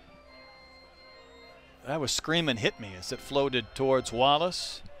 That was screaming hit me as it floated towards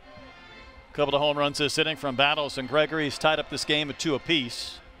Wallace. A couple of home runs this inning from Battles and Gregory. He's tied up this game at 2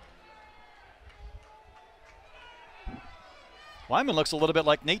 apiece. Wyman looks a little bit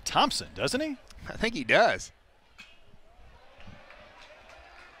like Nate Thompson, doesn't he? I think he does.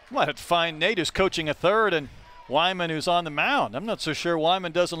 Might have to find Nate, who's coaching a third, and Wyman, who's on the mound. I'm not so sure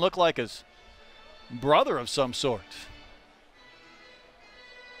Wyman doesn't look like his brother of some sort.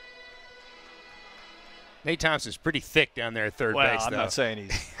 Nate Thompson's pretty thick down there at third base, though. I'm not saying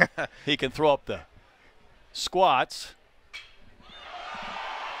he can throw up the squats.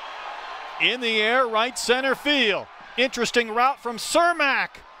 In the air, right center field. Interesting route from Cermak.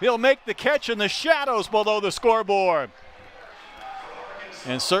 He'll make the catch in the shadows below the scoreboard.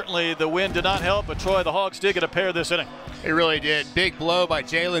 And certainly the wind did not help, but Troy, the Hogs did get a pair this inning. It really did. Big blow by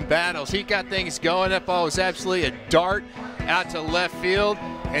Jalen Battles. He got things going. That ball was absolutely a dart out to left field.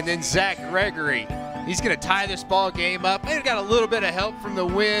 And then Zach Gregory, he's going to tie this ball game up. They've got a little bit of help from the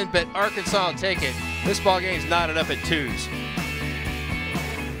wind, but Arkansas will take it. This ball game's knotted up at 2s.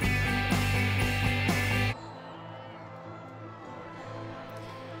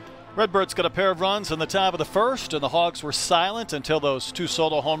 Redbirds got a pair of runs in the top of the first, and the Hogs were silent until those 2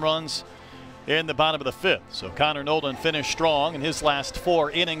 solo home runs in the bottom of the 5th. So Connor Nolan finished strong in his last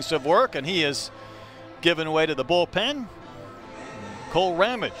 4 innings of work, and he is given way to the bullpen. Cole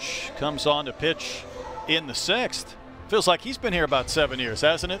Ramage comes on to pitch in the 6th. Feels like he's been here about 7 years,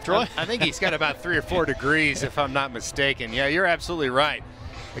 hasn't it, Troy? I think he's got about 3 or 4 degrees, if I'm not mistaken. Yeah, you're absolutely right.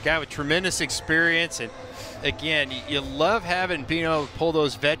 A guy with tremendous experience, and again, you love being able to pull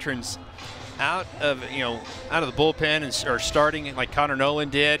those veterans out of the bullpen or starting like Connor Nolan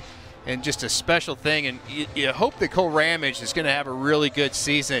did, and just a special thing. And you hope that Cole Ramage is going to have a really good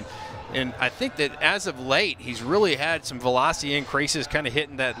season. And I think that as of late, he's really had some velocity increases, kind of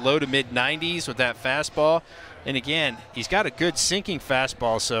hitting that low to mid 90s with that fastball. And again, he's got a good sinking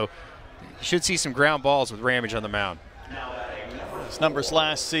fastball, so you should see some ground balls with Ramage on the mound. His numbers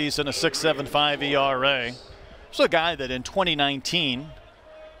last season, a 6.75 ERA. This is a guy that in 2019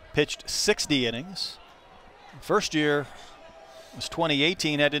 pitched 60 innings. First year was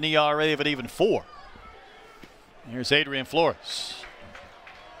 2018, had an ERA of an even 4. Here's Adrian Flores.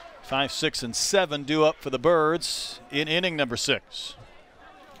 5, 6, and 7 due up for the Birds in inning number 6.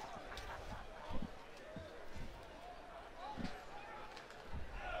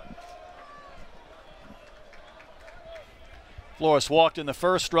 Flores walked in the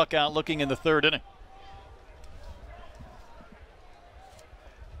first, struck out looking in the 3rd inning.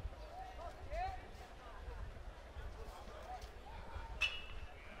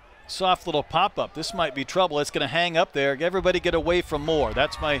 Soft little pop-up. This might be trouble. It's going to hang up there. Everybody get away from Moore.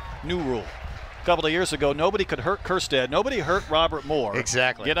 That's my new rule. A couple of years ago, nobody could hurt Kerstead. Nobody hurt Robert Moore.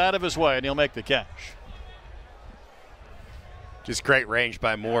 Exactly. Get out of his way, and he'll make the catch. Just great range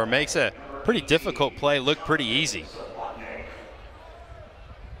by Moore. Makes a pretty difficult play look pretty easy.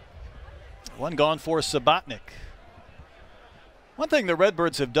 One gone for Sabatnik. One thing the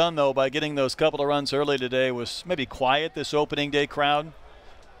Redbirds have done, though, by getting those couple of runs early today was maybe quiet this opening day crowd.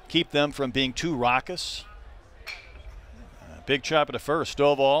 Keep them from being too raucous. Big chop at the first.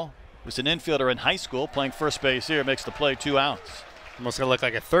 Stovall was an infielder in high school playing first base here. Makes the play 2 outs. Almost going to look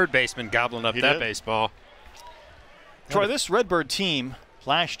like a third baseman gobbling up that baseball. Troy, this Redbird team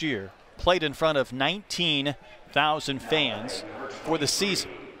last year played in front of 19,000 fans for the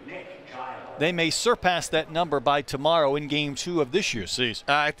season. They may surpass that number by tomorrow in Game 2 of this year's season.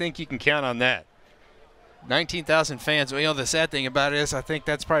 I think you can count on that. 19,000 fans. Well, the sad thing about it is I think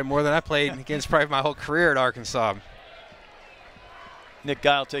that's probably more than I played against probably my whole career at Arkansas. Nick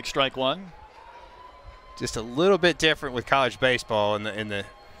Guile takes strike 1. Just a little bit different with college baseball and the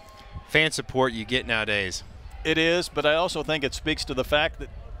fan support you get nowadays. It is, but I also think it speaks to the fact that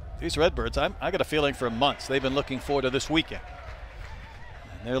these Redbirds, I got a feeling for months, they've been looking forward to this weekend.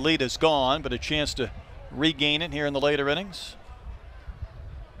 And their lead is gone, but a chance to regain it here in the later innings.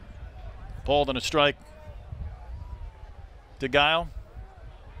 Pulled and a strike to Guile.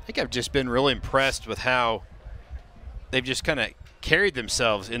 I think I've just been really impressed with how they've just kind of carried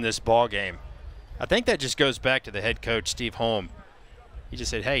themselves in this ball game. I think that just goes back to the head coach, Steve Holm. He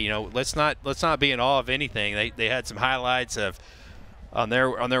just said, hey, let's not be in awe of anything. They had some highlights of on their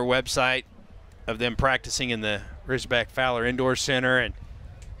website of them practicing in the Ridgeback Fowler Indoor Center, and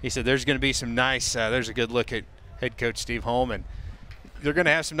he said there's going to be some nice there's a good look at head coach Steve Holm, and they're going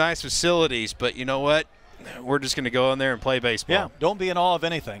to have some nice facilities, but you know what? We're just going to go in there and play baseball. Yeah, don't be in awe of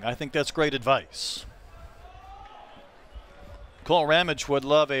anything. I think that's great advice. Cole Ramage would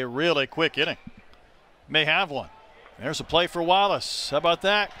love a really quick inning. May have one. There's a play for Wallace. How about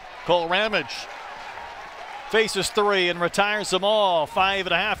that? Cole Ramage faces 3 and retires them all.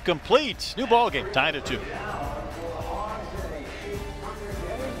 5.5 complete. New ball game, tied at 2.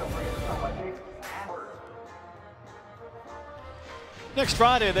 Next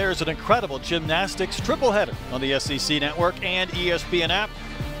Friday, there's an incredible gymnastics triple header on the SEC Network and ESPN app.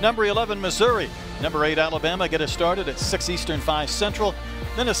 Number 11, Missouri. Number 8, Alabama get us started at 6 Eastern, 5 Central.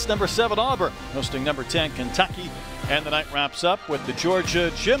 Then it's number 7, Auburn, hosting number 10, Kentucky. And the night wraps up with the Georgia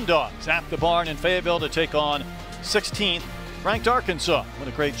Gym Dogs at the Barn in Fayetteville to take on 16th ranked Arkansas. What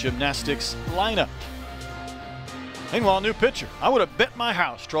a great gymnastics lineup. Meanwhile, new pitcher. I would have bet my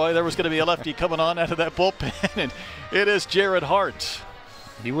house, Troy, there was going to be a lefty coming on out of that bullpen, and it is Jared Hart.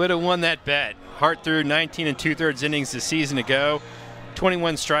 He would have won that bet. Hart threw 19 2/3 innings this season ago.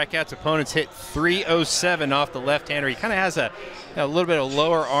 21 strikeouts. Opponents hit 307 off the left-hander. He kind of has a little bit of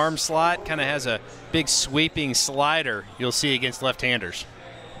lower arm slot, kind of has a big sweeping slider you'll see against left-handers.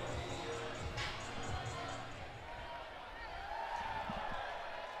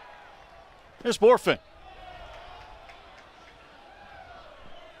 Here's Morfin.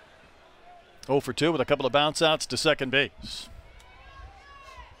 0 for 2 with a couple of bounce outs to second base.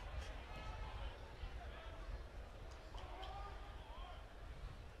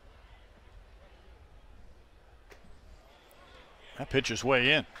 That pitch is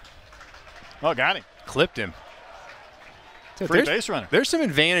way in. Oh, got him. Clipped him. Free base runner. There's some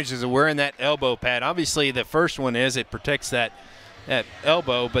advantages of wearing that elbow pad. Obviously, the first one is it protects that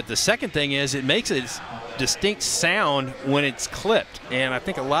elbow, but the second thing is it makes a distinct sound when it's clipped. And I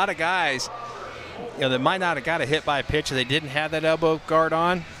think a lot of guys, that might not have got a hit by a pitch if they didn't have that elbow guard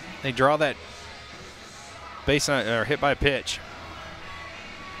on, they draw that base on, or hit by a pitch.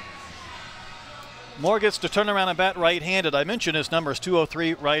 Moore gets to turn around and bat right-handed. I mentioned his numbers,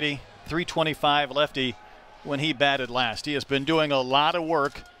 203 righty, 325 lefty when he batted last. He has been doing a lot of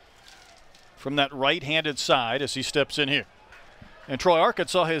work from that right-handed side as he steps in here. And Troy,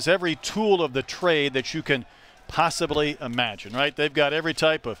 Arkansas has every tool of the trade that you can possibly imagine, right? They've got every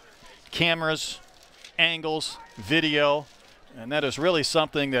type of cameras, angles, video, and that is really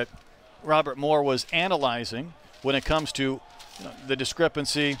something that Robert Moore was analyzing when it comes to the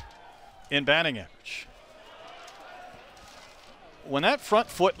discrepancy in batting average. When that front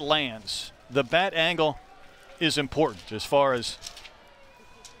foot lands, the bat angle is important as far as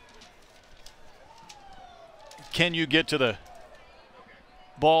can you get to the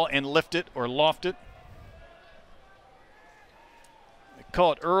ball and lift it or loft it. They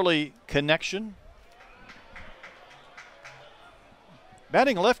call it early connection.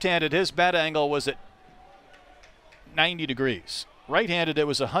 Batting left-handed, his bat angle was at 90 degrees. Right-handed, it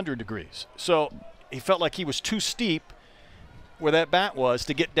was 100 degrees. So he felt like he was too steep where that bat was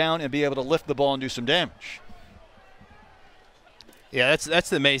to get down and be able to lift the ball and do some damage. Yeah, that's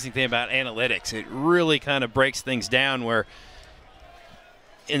the amazing thing about analytics. It really kind of breaks things down where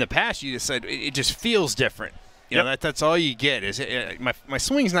in the past you just said it just feels different. You know, that's all you get. Is my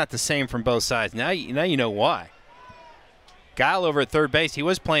swing's not the same from both sides. Now you know why. Guile over at third base, he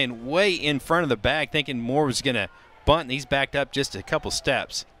was playing way in front of the bag thinking Moore was going to bunt, and he's backed up just a couple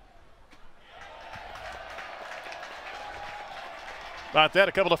steps. About that,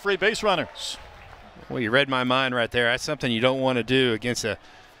 a couple of free base runners. Well, you read my mind right there. That's something you don't want to do against a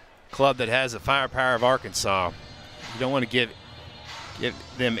club that has the firepower of Arkansas. You don't want to give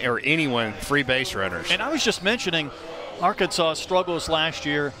them or anyone free base runners. And I was just mentioning Arkansas struggles last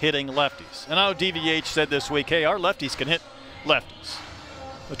year hitting lefties. And I know DVH said this week, hey, our lefties can hit lefties.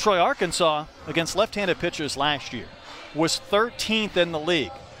 But Troy, Arkansas against left-handed pitchers last year was 13th in the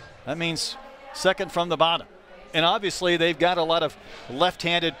league. That means second from the bottom. And obviously they've got a lot of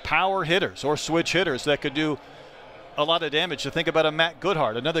left-handed power hitters or switch hitters that could do a lot of damage. To think about a Matt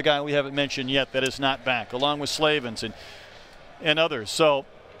Goodhart, another guy we haven't mentioned yet that is not back, along with Slavens and others. So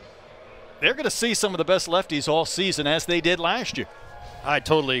they're going to see some of the best lefties all season as they did last year. I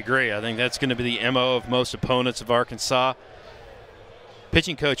totally agree. I think that's going to be the MO of most opponents of Arkansas.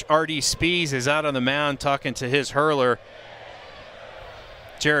 Pitching coach R.D. Spees is out on the mound talking to his hurler,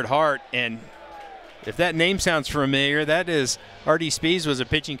 Jared Hart. And if that name sounds familiar, that is R.D. Spees was a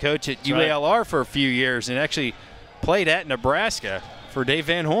pitching coach at UALR for a few years and actually played at Nebraska for Dave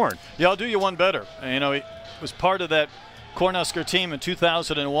Van Horn. Yeah, I'll do you one better. You know, he was part of that Cornhusker team in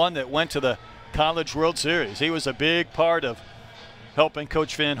 2001 that went to the College World Series. He was a big part of helping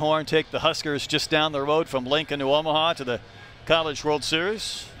Coach Van Horn take the Huskers just down the road from Lincoln to Omaha to the College World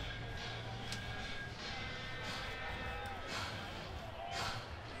Series.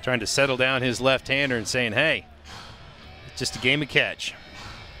 Trying to settle down his left-hander and saying, hey, it's just a game of catch.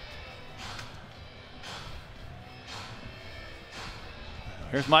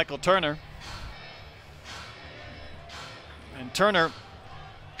 Here's Michael Turner. And Turner,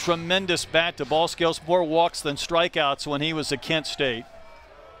 tremendous bat-to-ball skills, more walks than strikeouts when he was at Kent State.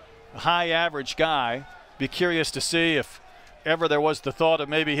 A high average guy. Be curious to see if ever there was the thought of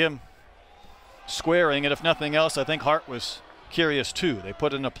maybe him squaring, and if nothing else, I think Hart was curious too. They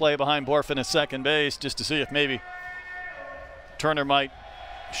put in a play behind Borfin at second base just to see if maybe Turner might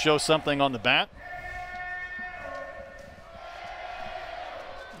show something on the bat.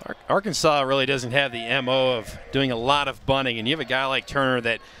 Arkansas really doesn't have the MO of doing a lot of bunting, and you have a guy like Turner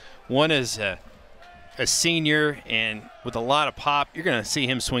that one is a senior and with a lot of pop, you're going to see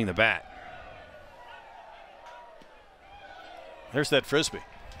him swing the bat. There's that frisbee.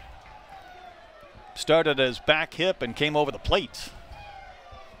 Started as back hip and came over the plate.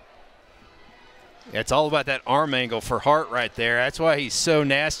 It's all about that arm angle for Hart right there. That's why he's so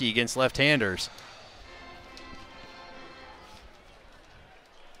nasty against left-handers.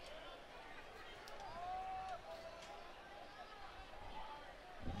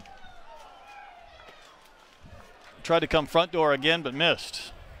 Tried to come front door again, but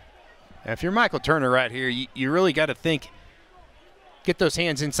missed. Now, if you're Michael Turner right here, you really got to think, get those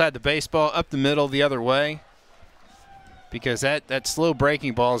hands inside the baseball, up the middle the other way, because that slow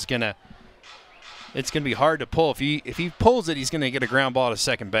breaking ball is gonna be hard to pull. If he pulls it, he's gonna get a ground ball to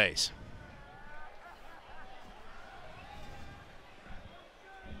second base.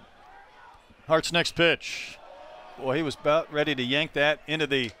 Hart's next pitch. Boy, he was about ready to yank that into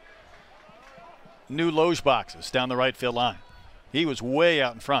the new loge boxes down the right field line. He was way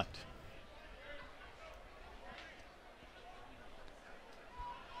out in front.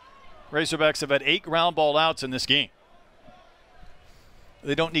 Razorbacks have had 8 ground ball outs in this game.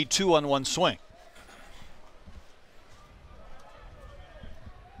 They don't need 2 on one swing.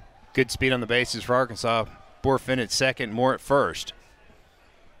 Good speed on the bases for Arkansas. Borfin at second, Moore at first.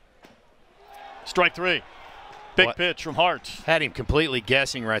 Strike 3. Big pitch from Hart. Had him completely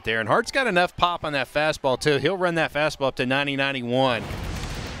guessing right there. And Hart's got enough pop on that fastball, too. He'll run that fastball up to 90-91.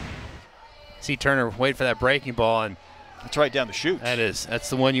 See Turner wait for that breaking ball, and it's right down the chute. That's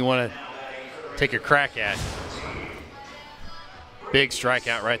the one you want to take a crack at. Big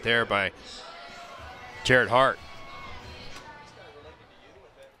strikeout right there by Jared Hart.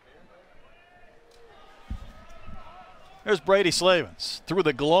 There's Brady Slavens through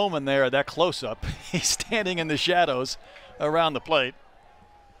the gloam in there, that close-up. He's standing in the shadows around the plate.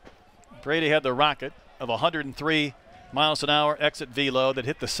 Brady had the rocket of 103 miles an hour exit velo that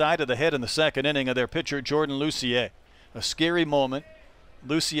hit the side of the head in the second inning of their pitcher, Jordan Lucier. A scary moment.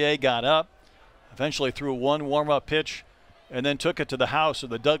 Lucier got up, eventually threw one warm-up pitch, and then took it to the house, or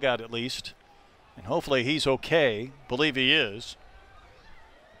the dugout at least. And hopefully he's okay. Believe he is.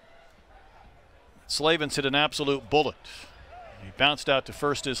 Slavens hit an absolute bullet. He bounced out to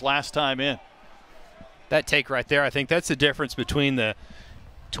first his last time in. That take right there, I think that's the difference between the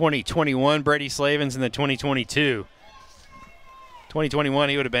 2021 Brady Slavens and the 2022. 2021,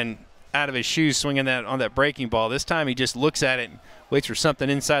 he would have been out of his shoes swinging that on that breaking ball. This time he just looks at it and waits for something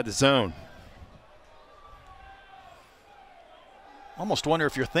inside the zone. Almost wonder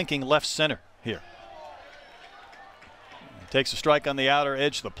if you're thinking left center here. He takes a strike on the outer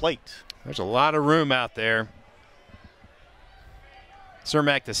edge of the plate. There's a lot of room out there.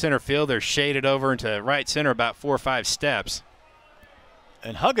 Cermak, the center fielder, shaded over into right center about 4 or 5 steps.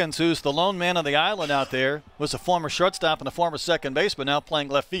 And Huggins, who's the lone man on the island out there, was a former shortstop and a former second baseman, now playing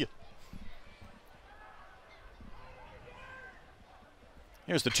left field.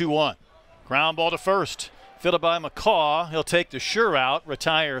 Here's the 2-1. Ground ball to first. Fielded by McCaw. He'll take the sure out,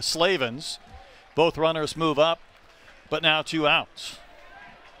 retire Slavens. Both runners move up, but now 2 outs.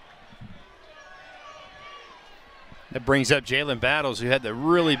 That brings up Jalen Battles, who had the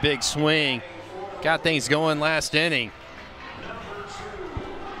really big swing. Got things going last inning.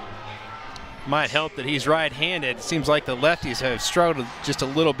 Might help that he's right-handed. It seems like the lefties have struggled just a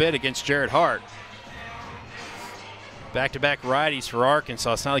little bit against Jared Hart. Back-to-back righties for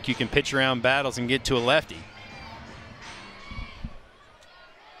Arkansas. It's not like you can pitch around Battles and get to a lefty.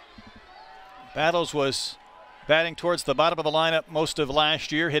 Battles was batting towards the bottom of the lineup most of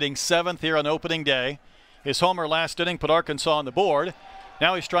last year, hitting 7th here on opening day. His homer last inning put Arkansas on the board.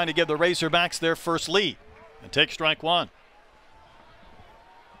 Now he's trying to give the Razorbacks their first lead and take strike 1.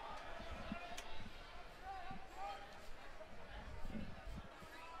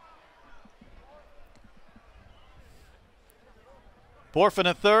 Borfin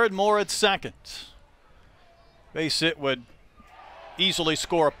at third, Moore at second. Base hit would easily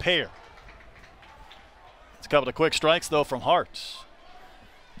score a pair. It's a couple of quick strikes, though, from Hart.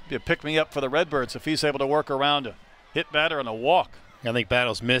 Be a pick-me-up for the Redbirds if he's able to work around a hit batter and a walk. I think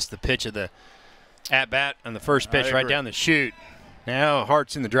Battles missed the pitch of the at bat on the first pitch right down the chute. Now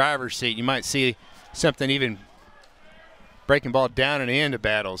Hart's in the driver's seat. You might see something even breaking ball down and into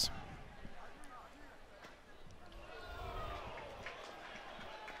Battles.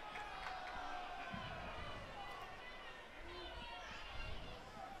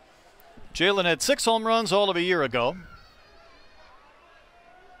 Jalen had 6 home runs all of a year ago.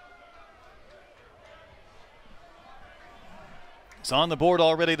 He's on the board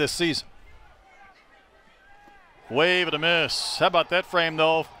already this season. Wave and a miss. How about that frame,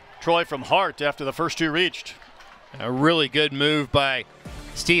 though, Troy, from Hart after the first 2 reached? A really good move by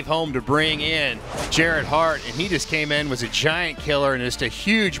Steve Holm to bring in Jared Hart, and he just came in, was a giant killer, and just a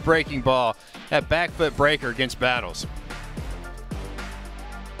huge breaking ball. That back foot breaker against Battles.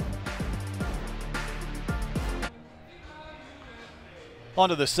 On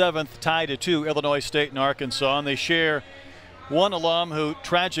to the 7th, tied at 2, Illinois State and Arkansas, and they share one alum who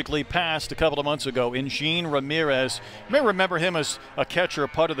tragically passed a couple of months ago, Eugene Ramirez. You may remember him as a catcher,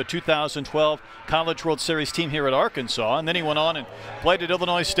 part of the 2012 College World Series team here at Arkansas, and then he went on and played at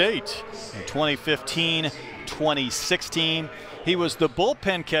Illinois State. In 2015, 2016, he was the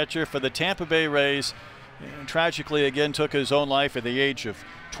bullpen catcher for the Tampa Bay Rays, and tragically again took his own life at the age of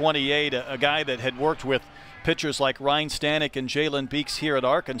 28. A guy that had worked with pitchers like Ryan Stanek and Jalen Beeks here at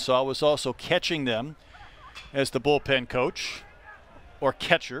Arkansas, was also catching them as the bullpen coach or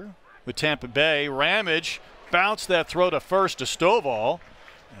catcher with Tampa Bay. Ramage bounced that throw to first to Stovall,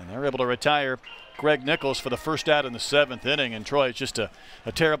 and they're able to retire Greg Nichols for the first out in the 7th inning. And Troy, it's just a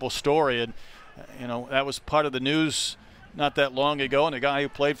terrible story, and you know, that was part of the news not that long ago, and a guy who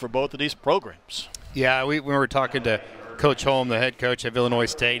played for both of these programs. Yeah, we were talking to Coach Holm, the head coach of Illinois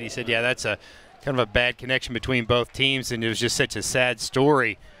State. He said, yeah, that's a kind of a bad connection between both teams, and it was just such a sad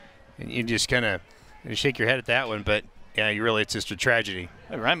story. And you just kind of shake your head at that one, but yeah, it's just a tragedy.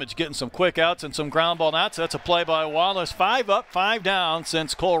 Hey, Ramage getting some quick outs and some ground ball outs. That's a play by Wallace. 5 up, 5 down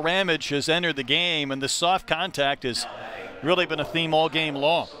since Cole Ramage has entered the game, and the soft contact has really been a theme all game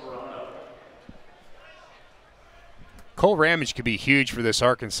long. Cole Ramage could be huge for this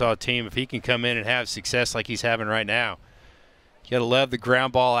Arkansas team if he can come in and have success like he's having right now. You got to love the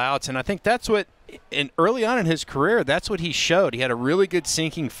ground ball outs, and I think that's what, and early on in his career, that's what he showed. He had a really good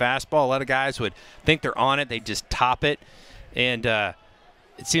sinking fastball. A lot of guys would think they're on it, they just top it, and it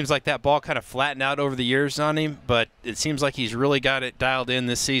seems like that ball kind of flattened out over the years on him, but it seems like he's really got it dialed in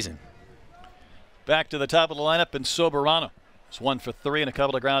this season. Back to the top of the lineup, and Soberano. It's 1 for 3 and a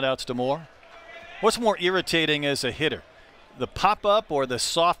couple of ground outs to Moore. What's more irritating as a hitter, the pop-up or the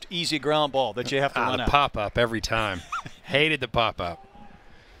soft, easy ground ball that you have to run out? The pop-up every time. Hated the pop-up.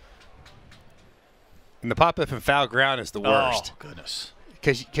 And the pop-up in foul ground is the worst. Oh, goodness.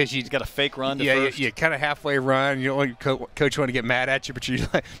 Because you got a fake run to first. You kind of halfway run. You don't want your coach want to get mad at you, but you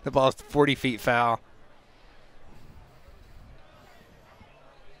the ball's 40 feet foul.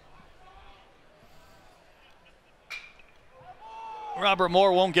 Robert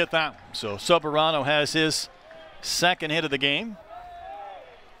Moore won't get that one. So Soberano has his second hit of the game.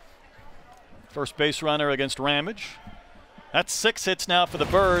 First base runner against Ramage. That's 6 hits now for the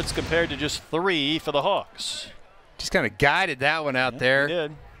Birds compared to just 3 for the Hawks. Just kind of guided that one out there. He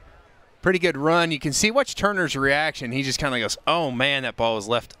did. Pretty good run. You can see watch Turner's reaction. He just kind of goes, oh, man, that ball was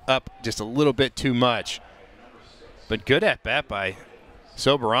left up just a little bit too much. But good at bat by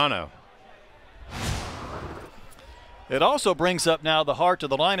Soberano. It also brings up now the heart of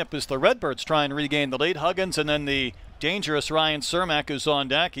the lineup as the Redbirds try and regain the lead. Huggins and then the dangerous Ryan Cermak who's on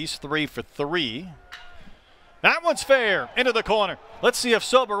deck. He's 3 for 3. That one's fair. Into the corner. Let's see if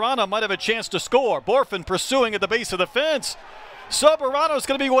Soberano might have a chance to score. Borfin pursuing at the base of the fence. Soberano's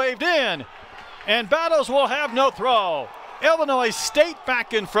going to be waved in. And Battles will have no throw. Illinois State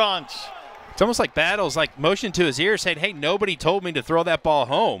back in front. It's almost like Battles motioned to his ear saying, hey, nobody told me to throw that ball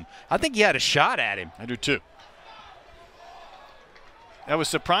home. I think he had a shot at him. I do too. I was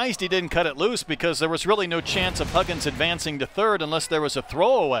surprised he didn't cut it loose because there was really no chance of Huggins advancing to third unless there was a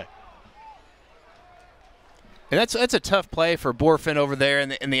throwaway. And that's a tough play for Borfin over there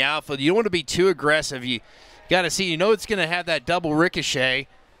in the outfield. You don't want to be too aggressive. You got to see. You know it's going to have that double ricochet,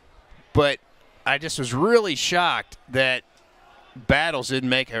 but I just was really shocked that Battles didn't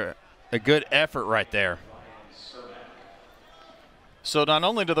make a good effort right there. So not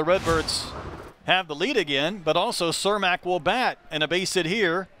only do the Redbirds have the lead again, but also Cermak will bat, and a base hit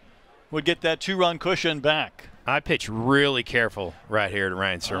here would get that 2-run cushion back. I pitch really careful right here to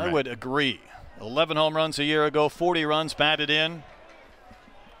Ryan Cermak. I would agree. 11 home runs a year ago, 40 runs batted in.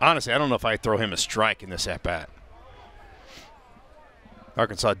 Honestly, I don't know if I'd throw him a strike in this at-bat.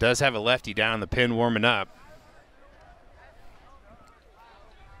 Arkansas does have a lefty down in the pen warming up.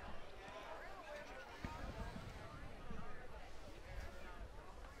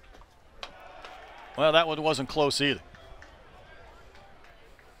 Well, that one wasn't close either.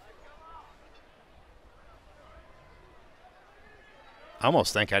 I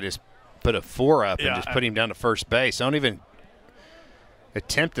almost think I just put a 4 up and just put him down to first base. Don't even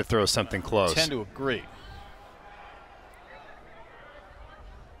attempt to throw something close. I tend to agree.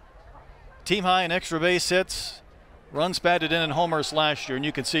 Team high in extra base hits, runs batted in and homers last year, and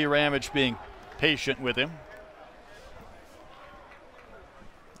you can see Ramage being patient with him.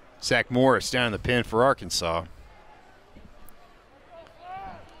 Zach Morris down in the pen for Arkansas.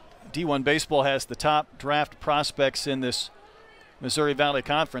 D1 Baseball has the top draft prospects in this Missouri Valley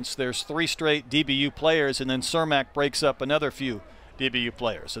Conference. There's 3 straight DBU players, and then Cermak breaks up another few DBU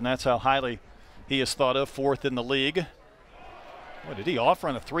players, and that's how highly he is thought of, 4th in the league. What did he offer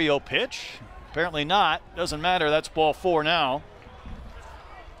on a 3-0 pitch? Apparently not. Doesn't matter. That's ball 4 now.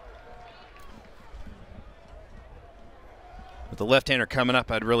 With the left-hander coming up,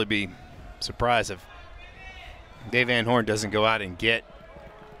 I'd really be surprised if Dave Van Horn doesn't go out and get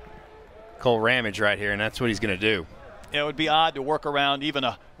Cole Ramage right here, and that's what he's going to do. Yeah, it would be odd to work around even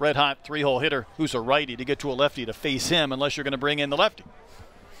a red-hot 3-hole hitter who's a righty to get to a lefty to face him unless you're going to bring in the lefty.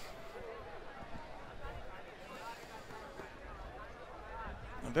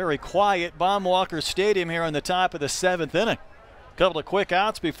 A very quiet Baum-Walker Stadium here on the top of the 7th inning. A couple of quick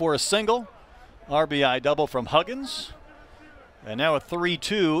outs before a single. RBI double from Huggins. And now a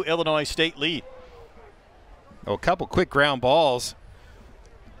 3-2 Illinois State lead. Oh, a couple quick ground balls.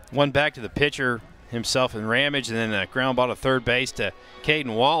 One back to the pitcher himself and Ramage, and then a ground ball to third base to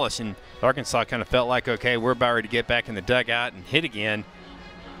Caden Wallace. And Arkansas kind of felt like, okay, we're about ready to get back in the dugout and hit again.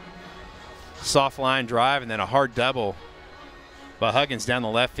 Soft line drive and then a hard double by Huggins down the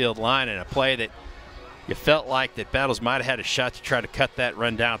left field line, and a play that you felt like that Battles might have had a shot to try to cut that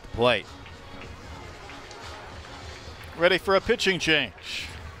run down at the plate. Ready for a pitching change.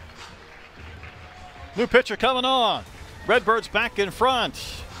 New pitcher coming on. Redbirds back in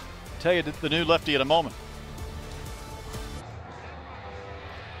front. Tell you the new lefty in a moment.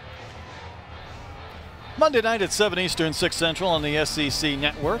 Monday night at 7 Eastern, 6 Central on the SEC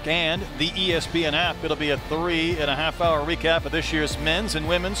Network and the ESPN app. It'll be a 3.5-hour recap of this year's men's and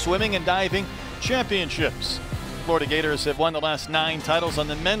women's swimming and diving championships. Florida Gators have won the last 9 titles on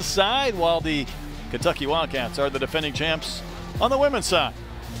the men's side, while the Kentucky Wildcats are the defending champs on the women's side.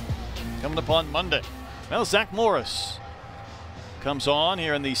 Coming up on Monday. Well, Zach Morris comes on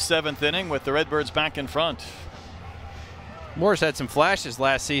here in the 7th inning with the Redbirds back in front. Morris had some flashes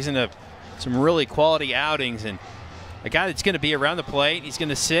last season of some really quality outings, and a guy that's going to be around the plate. He's going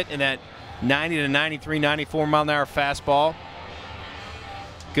to sit in that 90 to 93, 94 mile-an-hour fastball.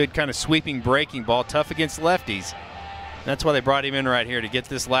 Good kind of sweeping breaking ball, tough against lefties. That's why they brought him in right here to get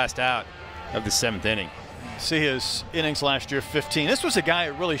this last out of the 7th inning. See his innings last year, 15. This was a guy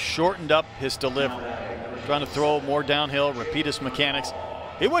who really shortened up his delivery, trying to throw more downhill, repeat his mechanics.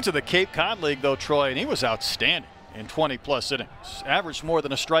 He went to the Cape Cod League, though, Troy, and he was outstanding in 20-plus innings. Averaged more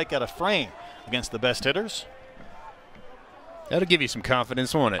than a strikeout a frame against the best hitters. That'll give you some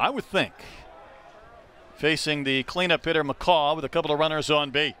confidence, won't it? I would think. Facing the cleanup hitter McCaw with a couple of runners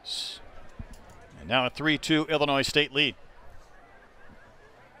on base. And now a 3-2 Illinois State lead.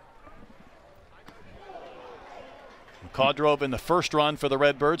 McCaw drove in the first run for the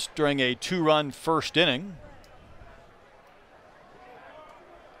Redbirds during a 2-run first inning.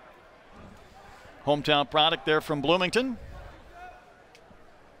 Hometown product there from Bloomington.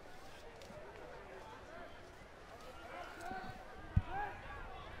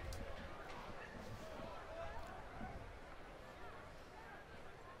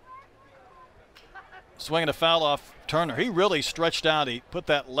 Swinging a foul off Turner. He really stretched out. He put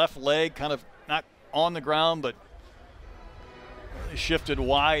that left leg kind of not on the ground, but really shifted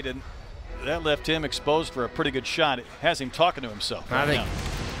wide, and that left him exposed for a pretty good shot. It has him talking to himself. I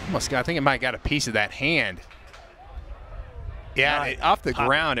think it might have got a piece of that hand. Yeah, off the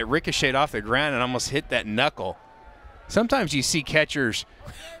ground. It ricocheted off the ground and almost hit that knuckle. Sometimes you see catchers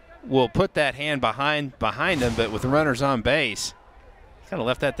will put that hand behind them, but with the runners on base, kind of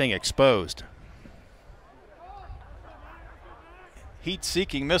left that thing exposed.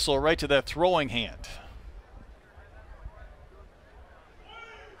 Heat-seeking missile right to that throwing hand.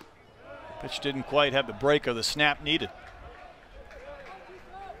 Pitch didn't quite have the break or the snap needed.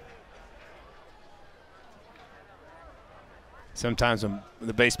 Sometimes when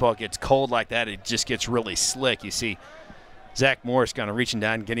the baseball gets cold like that, it just gets really slick. You see Zach Morris kind of reaching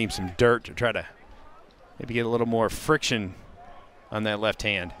down and getting some dirt to try to maybe get a little more friction on that left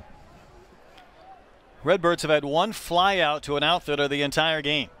hand. Redbirds have had one fly out to an outfielder the entire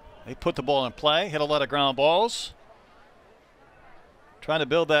game. They put the ball in play, hit a lot of ground balls. Trying to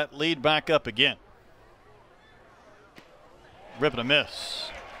build that lead back up again. Rip and a miss.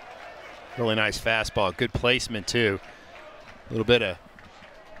 Really nice fastball. Good placement, too. A little bit of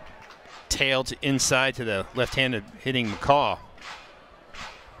tail to inside to the left-handed hitting McCaw.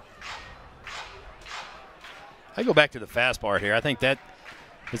 I go back to the fastball here. I think that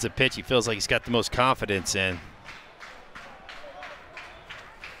is a pitch he feels like he's got the most confidence in.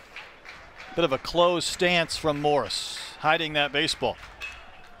 Bit of a closed stance from Morris, hiding that baseball.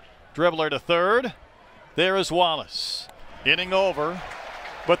 Dribbler to third. There is Wallace. Inning over,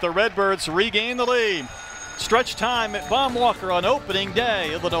 but the Redbirds regain the lead. Stretch time at Baum-Walker on opening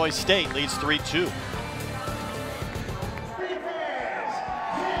day. Illinois State leads 3-2.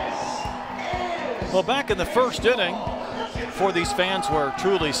 Well, back in the first inning, before these fans were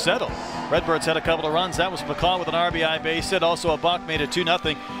truly settled, Redbirds had a couple of runs. That was McCaw with an RBI base hit. Also a buck made it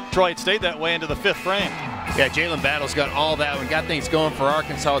 2-0. Troy, it stayed that way into the fifth frame. Yeah, Jalen Battles got all that one. Got things going for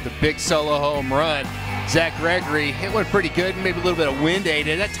Arkansas with the big solo home run. Zach Gregory hit one pretty good, maybe a little bit of wind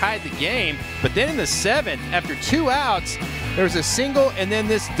aided. That tied the game. But then in the seventh, after 2 outs, there was a single and then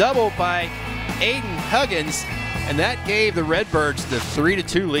this double by Aiden Huggins, and that gave the Redbirds the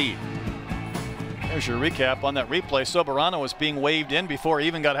 3-2 lead. There's your recap on that replay. Soberano was being waved in before he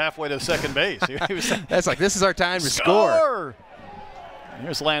even got halfway to second base. He was That's like, this is our time to score.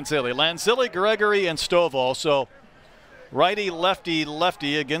 Here's Lanzilli. Lanzilli, Gregory, and Stovall. So righty, lefty,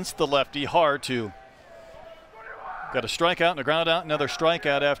 lefty against the lefty. Hard to. Got a strikeout and a ground out. Another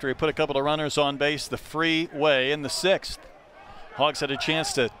strikeout after he put a couple of runners on base the freeway in the sixth. Hogs had a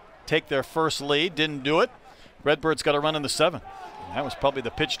chance to take their first lead. Didn't do it. Redbirds got a run in the seventh. That was probably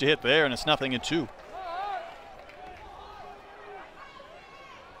the pitch to hit there, and it's 0-2.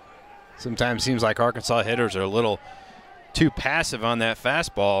 Sometimes seems like Arkansas hitters are a little too passive on that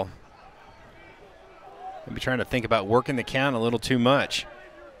fastball. Maybe trying to think about working the count a little too much.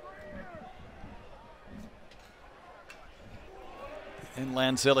 And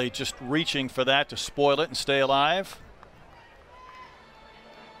Lanzilli just reaching for that to spoil it and stay alive.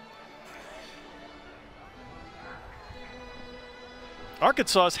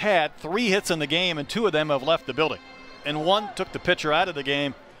 Arkansas's had 3 hits in the game, and 2 of them have left the building. And 1 took the pitcher out of the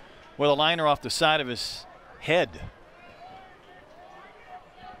game with a liner off the side of his head.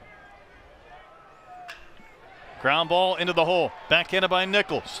 Ground ball into the hole. Backhanded by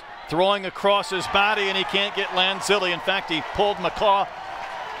Nichols. Throwing across his body, and he can't get Lanzilli. In fact, he pulled McCaw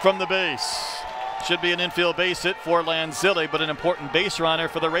from the base. Should be an infield base hit for Lanzilli, but an important base runner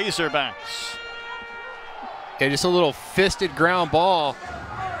for the Razorbacks. Yeah, just a little fisted ground ball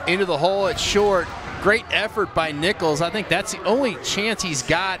into the hole at short. Great effort by Nichols. I think that's the only chance he's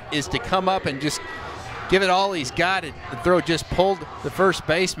got is to come up and just give it all he's got. The throw just pulled the first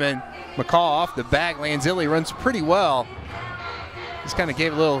baseman, McCaw, off the bag. Lanzilli runs pretty well. Just kind of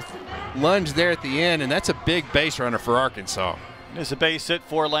gave a little lunge there at the end, and that's a big base runner for Arkansas. There's a base hit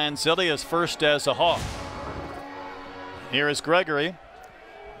for Lanzilli, his first as a Hawk. Here is Gregory.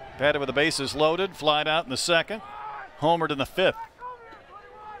 Batted with the bases loaded, flied out in the second, homered in the fifth.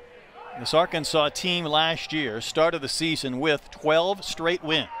 This Arkansas team last year started the season with 12 straight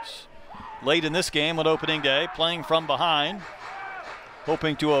wins. Late in this game on opening day, playing from behind,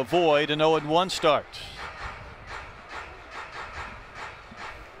 hoping to avoid an 0-1 start.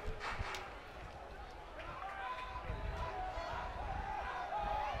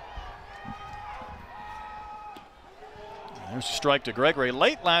 There's a strike to Gregory.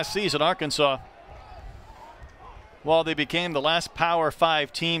 Late last season, Arkansas, while they became the last Power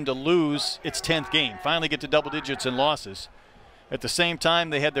 5 team to lose its 10th game, finally get to double digits in losses. At the same time,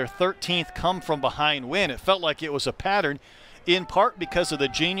 they had their 13th come-from-behind win. It felt like it was a pattern, in part because of the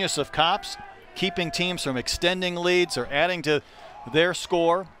genius of Kops, keeping teams from extending leads or adding to their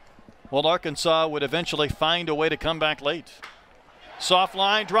score. Well, Arkansas would eventually find a way to come back late. Soft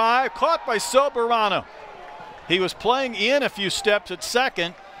line drive, caught by Soberano. He was playing in a few steps at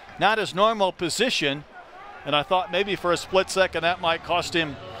second, not his normal position, and I thought maybe for a split second that might cost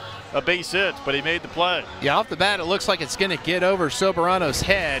him a base hit, but he made the play. Yeah, off the bat it looks like it's going to get over Soberano's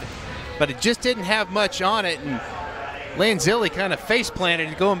head, but it just didn't have much on it, and Lanzilli kind of face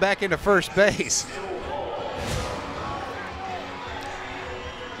planted going back into first base.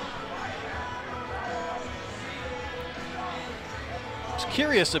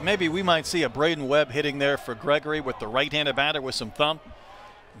 Curious that maybe we might see a Braden Webb hitting there for Gregory with the right-handed batter with some thump.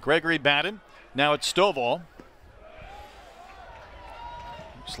 Gregory batted. Now it's Stovall.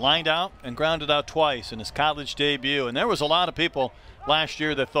 He's lined out and grounded out twice in his college debut. And there was a lot of people last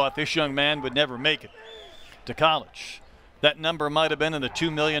year that thought this young man would never make it to college. That number might have been in the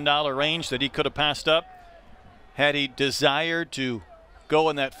 $2 million range that he could have passed up had he desired to go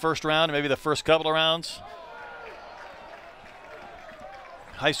in that first round, maybe the first couple of rounds.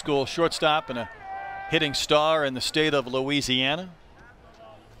 high school shortstop and a hitting star in the state of Louisiana.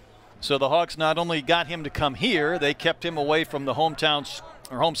 So the Hogs not only got him to come here, they kept him away from the hometown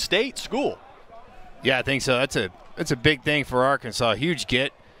or home state school. Yeah, I think so. That's a big thing for Arkansas. Huge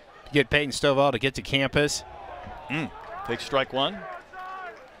get Peyton Stovall to get to campus. Take strike one.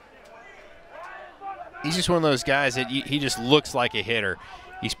 He's just one of those guys that he just looks like a hitter.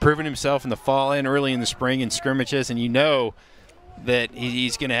 He's proven himself in the fall and early in the spring in scrimmages, and you know that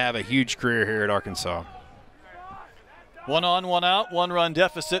he's going to have a huge career here at Arkansas. 1 on, 1 out, 1-run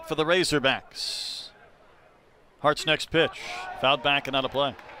deficit for the Razorbacks. Hart's next pitch, fouled back and out of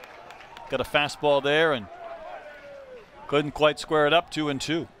play. Got a fastball there and couldn't quite square it up.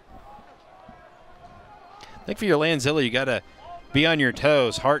 2-2. I think for your Lanzilla, you got to be on your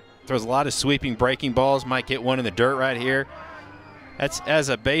toes. Hart throws a lot of sweeping breaking balls, might get one in the dirt right here. That's, as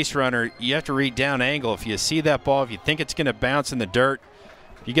a base runner, you have to read down angle. If you see that ball, if you think it's going to bounce in the dirt,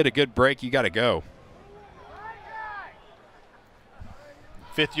 if you get a good break, you got to go.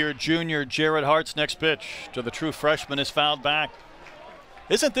 Fifth-year junior Jared Hart's next pitch to the true freshman is fouled back.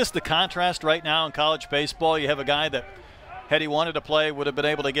 Isn't this the contrast right now in college baseball? You have a guy that, had he wanted to play, would have been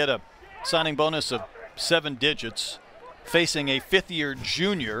able to get a signing bonus of 7 digits, facing a fifth-year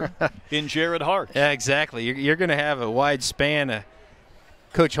junior in Jared Hart. Yeah, exactly. You're going to have a wide span.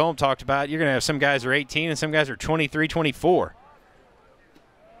 Coach Holm talked about you're going to have some guys are 18 and some guys are 23, 24.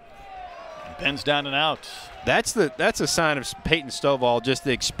 Bends down and out. That's a sign of Peyton Stovall, just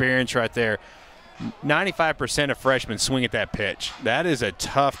the experience right there. 95% of freshmen swing at that pitch. That is a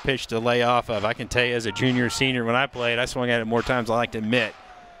tough pitch to lay off of. I can tell you as a junior or senior, when I played, I swung at it more times than I like to admit.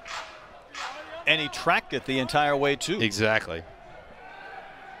 And he tracked it the entire way, too. Exactly.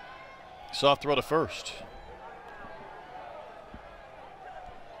 Soft throw to first.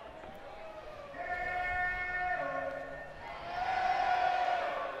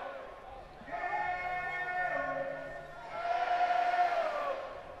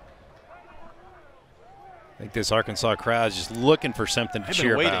 I think this Arkansas crowd is just looking for something to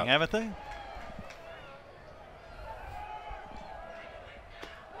cheer about. They've been waiting, haven't they?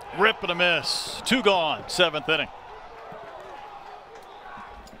 Rip and a miss. 2 gone. 7th inning.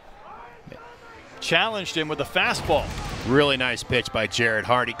 Challenged him with a fastball. Really nice pitch by Jared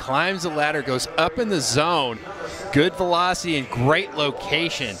Hart. He climbs the ladder, goes up in the zone. Good velocity and great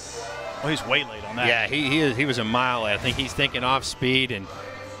location. Well, he's way late on that. Yeah, he was a mile late. I think he's thinking off speed and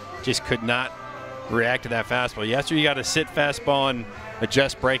just could not react to that fastball. Yes, you got to sit fastball and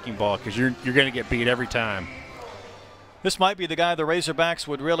adjust breaking ball because you're going to get beat every time. This might be the guy the Razorbacks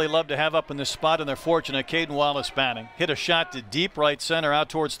would really love to have up in this spot, and they're fortunate. Caden Wallace batting. Hit a shot to deep right center out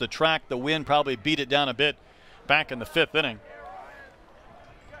towards the track. The wind probably beat it down a bit back in the 5th inning.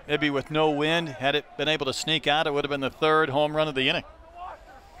 Maybe with no wind, had it been able to sneak out, it would have been the 3rd home run of the inning.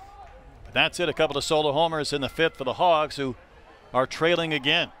 But that's it. A couple of solo homers in the 5th for the Hogs, who are trailing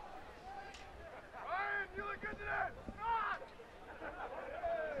again.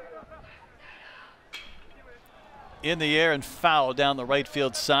 In the air and foul down the right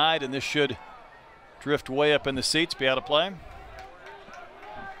field side, and this should drift way up in the seats, be out of play.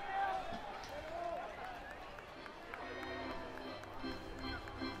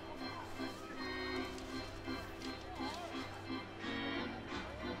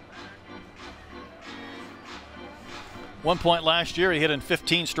 One point last year, he hit in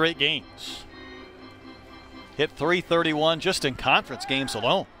 15 straight games. Hit .331 just in conference games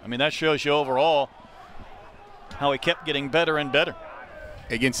alone. I mean, that shows you overall how he kept getting better and better.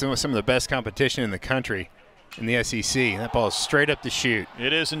 Against some of the best competition in the country in the SEC. That ball is straight up the chute.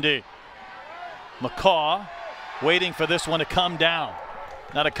 It is indeed. McCaw waiting for this one to come down.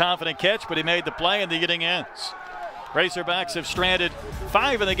 Not a confident catch, but he made the play and the inning ends. Razorbacks have stranded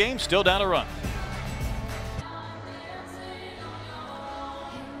 5 in the game, still down a run.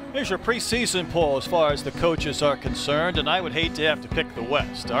 Here's your preseason poll as far as the coaches are concerned, and I would hate to have to pick the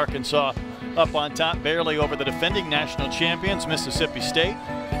West. Arkansas up on top, barely over the defending national champions, Mississippi State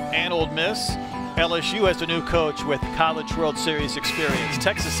and Ole Miss. LSU has a new coach with College World Series experience.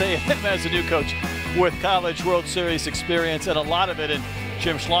 Texas A&M has a new coach with College World Series experience, and a lot of it in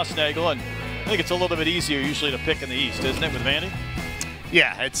Jim Schlossnagle. And I think it's a little bit easier usually to pick in the East, isn't it, with Vandy?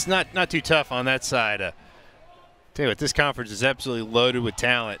 Yeah, it's not too tough on that side. Tell you what, this conference is absolutely loaded with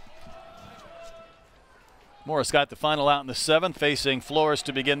talent. Morris got the final out in the 7th, facing Flores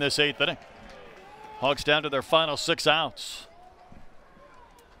to begin this 8th inning. Hogs down to their final 6 outs.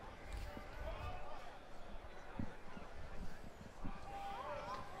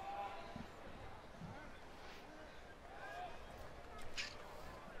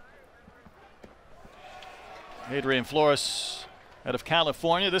 Adrian Flores out of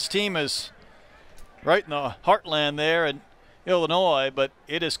California. This team is right in the heartland there in Illinois, but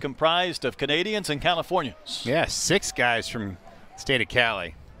it is comprised of Canadians and Californians. Yeah, 6 guys from the state of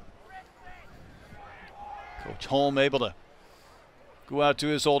Cali. Coach Holm able to go out to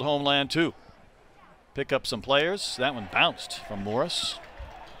his old homeland too. Pick up some players. That one bounced from Morris.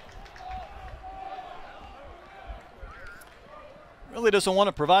 Really doesn't want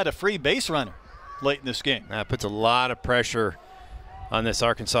to provide a free base runner late in this game. That puts a lot of pressure on this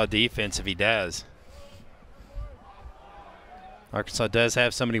Arkansas defense if he does. Arkansas does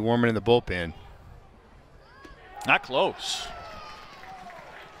have somebody warming in the bullpen. Not close.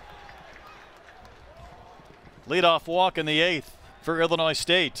 Leadoff walk in the 8th for Illinois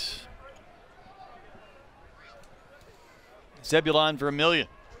State. Zebulon Vermillion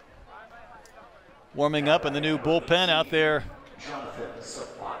warming up in the new bullpen out there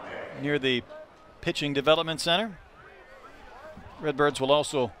near the pitching development center. Redbirds will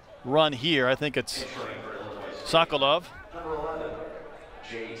also run here. I think it's Sokolov.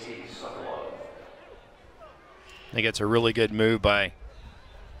 I think it's a really good move by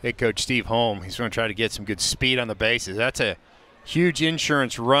head coach Steve Holm. He's going to try to get some good speed on the bases. That's a huge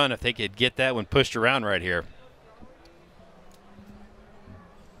insurance run if they could get that one pushed around right here.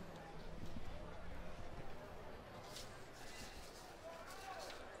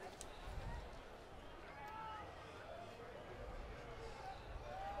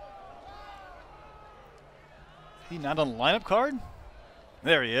 He not on the lineup card?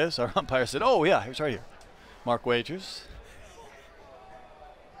 There he is. Our umpire said, oh yeah, he's right here. Mark Wagers.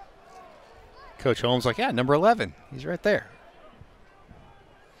 Coach Holmes like, yeah, number 11. He's right there.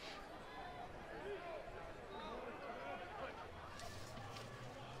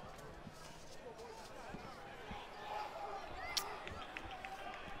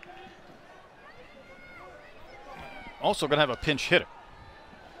 Also going to have a pinch hitter.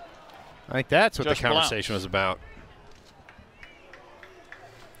 I think that's what Josh the conversation Blount was about.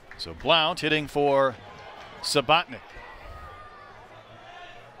 So Blount hitting for Sabatnik.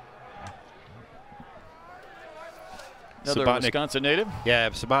 Another Sabatnik, Wisconsin native.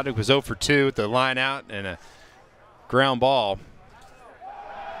 Yeah, Sabatnik was 0 for 2 with the line out and a ground ball.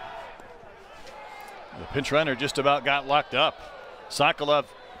 The pinch runner just about got locked up. Sokolov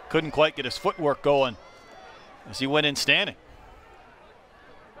couldn't quite get his footwork going as he went in standing.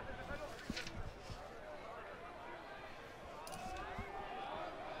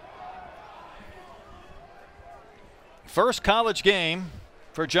 First college game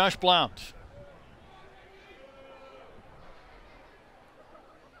for Josh Blount.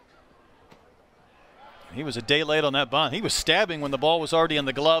 He was a day late on that bunt. He was stabbing when the ball was already in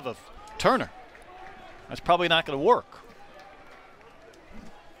the glove of Turner. That's probably not going to work.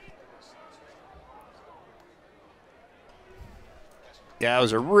 Yeah, it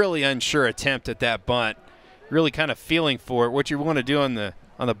was a really unsure attempt at that bunt. Really kind of feeling for it. What you want to do on the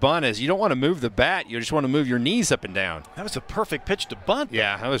bunt is you don't want to move the bat. You just want to move your knees up and down. That was a perfect pitch to bunt.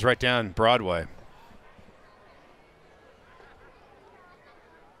 Yeah, that was right down Broadway.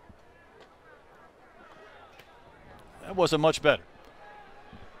 That wasn't much better.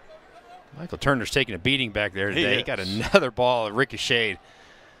 Michael Turner's taking a beating back there today. He got is. another ball ricocheted.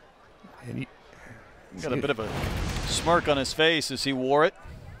 And he got a bit of a smirk on his face as he wore it.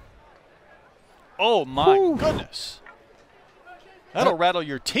 Oh, my goodness. That'll rattle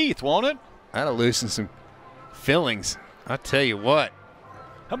your teeth, won't it? That'll loosen some fillings. I'll tell you what.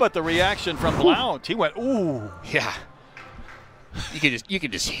 How about the reaction from Blount? He went, ooh. Yeah. You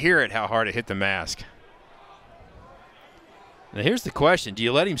could just hear it, how hard it hit the mask. Now here's the question. Do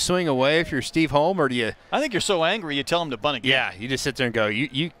you let him swing away if you're Steve Holm, or do you? I think you're so angry you tell him to bunt again. Yeah, you just sit there and go,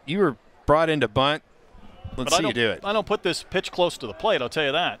 you were brought in to bunt. Let's see you do it. I don't put this pitch close to the plate, I'll tell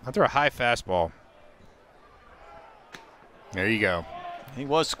you that. I'll throw a high fastball. There you go. He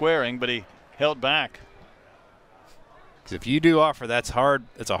was squaring, but he held back. Because if you do offer, that's hard.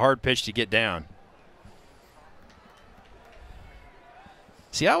 It's a hard pitch to get down.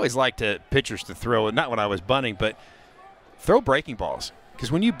 See, I always liked pitchers to throw, not when I was bunting, but throw breaking balls. Because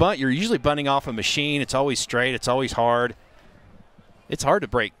when you bunt, you're usually bunting off a machine. It's always straight. It's always hard. It's hard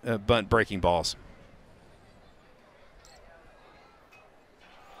to bunt breaking balls.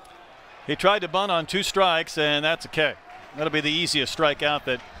 He tried to bunt on 2 strikes, and that's a K. That'll be the easiest strikeout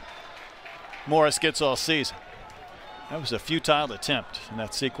that Morris gets all season. That was a futile attempt in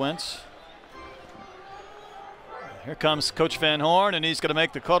that sequence. Here comes Coach Van Horn, and he's going to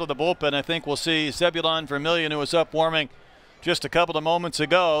make the call to the bullpen. I think we'll see Zebulon Vermillion, who was up warming just a couple of moments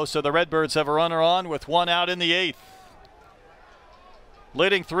ago. So the Redbirds have a runner on with 1 out in the 8th.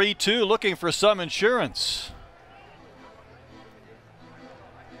 Leading 3-2, looking for some insurance.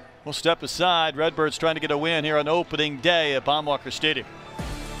 We'll step aside. Redbirds trying to get a win here on opening day at Baum-Walker Stadium.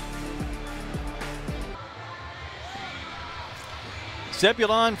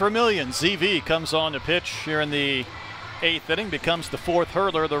 Zebulon Vermillion, ZV, comes on to pitch here in the 8th inning, becomes the 4th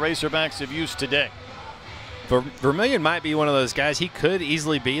hurler the Razorbacks have used today. Vermillion might be one of those guys. He could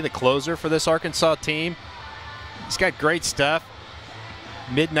easily be the closer for this Arkansas team. He's got great stuff.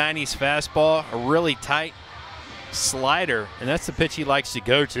 Mid-90s fastball, a really tight slider, and that's the pitch he likes to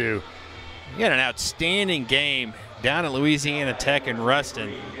go to. He had an outstanding game down at Louisiana Tech in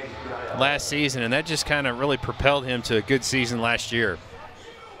Ruston last season, and that just kind of really propelled him to a good season last year.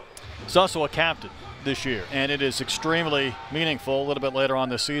 He's also a captain this year, and it is extremely meaningful. A little bit later on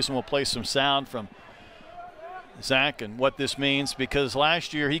this season, we'll play some sound from Zach and what this means, because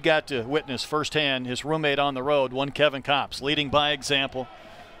last year he got to witness firsthand his roommate on the road, one Kevin Kopps, leading by example,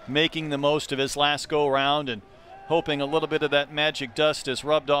 making the most of his last go-round and hoping a little bit of that magic dust is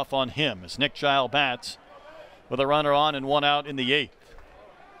rubbed off on him as Nick Gile bats with a runner on and 1 out in the 8th.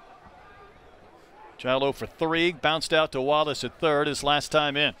 Gile 0 for 3, bounced out to Wallace at third his last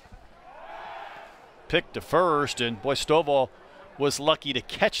time in. Picked to first, and boy, Stovall was lucky to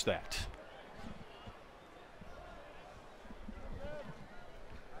catch that.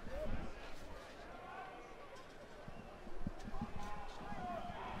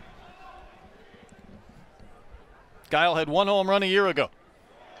 Gile had 1 home run a year ago.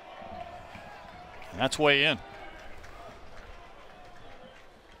 And that's way in.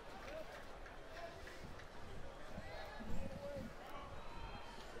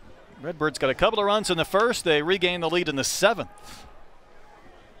 Redbirds got a couple of runs in the 1st. They regained the lead in the 7th.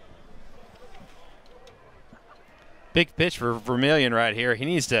 Big pitch for Vermillion right here. He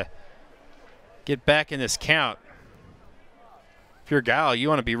needs to get back in this count. If you're Gile, you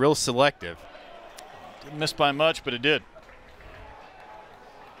want to be real selective. Didn't miss by much, but it did.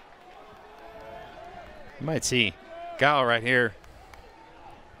 You might see Gile right here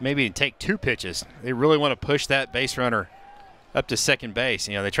maybe take 2 pitches. They really want to push that base runner up to second base.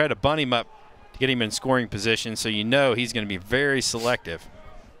 You know, they try to bunt him up to get him in scoring position, so you know he's going to be very selective.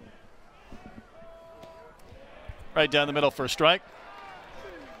 Right down the middle for a strike.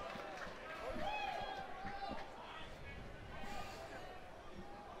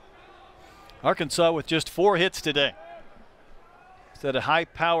 Arkansas with just 4 hits today. Said a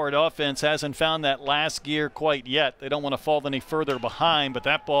high-powered offense hasn't found that last gear quite yet. They don't want to fall any further behind, but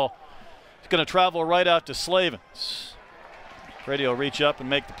that ball is going to travel right out to Slavens. Brady will reach up and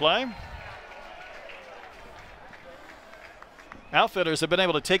make the play. Outfitters have been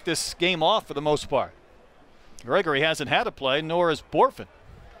able to take this game off for the most part. Gregory hasn't had a play, nor has Borfin,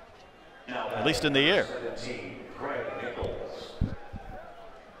 at least in the air.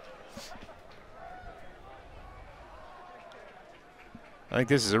 I think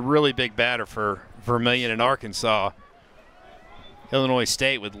this is a really big batter for Vermillion and Arkansas. Illinois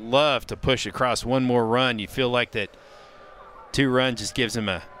State would love to push across one more run. You feel like that 2 runs just gives them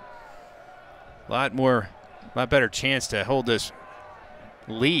a lot better chance to hold this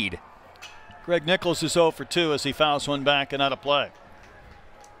lead. Greg Nichols is 0 for 2 as he fouls one back and out of play.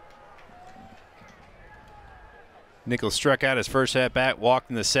 Nichols struck out his first at bat, walked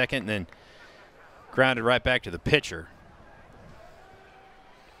in the second, and then grounded right back to the pitcher.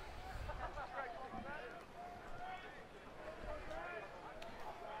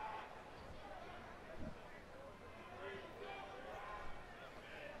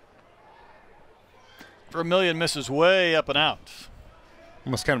 Vermillion misses way up and out.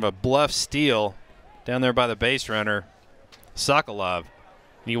 Almost kind of a bluff steal down there by the base runner, Sokolov.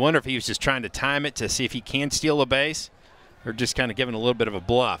 And you wonder if he was just trying to time it to see if he can steal a base or just kind of giving a little bit of a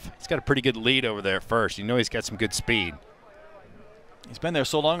bluff. He's got a pretty good lead over there at first. You know he's got some good speed. He's been there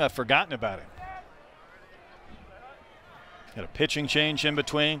so long I've forgotten about him. Got a pitching change in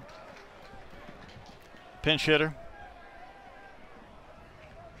between. Pinch hitter.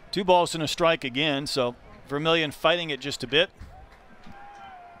 2 balls and a strike again, so Vermillion fighting it just a bit.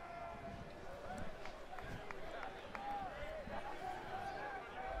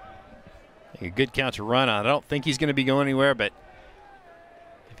 A good count to run on. I don't think he's going to be going anywhere, but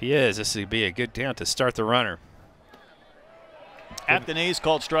if he is, this would be a good count to start the runner. At the knees,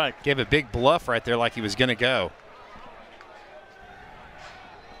 called strike. Gave a big bluff right there like he was going to go.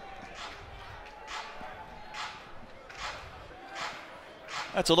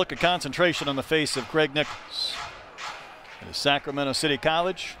 That's a look at concentration on the face of Greg Nichols. At Sacramento City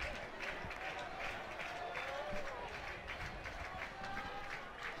College.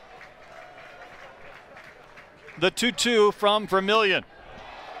 The 2-2 from Vermillion.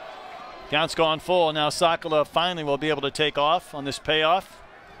 Count's gone full. Now Sokolov finally will be able to take off on this payoff.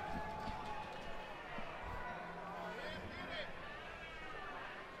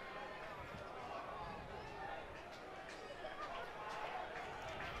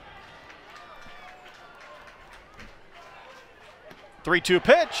 3-2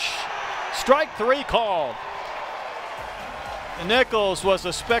 pitch. Strike 3 called. Nichols was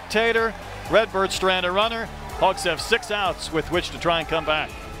a spectator. Redbirds strand a runner. Hawks have 6 outs with which to try and come back.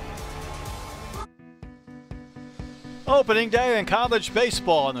 Opening day in college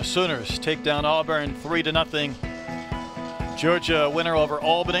baseball, and the Sooners take down Auburn 3-0. Georgia winner over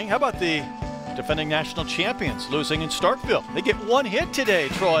Albany. How about the defending national champions losing in Starkville? They get 1 hit today,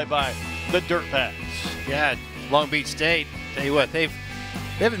 Troy, by the Dirtbags. Yeah, Long Beach State. Tell you what, they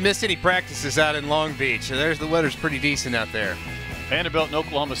haven't missed any practices out in Long Beach. So the weather's pretty decent out there. Vanderbilt and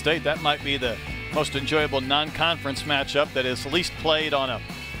Oklahoma State, that might be the most enjoyable non-conference matchup that is least played on a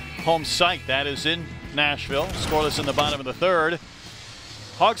home site. That is in Nashville. Scoreless in the bottom of the 3rd.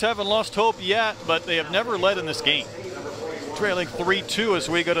 Hogs haven't lost hope yet, but they have never led in this game. Trailing 3-2 as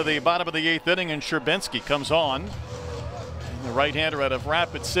we go to the bottom of the 8th inning, and Sherbinski comes on. The right-hander out of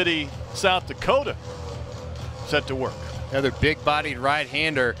Rapid City, South Dakota, set to work. Another big-bodied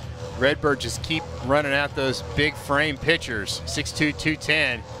right-hander. Redbird just keep running out those big frame pitchers. 6'2",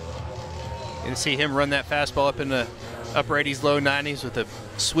 210. Going to see him run that fastball up in the upper 80s, low 90s with a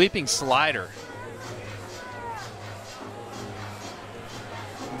sweeping slider.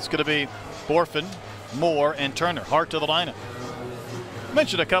 It's going to be Borfin, Moore, and Turner. Hart to the lineup. I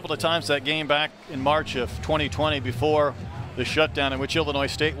mentioned a couple of times that game back in March of 2020 before the shutdown in which Illinois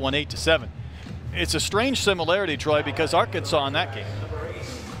State won 8-7. It's a strange similarity, Troy, because Arkansas in that game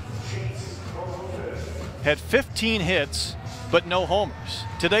had 15 hits but no homers.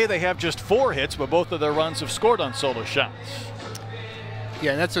 Today they have just 4 hits, but both of their runs have scored on solo shots.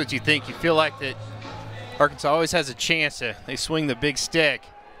 Yeah, and that's what you think. You feel like that Arkansas always has a chance to, they swing the big stick.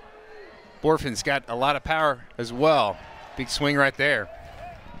 Borfin's got a lot of power as well. Big swing right there.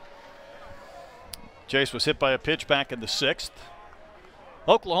 Jace was hit by a pitch back in the 6th.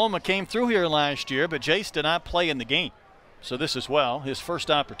 Oklahoma came through here last year, but Jace did not play in the game. So this as well, his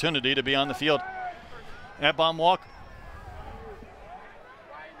first opportunity to be on the field at Baum Walker.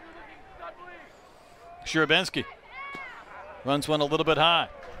 Sherbinski runs one a little bit high.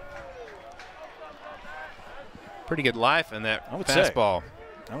 Pretty good life in that fastball.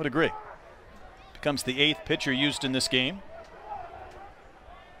 I would agree. Becomes the 8th pitcher used in this game.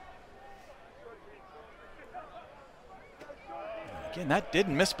 Again, that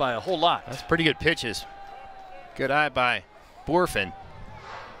didn't miss by a whole lot. That's pretty good pitches. Good eye by Borfin.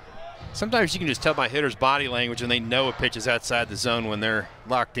 Sometimes you can just tell by hitters' body language and they know a pitch is outside the zone when they're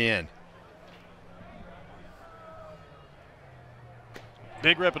locked in.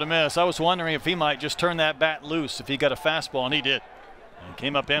 Big rip and a miss. I was wondering if he might just turn that bat loose if he got a fastball, and he did. And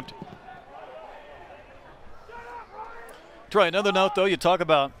came up empty. Troy, another note, though, you talk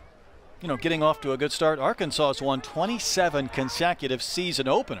about, getting off to a good start. Arkansas has won 27 consecutive season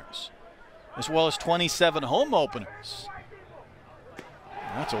openers, as well as 27 home openers.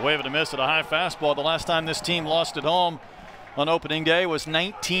 That's a wave and a miss at a high fastball. The last time this team lost at home on opening day was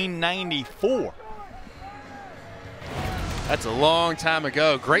 1994. That's a long time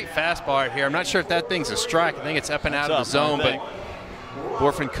ago. Great fastball right here. I'm not sure if that thing's a strike. I think it's up and out of the zone, but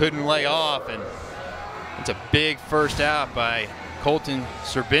Borfin couldn't lay off, and it's a big first out by Colton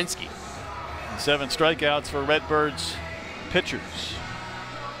Sherbinski. 7 strikeouts for Redbirds pitchers.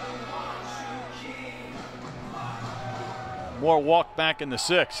 Moore walked back in the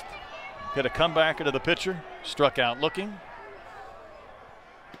 6th. Hit a comebacker to the pitcher. Struck out looking.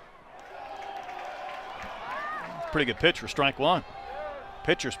 Pretty good pitch for strike 1.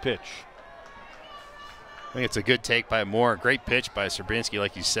 Pitcher's pitch. I think it's a good take by Moore. Great pitch by Sherbinski,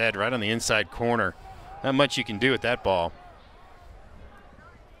 like you said, right on the inside corner. Not much you can do with that ball.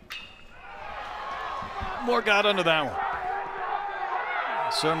 Moore got under that one.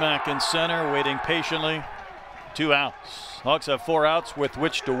 Cermak in center, waiting patiently. 2 outs. Hawks have 4 outs with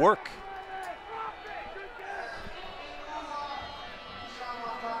which to work.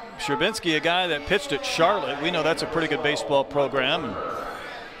 Sherbinski, a guy that pitched at Charlotte. We know that's a pretty good baseball program.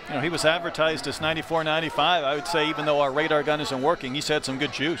 And, he was advertised as 94, 95. I would say even though our radar gun isn't working, he's had some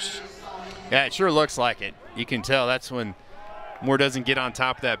good juice. Yeah, it sure looks like it. You can tell that's when Moore doesn't get on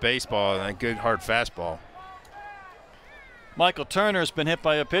top of that baseball, that good hard fastball. Michael Turner's been hit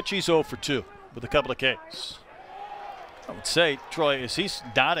by a pitch. He's 0 for 2 with a couple of Ks. I would say, Troy, is he's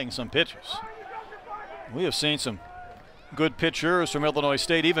dotting some pitches. We have seen some good pitchers from Illinois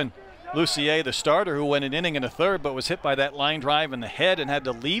State. Even Lucier, the starter, who went an inning and a third but was hit by that line drive in the head and had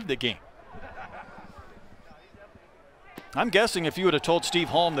to leave the game. I'm guessing if you would have told Steve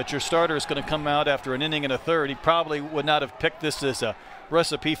Holm that your starter is going to come out after an inning and a third, he probably would not have picked this as a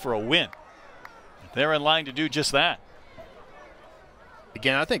recipe for a win. They're in line to do just that.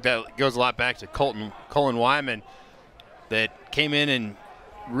 Again, I think that goes a lot back to Colin Wyman. that came in and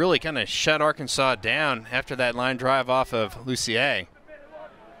really kind of shut Arkansas down after that line drive off of Lucier.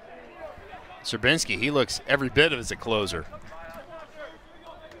 Serbinski, he looks every bit as a closer.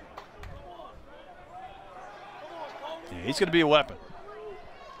 Yeah, he's going to be a weapon.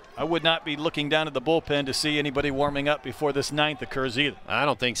 I would not be looking down at the bullpen to see anybody warming up before this ninth occurs either. I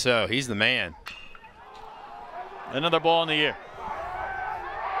don't think so. He's the man. Another ball in the air.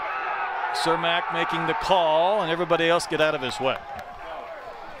 Cermak making the call, and everybody else get out of his way.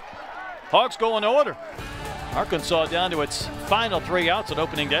 Hogs go in order. Arkansas down to its final 3 outs at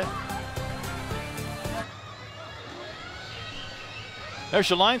opening day. There's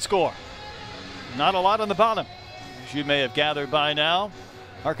your line score. Not a lot on the bottom. As you may have gathered by now,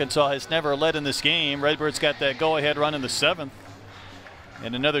 Arkansas has never led in this game. Redbirds got that go-ahead run in the 7th.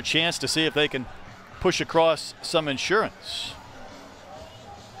 And another chance to see if they can push across some insurance.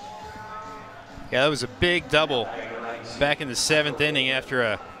 Yeah, that was a big double back in the 7th inning after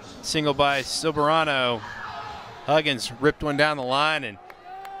a single by Soberano. Huggins ripped one down the line, and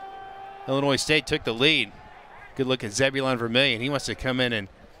Illinois State took the lead. Good look at Zebulon Vermillion. He wants to come in and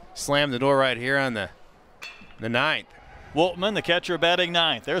slam the door right here on the 9th. Woltman, the catcher, batting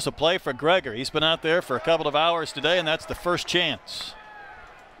 9th. There's a play for Greger. He's been out there for a couple of hours today, and that's the first chance.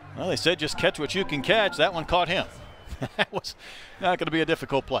 Well, they said just catch what you can catch. That one caught him. That was not going to be a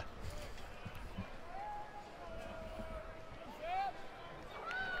difficult play.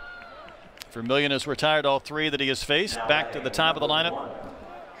 Vermillion has retired all 3 that he has faced. Back to the top of the lineup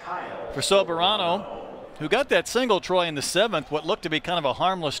for Soberano, who got that single, Troy, in the 7th, what looked to be kind of a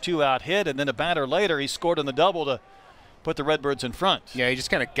harmless 2-out hit, and then a batter later he scored on the double to put the Redbirds in front. Yeah, he just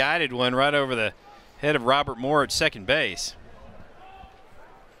kind of guided one right over the head of Robert Moore at second base.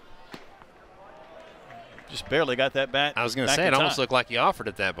 Just barely got that bat. I was going to say, it almost looked like he offered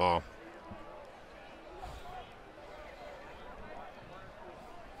at that ball.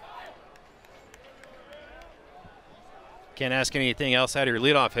 Can't ask anything else out of your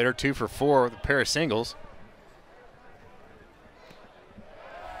leadoff hitter. 2 for 4 with a pair of singles.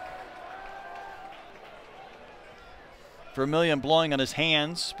 Vermillion blowing on his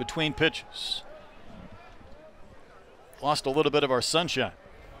hands between pitches. Lost a little bit of our sunshine.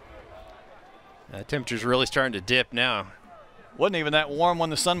 Temperature's really starting to dip now. Wasn't even that warm when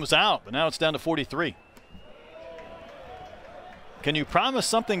the sun was out, but now it's down to 43. Can you promise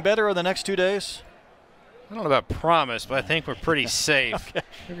something better in the next 2 days? I don't know about promise, but I think we're pretty safe. Okay.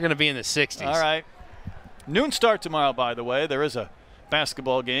 We're going to be in the 60s. All right. Noon start tomorrow, by the way. There is a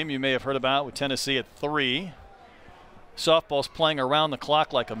basketball game you may have heard about with Tennessee at 3. Softball's playing around the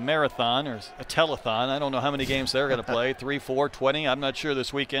clock like a marathon or a telethon. I don't know how many games they're going to play. 3, 4, 20. I'm not sure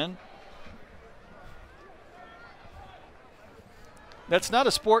this weekend. That's not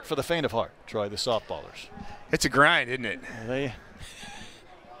a sport for the faint of heart, Troy, the softballers. It's a grind, isn't it? They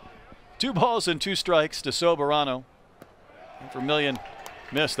 2 balls and 2 strikes to Soberano. Vermillion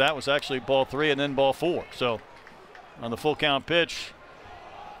missed. That was actually ball 3 and then ball 4. So on the full count pitch,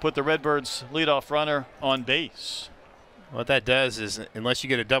 put the Redbirds leadoff runner on base. What that does is, unless you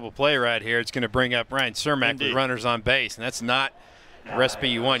get a double play right here, it's going to bring up Ryan Cermak with runners on base, and that's not the recipe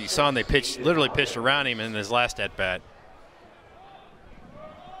you want. You saw him, they literally pitched around him in his last at bat.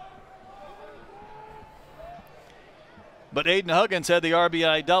 But Aiden Huggins had the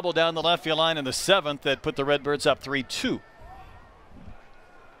RBI double down the left field line in the 7th that put the Redbirds up 3-2.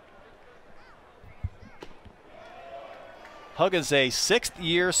 Huggins, a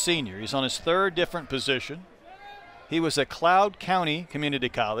 6th-year senior. He's on his 3rd different position. He was at Cloud County Community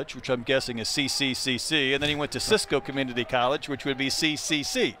College, which I'm guessing is CCCC, and then he went to Cisco Community College, which would be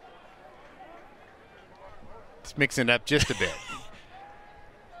CCC. It's mixing it up just a bit.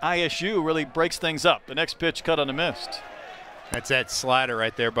 ISU really breaks things up. The next pitch cut on a missed. That's that slider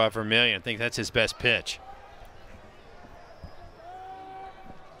right there by Vermillion. I think that's his best pitch.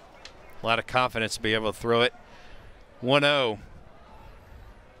 A lot of confidence to be able to throw it. 1-0.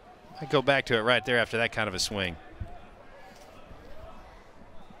 I go back to it right there after that kind of a swing.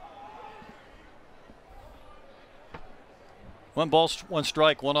 One ball, 1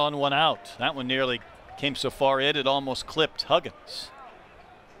 strike, 1 on, 1 out. That one nearly came so far in it almost clipped Huggins.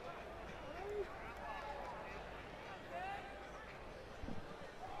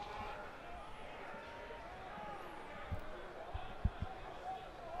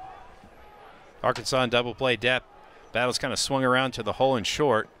 Arkansas in double play depth. Battle's kind of swung around to the hole in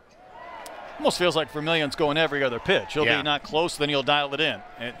short. Almost feels like Vermillion's going every other pitch. He'll be not close, then he'll dial it in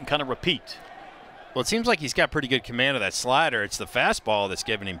and kind of repeat. Well, it seems like he's got pretty good command of that slider. It's the fastball that's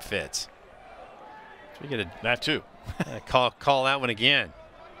giving him fits. So we get that too. call that one again.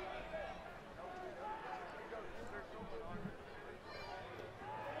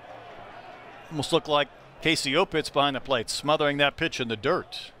 Almost looked like Casey Opitz behind the plate, smothering that pitch in the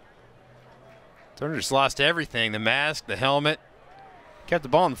dirt. Turner just lost everything, the mask, the helmet. Kept the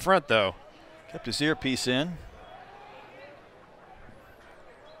ball in the front, though. Kept his earpiece in.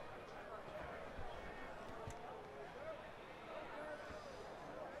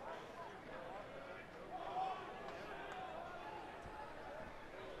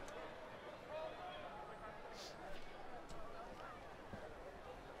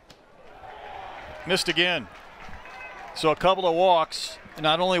 Missed again. So a couple of walks.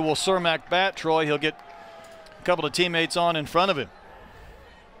 Not only will Cermak bat, Troy, he'll get a couple of teammates on in front of him.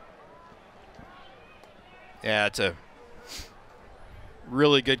 Yeah, it's a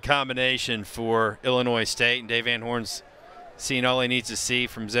really good combination for Illinois State, and Dave Van Horn's seeing all he needs to see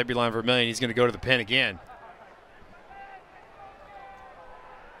from Zebulon Vermillion. He's going to go to the pen again.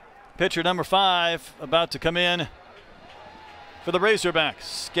 Pitcher number 5 about to come in for the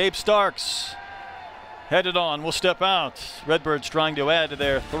Razorbacks. Gabe Starks headed on, will step out. Redbirds trying to add to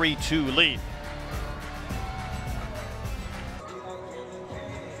their 3-2 lead.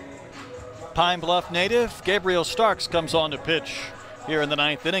 Pine Bluff native Gabriel Starks comes on to pitch here in the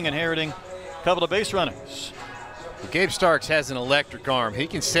 9th inning, inheriting a couple of base runners. Well, Gabe Starks has an electric arm. He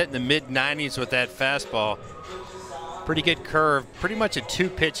can sit in the mid-90s with that fastball. Pretty good curve, pretty much a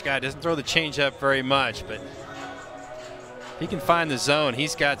 2-pitch guy. Doesn't throw the changeup very much, but he can find the zone.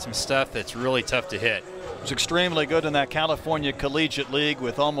 He's got some stuff that's really tough to hit. Was extremely good in that California Collegiate League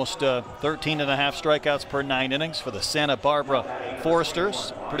with almost 13 and a half strikeouts per 9 innings for the Santa Barbara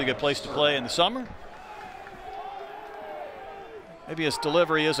Foresters. Pretty good place to play in the summer. Maybe his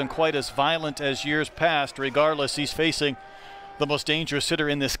delivery isn't quite as violent as years past. Regardless, he's facing the most dangerous hitter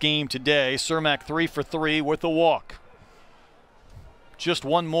in this game today. Cermak 3 for 3 with a walk. Just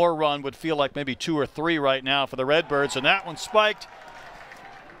one more run would feel like maybe 2 or 3 right now for the Redbirds, and that one spiked.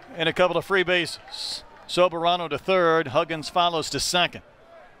 And a couple of free bases. Soberano to third, Huggins follows to second.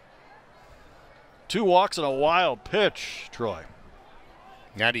 2 walks and a wild pitch, Troy.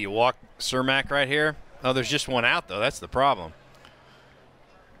 Now do you walk Cermak right here? Oh, there's just one out, though. That's the problem.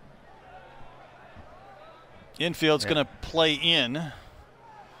 Infield's going to play in.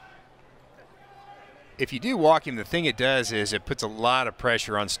 If you do walk him, the thing it does is it puts a lot of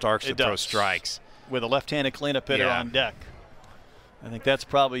pressure on Starks to throw strikes. With a left-handed cleanup hitter on deck. I think that's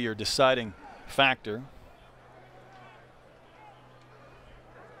probably your deciding factor.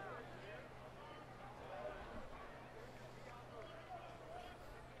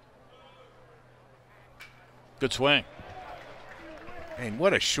 Good swing. And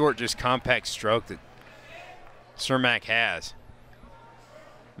what a short, just compact stroke that Cermak has.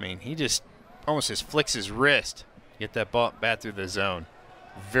 I mean, he just almost just flicks his wrist to get that ball bat through the zone.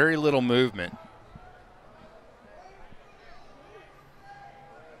 Very little movement.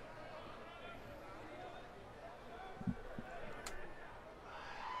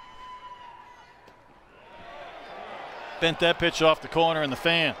 Bent that pitch off the corner, and the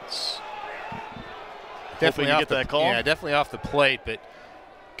fans definitely get that call. Yeah, definitely off the plate, but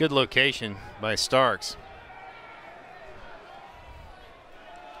good location by Starks.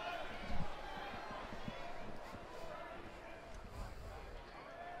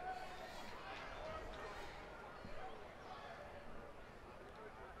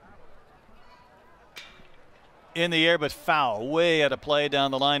 In the air, but foul, way out of play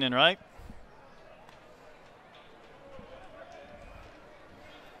down the line and right.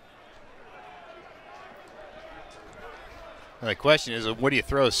 The question is, what do you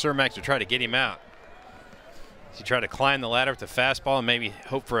throw Cermak to try to get him out? Does he try to climb the ladder with the fastball and maybe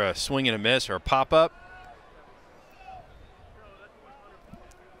hope for a swing and a miss or a pop-up?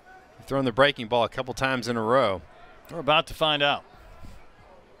 Thrown the breaking ball a couple times in a row. We're about to find out.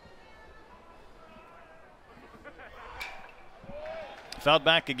 Fouled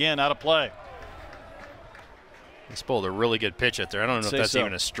back again, out of play. He's pulled a really good pitch out there. I don't know if that's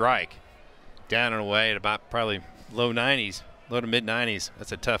even a strike. Down and away at about probably low 90s, low to mid 90s.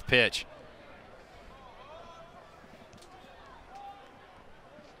 That's a tough pitch.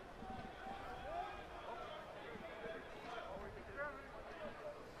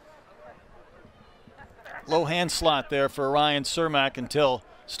 Low hand slot there for Ryan Cermak until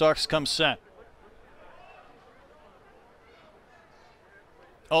Starks comes set.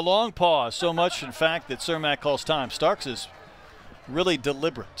 A long pause, so much in fact that Cermak calls time. Starks is really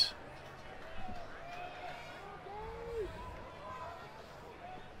deliberate.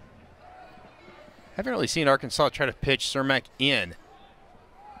 Haven't really seen Arkansas try to pitch Cermak in.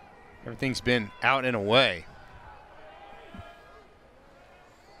 Everything's been out and away.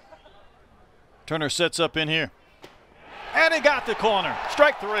 Turner sets up in here. And he got the corner.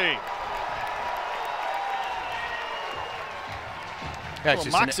 Strike 3. That's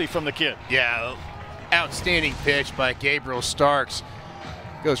just moxie from the kid. Yeah, outstanding pitch by Gabriel Starks.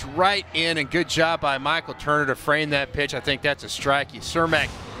 Goes right in, and good job by Michael Turner to frame that pitch. I think that's a strike. Cermak,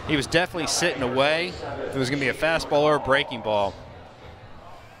 he was definitely sitting away. It was going to be a fastball or a breaking ball.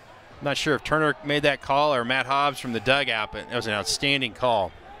 I'm not sure if Turner made that call or Matt Hobbs from the dugout, but it was an outstanding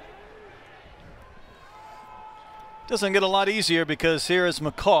call. Doesn't get a lot easier because here is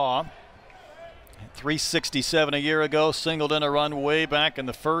McCaw. 367 a year ago, singled in a run way back in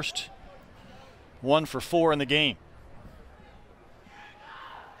the first. 1 for 4 in the game.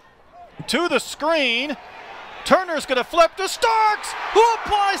 To the screen. Turner's going to flip to Starks, who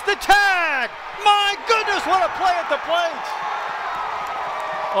applies the tag. My goodness, what a play at the plate.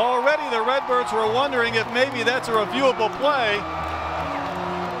 Already the Redbirds were wondering if maybe that's a reviewable play.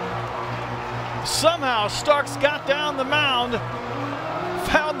 Somehow Starks got down the mound,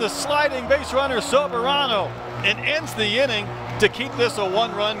 found the sliding base runner Soberano, and ends the inning to keep this a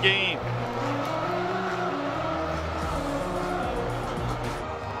 1-run game.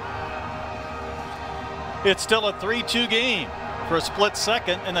 It's still a 3-2 game. For a split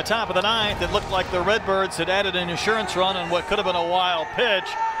second in the top of the ninth, it looked like the Redbirds had added an insurance run on what could have been a wild pitch.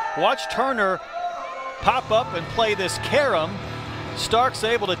 Watch Turner pop up and play this carom. Starks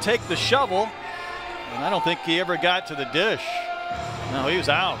able to take the shovel, and I don't think he ever got to the dish. No, he was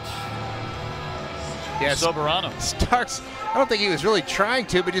out. Yes, Soberano. Starks, I don't think he was really trying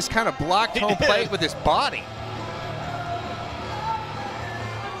to, but just kind of blocked home plate with his body.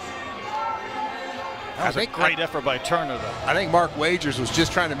 That was a great effort by Turner, though. I think Mark Wagers was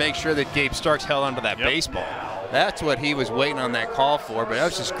just trying to make sure that Gabe Starks held onto that baseball. That's what he was waiting on that call for, but that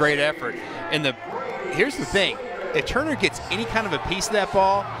was just great effort. And here's the thing. If Turner gets any kind of a piece of that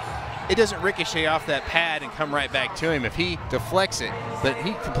ball, it doesn't ricochet off that pad and come right back to him. If he deflects it, but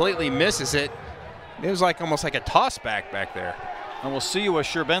he completely misses it, it was like almost like a toss back there. And we'll see you with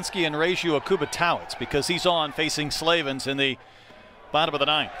Sherbensky and Raju Akubatowicz because he's on facing Slavens in the bottom of the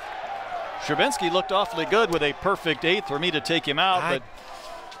ninth. Sherbensky looked awfully good with a perfect eighth for me to take him out, but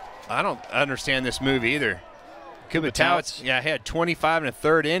I don't understand this move either. Kubatowicz, had 25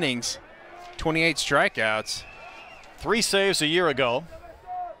 1/3 innings, 28 strikeouts. 3 saves a year ago.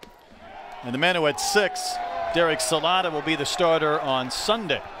 And the man who had 6, Derek Salata, will be the starter on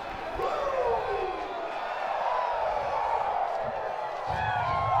Sunday.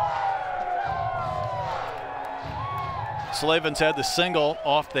 Slavens had the single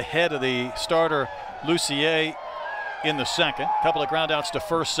off the head of the starter Lucier in the second. Couple of groundouts to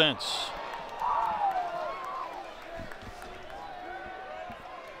first since.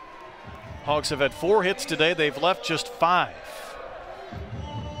 Hogs have had 4 hits today. They've left just 5.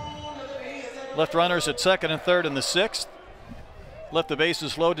 Left runners at second and third in the 6th. Left the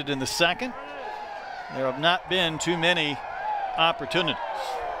bases loaded in the 2nd. There have not been too many opportunities.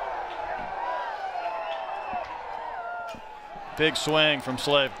 Big swing from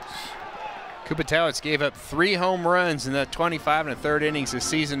Slavens. Kubatowicz gave up 3 home runs in the 25 1/3 innings this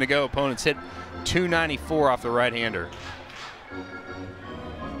season to go. Opponents hit .294 off the right-hander.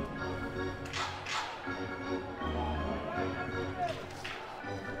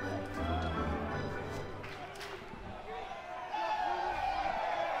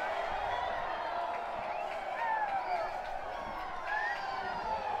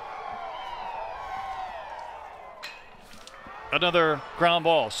 Another ground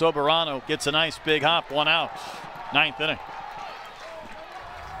ball. Soberano gets a nice big hop, 1 out. 9th inning.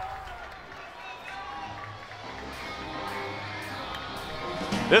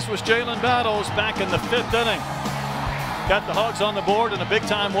 This was Jalen Battles back in the 5th inning. Got the Hogs on the board in a big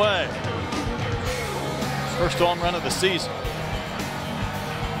time way. First home run of the season.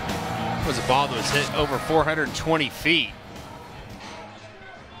 It was a ball that was hit over 420 feet.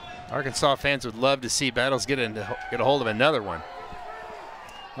 Arkansas fans would love to see Battles get a hold of another one.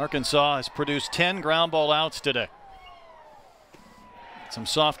 Arkansas has produced 10 ground ball outs today. Some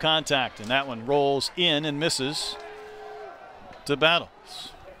soft contact, and that one rolls in and misses to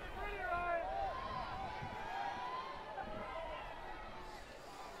Battles.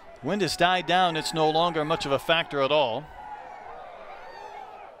 Wind has died down. It's no longer much of a factor at all.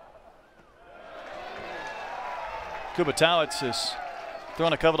 Kubatowicz has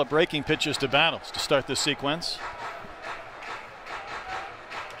thrown a couple of breaking pitches to Battles to start this sequence.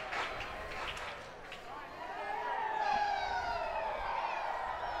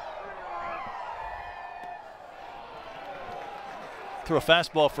 Threw a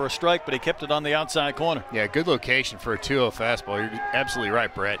fastball for a strike, but he kept it on the outside corner. Yeah, good location for a 2-0 fastball. You're absolutely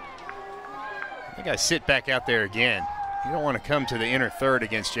right, Brett. You got to sit back out there again. You don't want to come to the inner third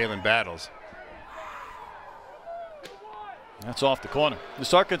against Jalen Battles. That's off the corner.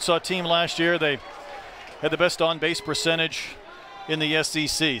 This Arkansas team last year, they had the best on-base percentage in the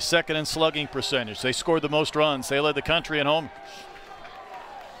SEC, second in slugging percentage. They scored the most runs. They led the country in home.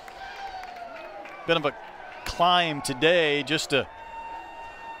 Bit of a climb today just to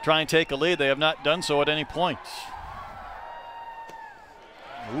try and take a lead. They have not done so at any point.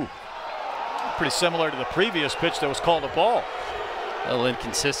 Ooh. Pretty similar to the previous pitch that was called a ball. A little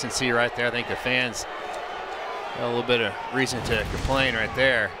inconsistency right there. I think the fans got a little bit of reason to complain right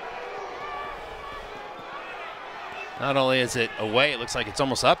there. Not only is it away, it looks like it's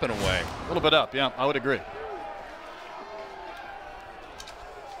almost up and away. A little bit up, yeah, I would agree.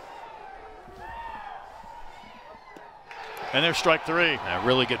 And there's strike three. A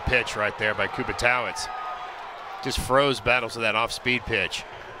really good pitch right there by Kubitowicz. Just froze battles of that off-speed pitch.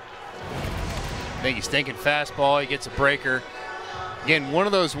 I think he's thinking fastball. He gets a breaker. Again, one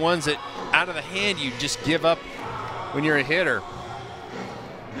of those ones that out of the hand you just give up when you're a hitter.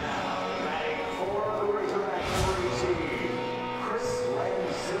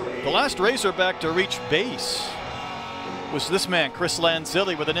 The last Razorback to reach base was this man, Chris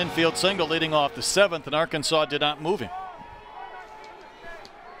Lanzilli, with an infield single leading off the seventh, and Arkansas did not move him.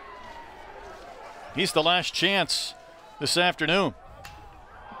 He's the last chance this afternoon.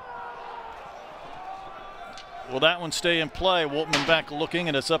 Will that one stay in play? Woltman back looking,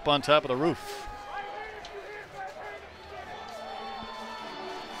 and it's up on top of the roof.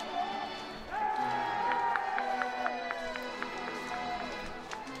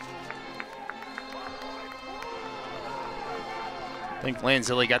 I think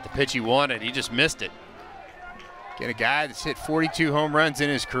Lanzilli got the pitch he wanted. He just missed it. Get a guy that's hit 42 home runs in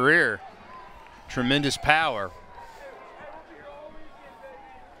his career. Tremendous power.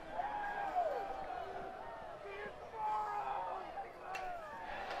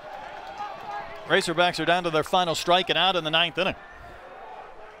 Razorbacks are down to their final strike and out in the ninth inning.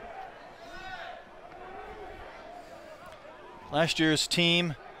 Last year's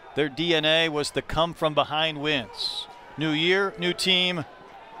team, their DNA was the come from behind wins. New year, new team,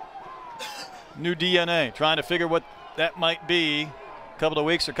 new DNA. Trying to figure what that might be a couple of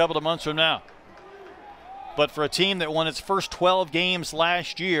weeks or a couple of months from now. But for a team that won its first 12 games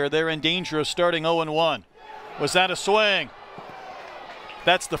last year, they're in danger of starting 0-1. Was that a swing?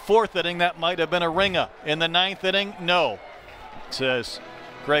 That's the fourth inning. That might have been a ringer. In the ninth inning, no. Says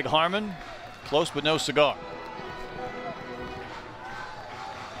Greg Harmon. Close but no cigar.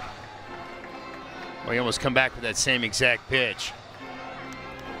 Well, he almost come back with that same exact pitch.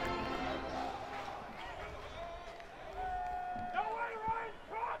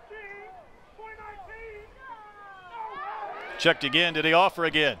 Checked again. Did he offer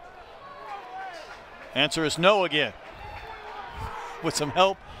again? Answer is no again. With some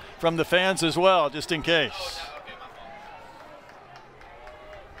help from the fans as well, just in case.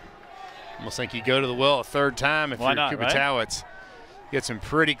 Almost think you go to the well a third time if you're Kubitowicz. Right? Get some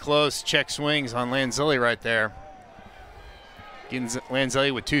pretty close check swings on Lanzilli right there. Getting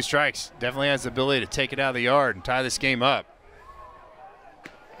Lanzilli with 2 strikes. Definitely has the ability to take it out of the yard and tie this game up.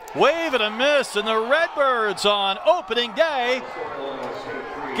 Wave and a miss, and the Redbirds on opening day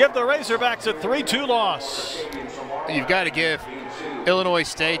give the Razorbacks a 3-2 loss. You've got to give Illinois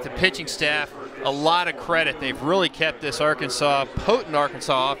State, the pitching staff, a lot of credit. They've really kept this potent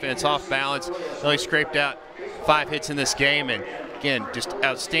Arkansas offense off balance. They only scraped out 5 hits in this game, and again, just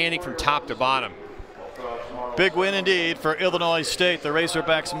outstanding from top to bottom. Big win indeed for Illinois State. The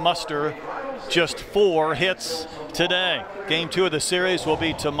Razorbacks muster just 4 hits today. Game 2 of the series will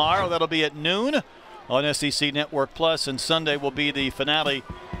be tomorrow. That'll be at noon on SEC Network Plus, and Sunday will be the finale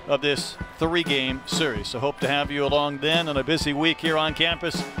of this 3-game series. So hope to have you along then on a busy week here on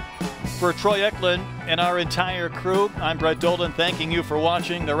campus. For Troy Eklund and our entire crew, I'm Brett Dolan, thanking you for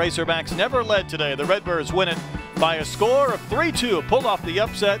watching. The Razorbacks never led today. The Redbirds win it by a score of 3-2. Pulled off the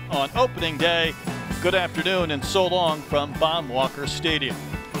upset on opening day. Good afternoon and so long from Baum Walker Stadium.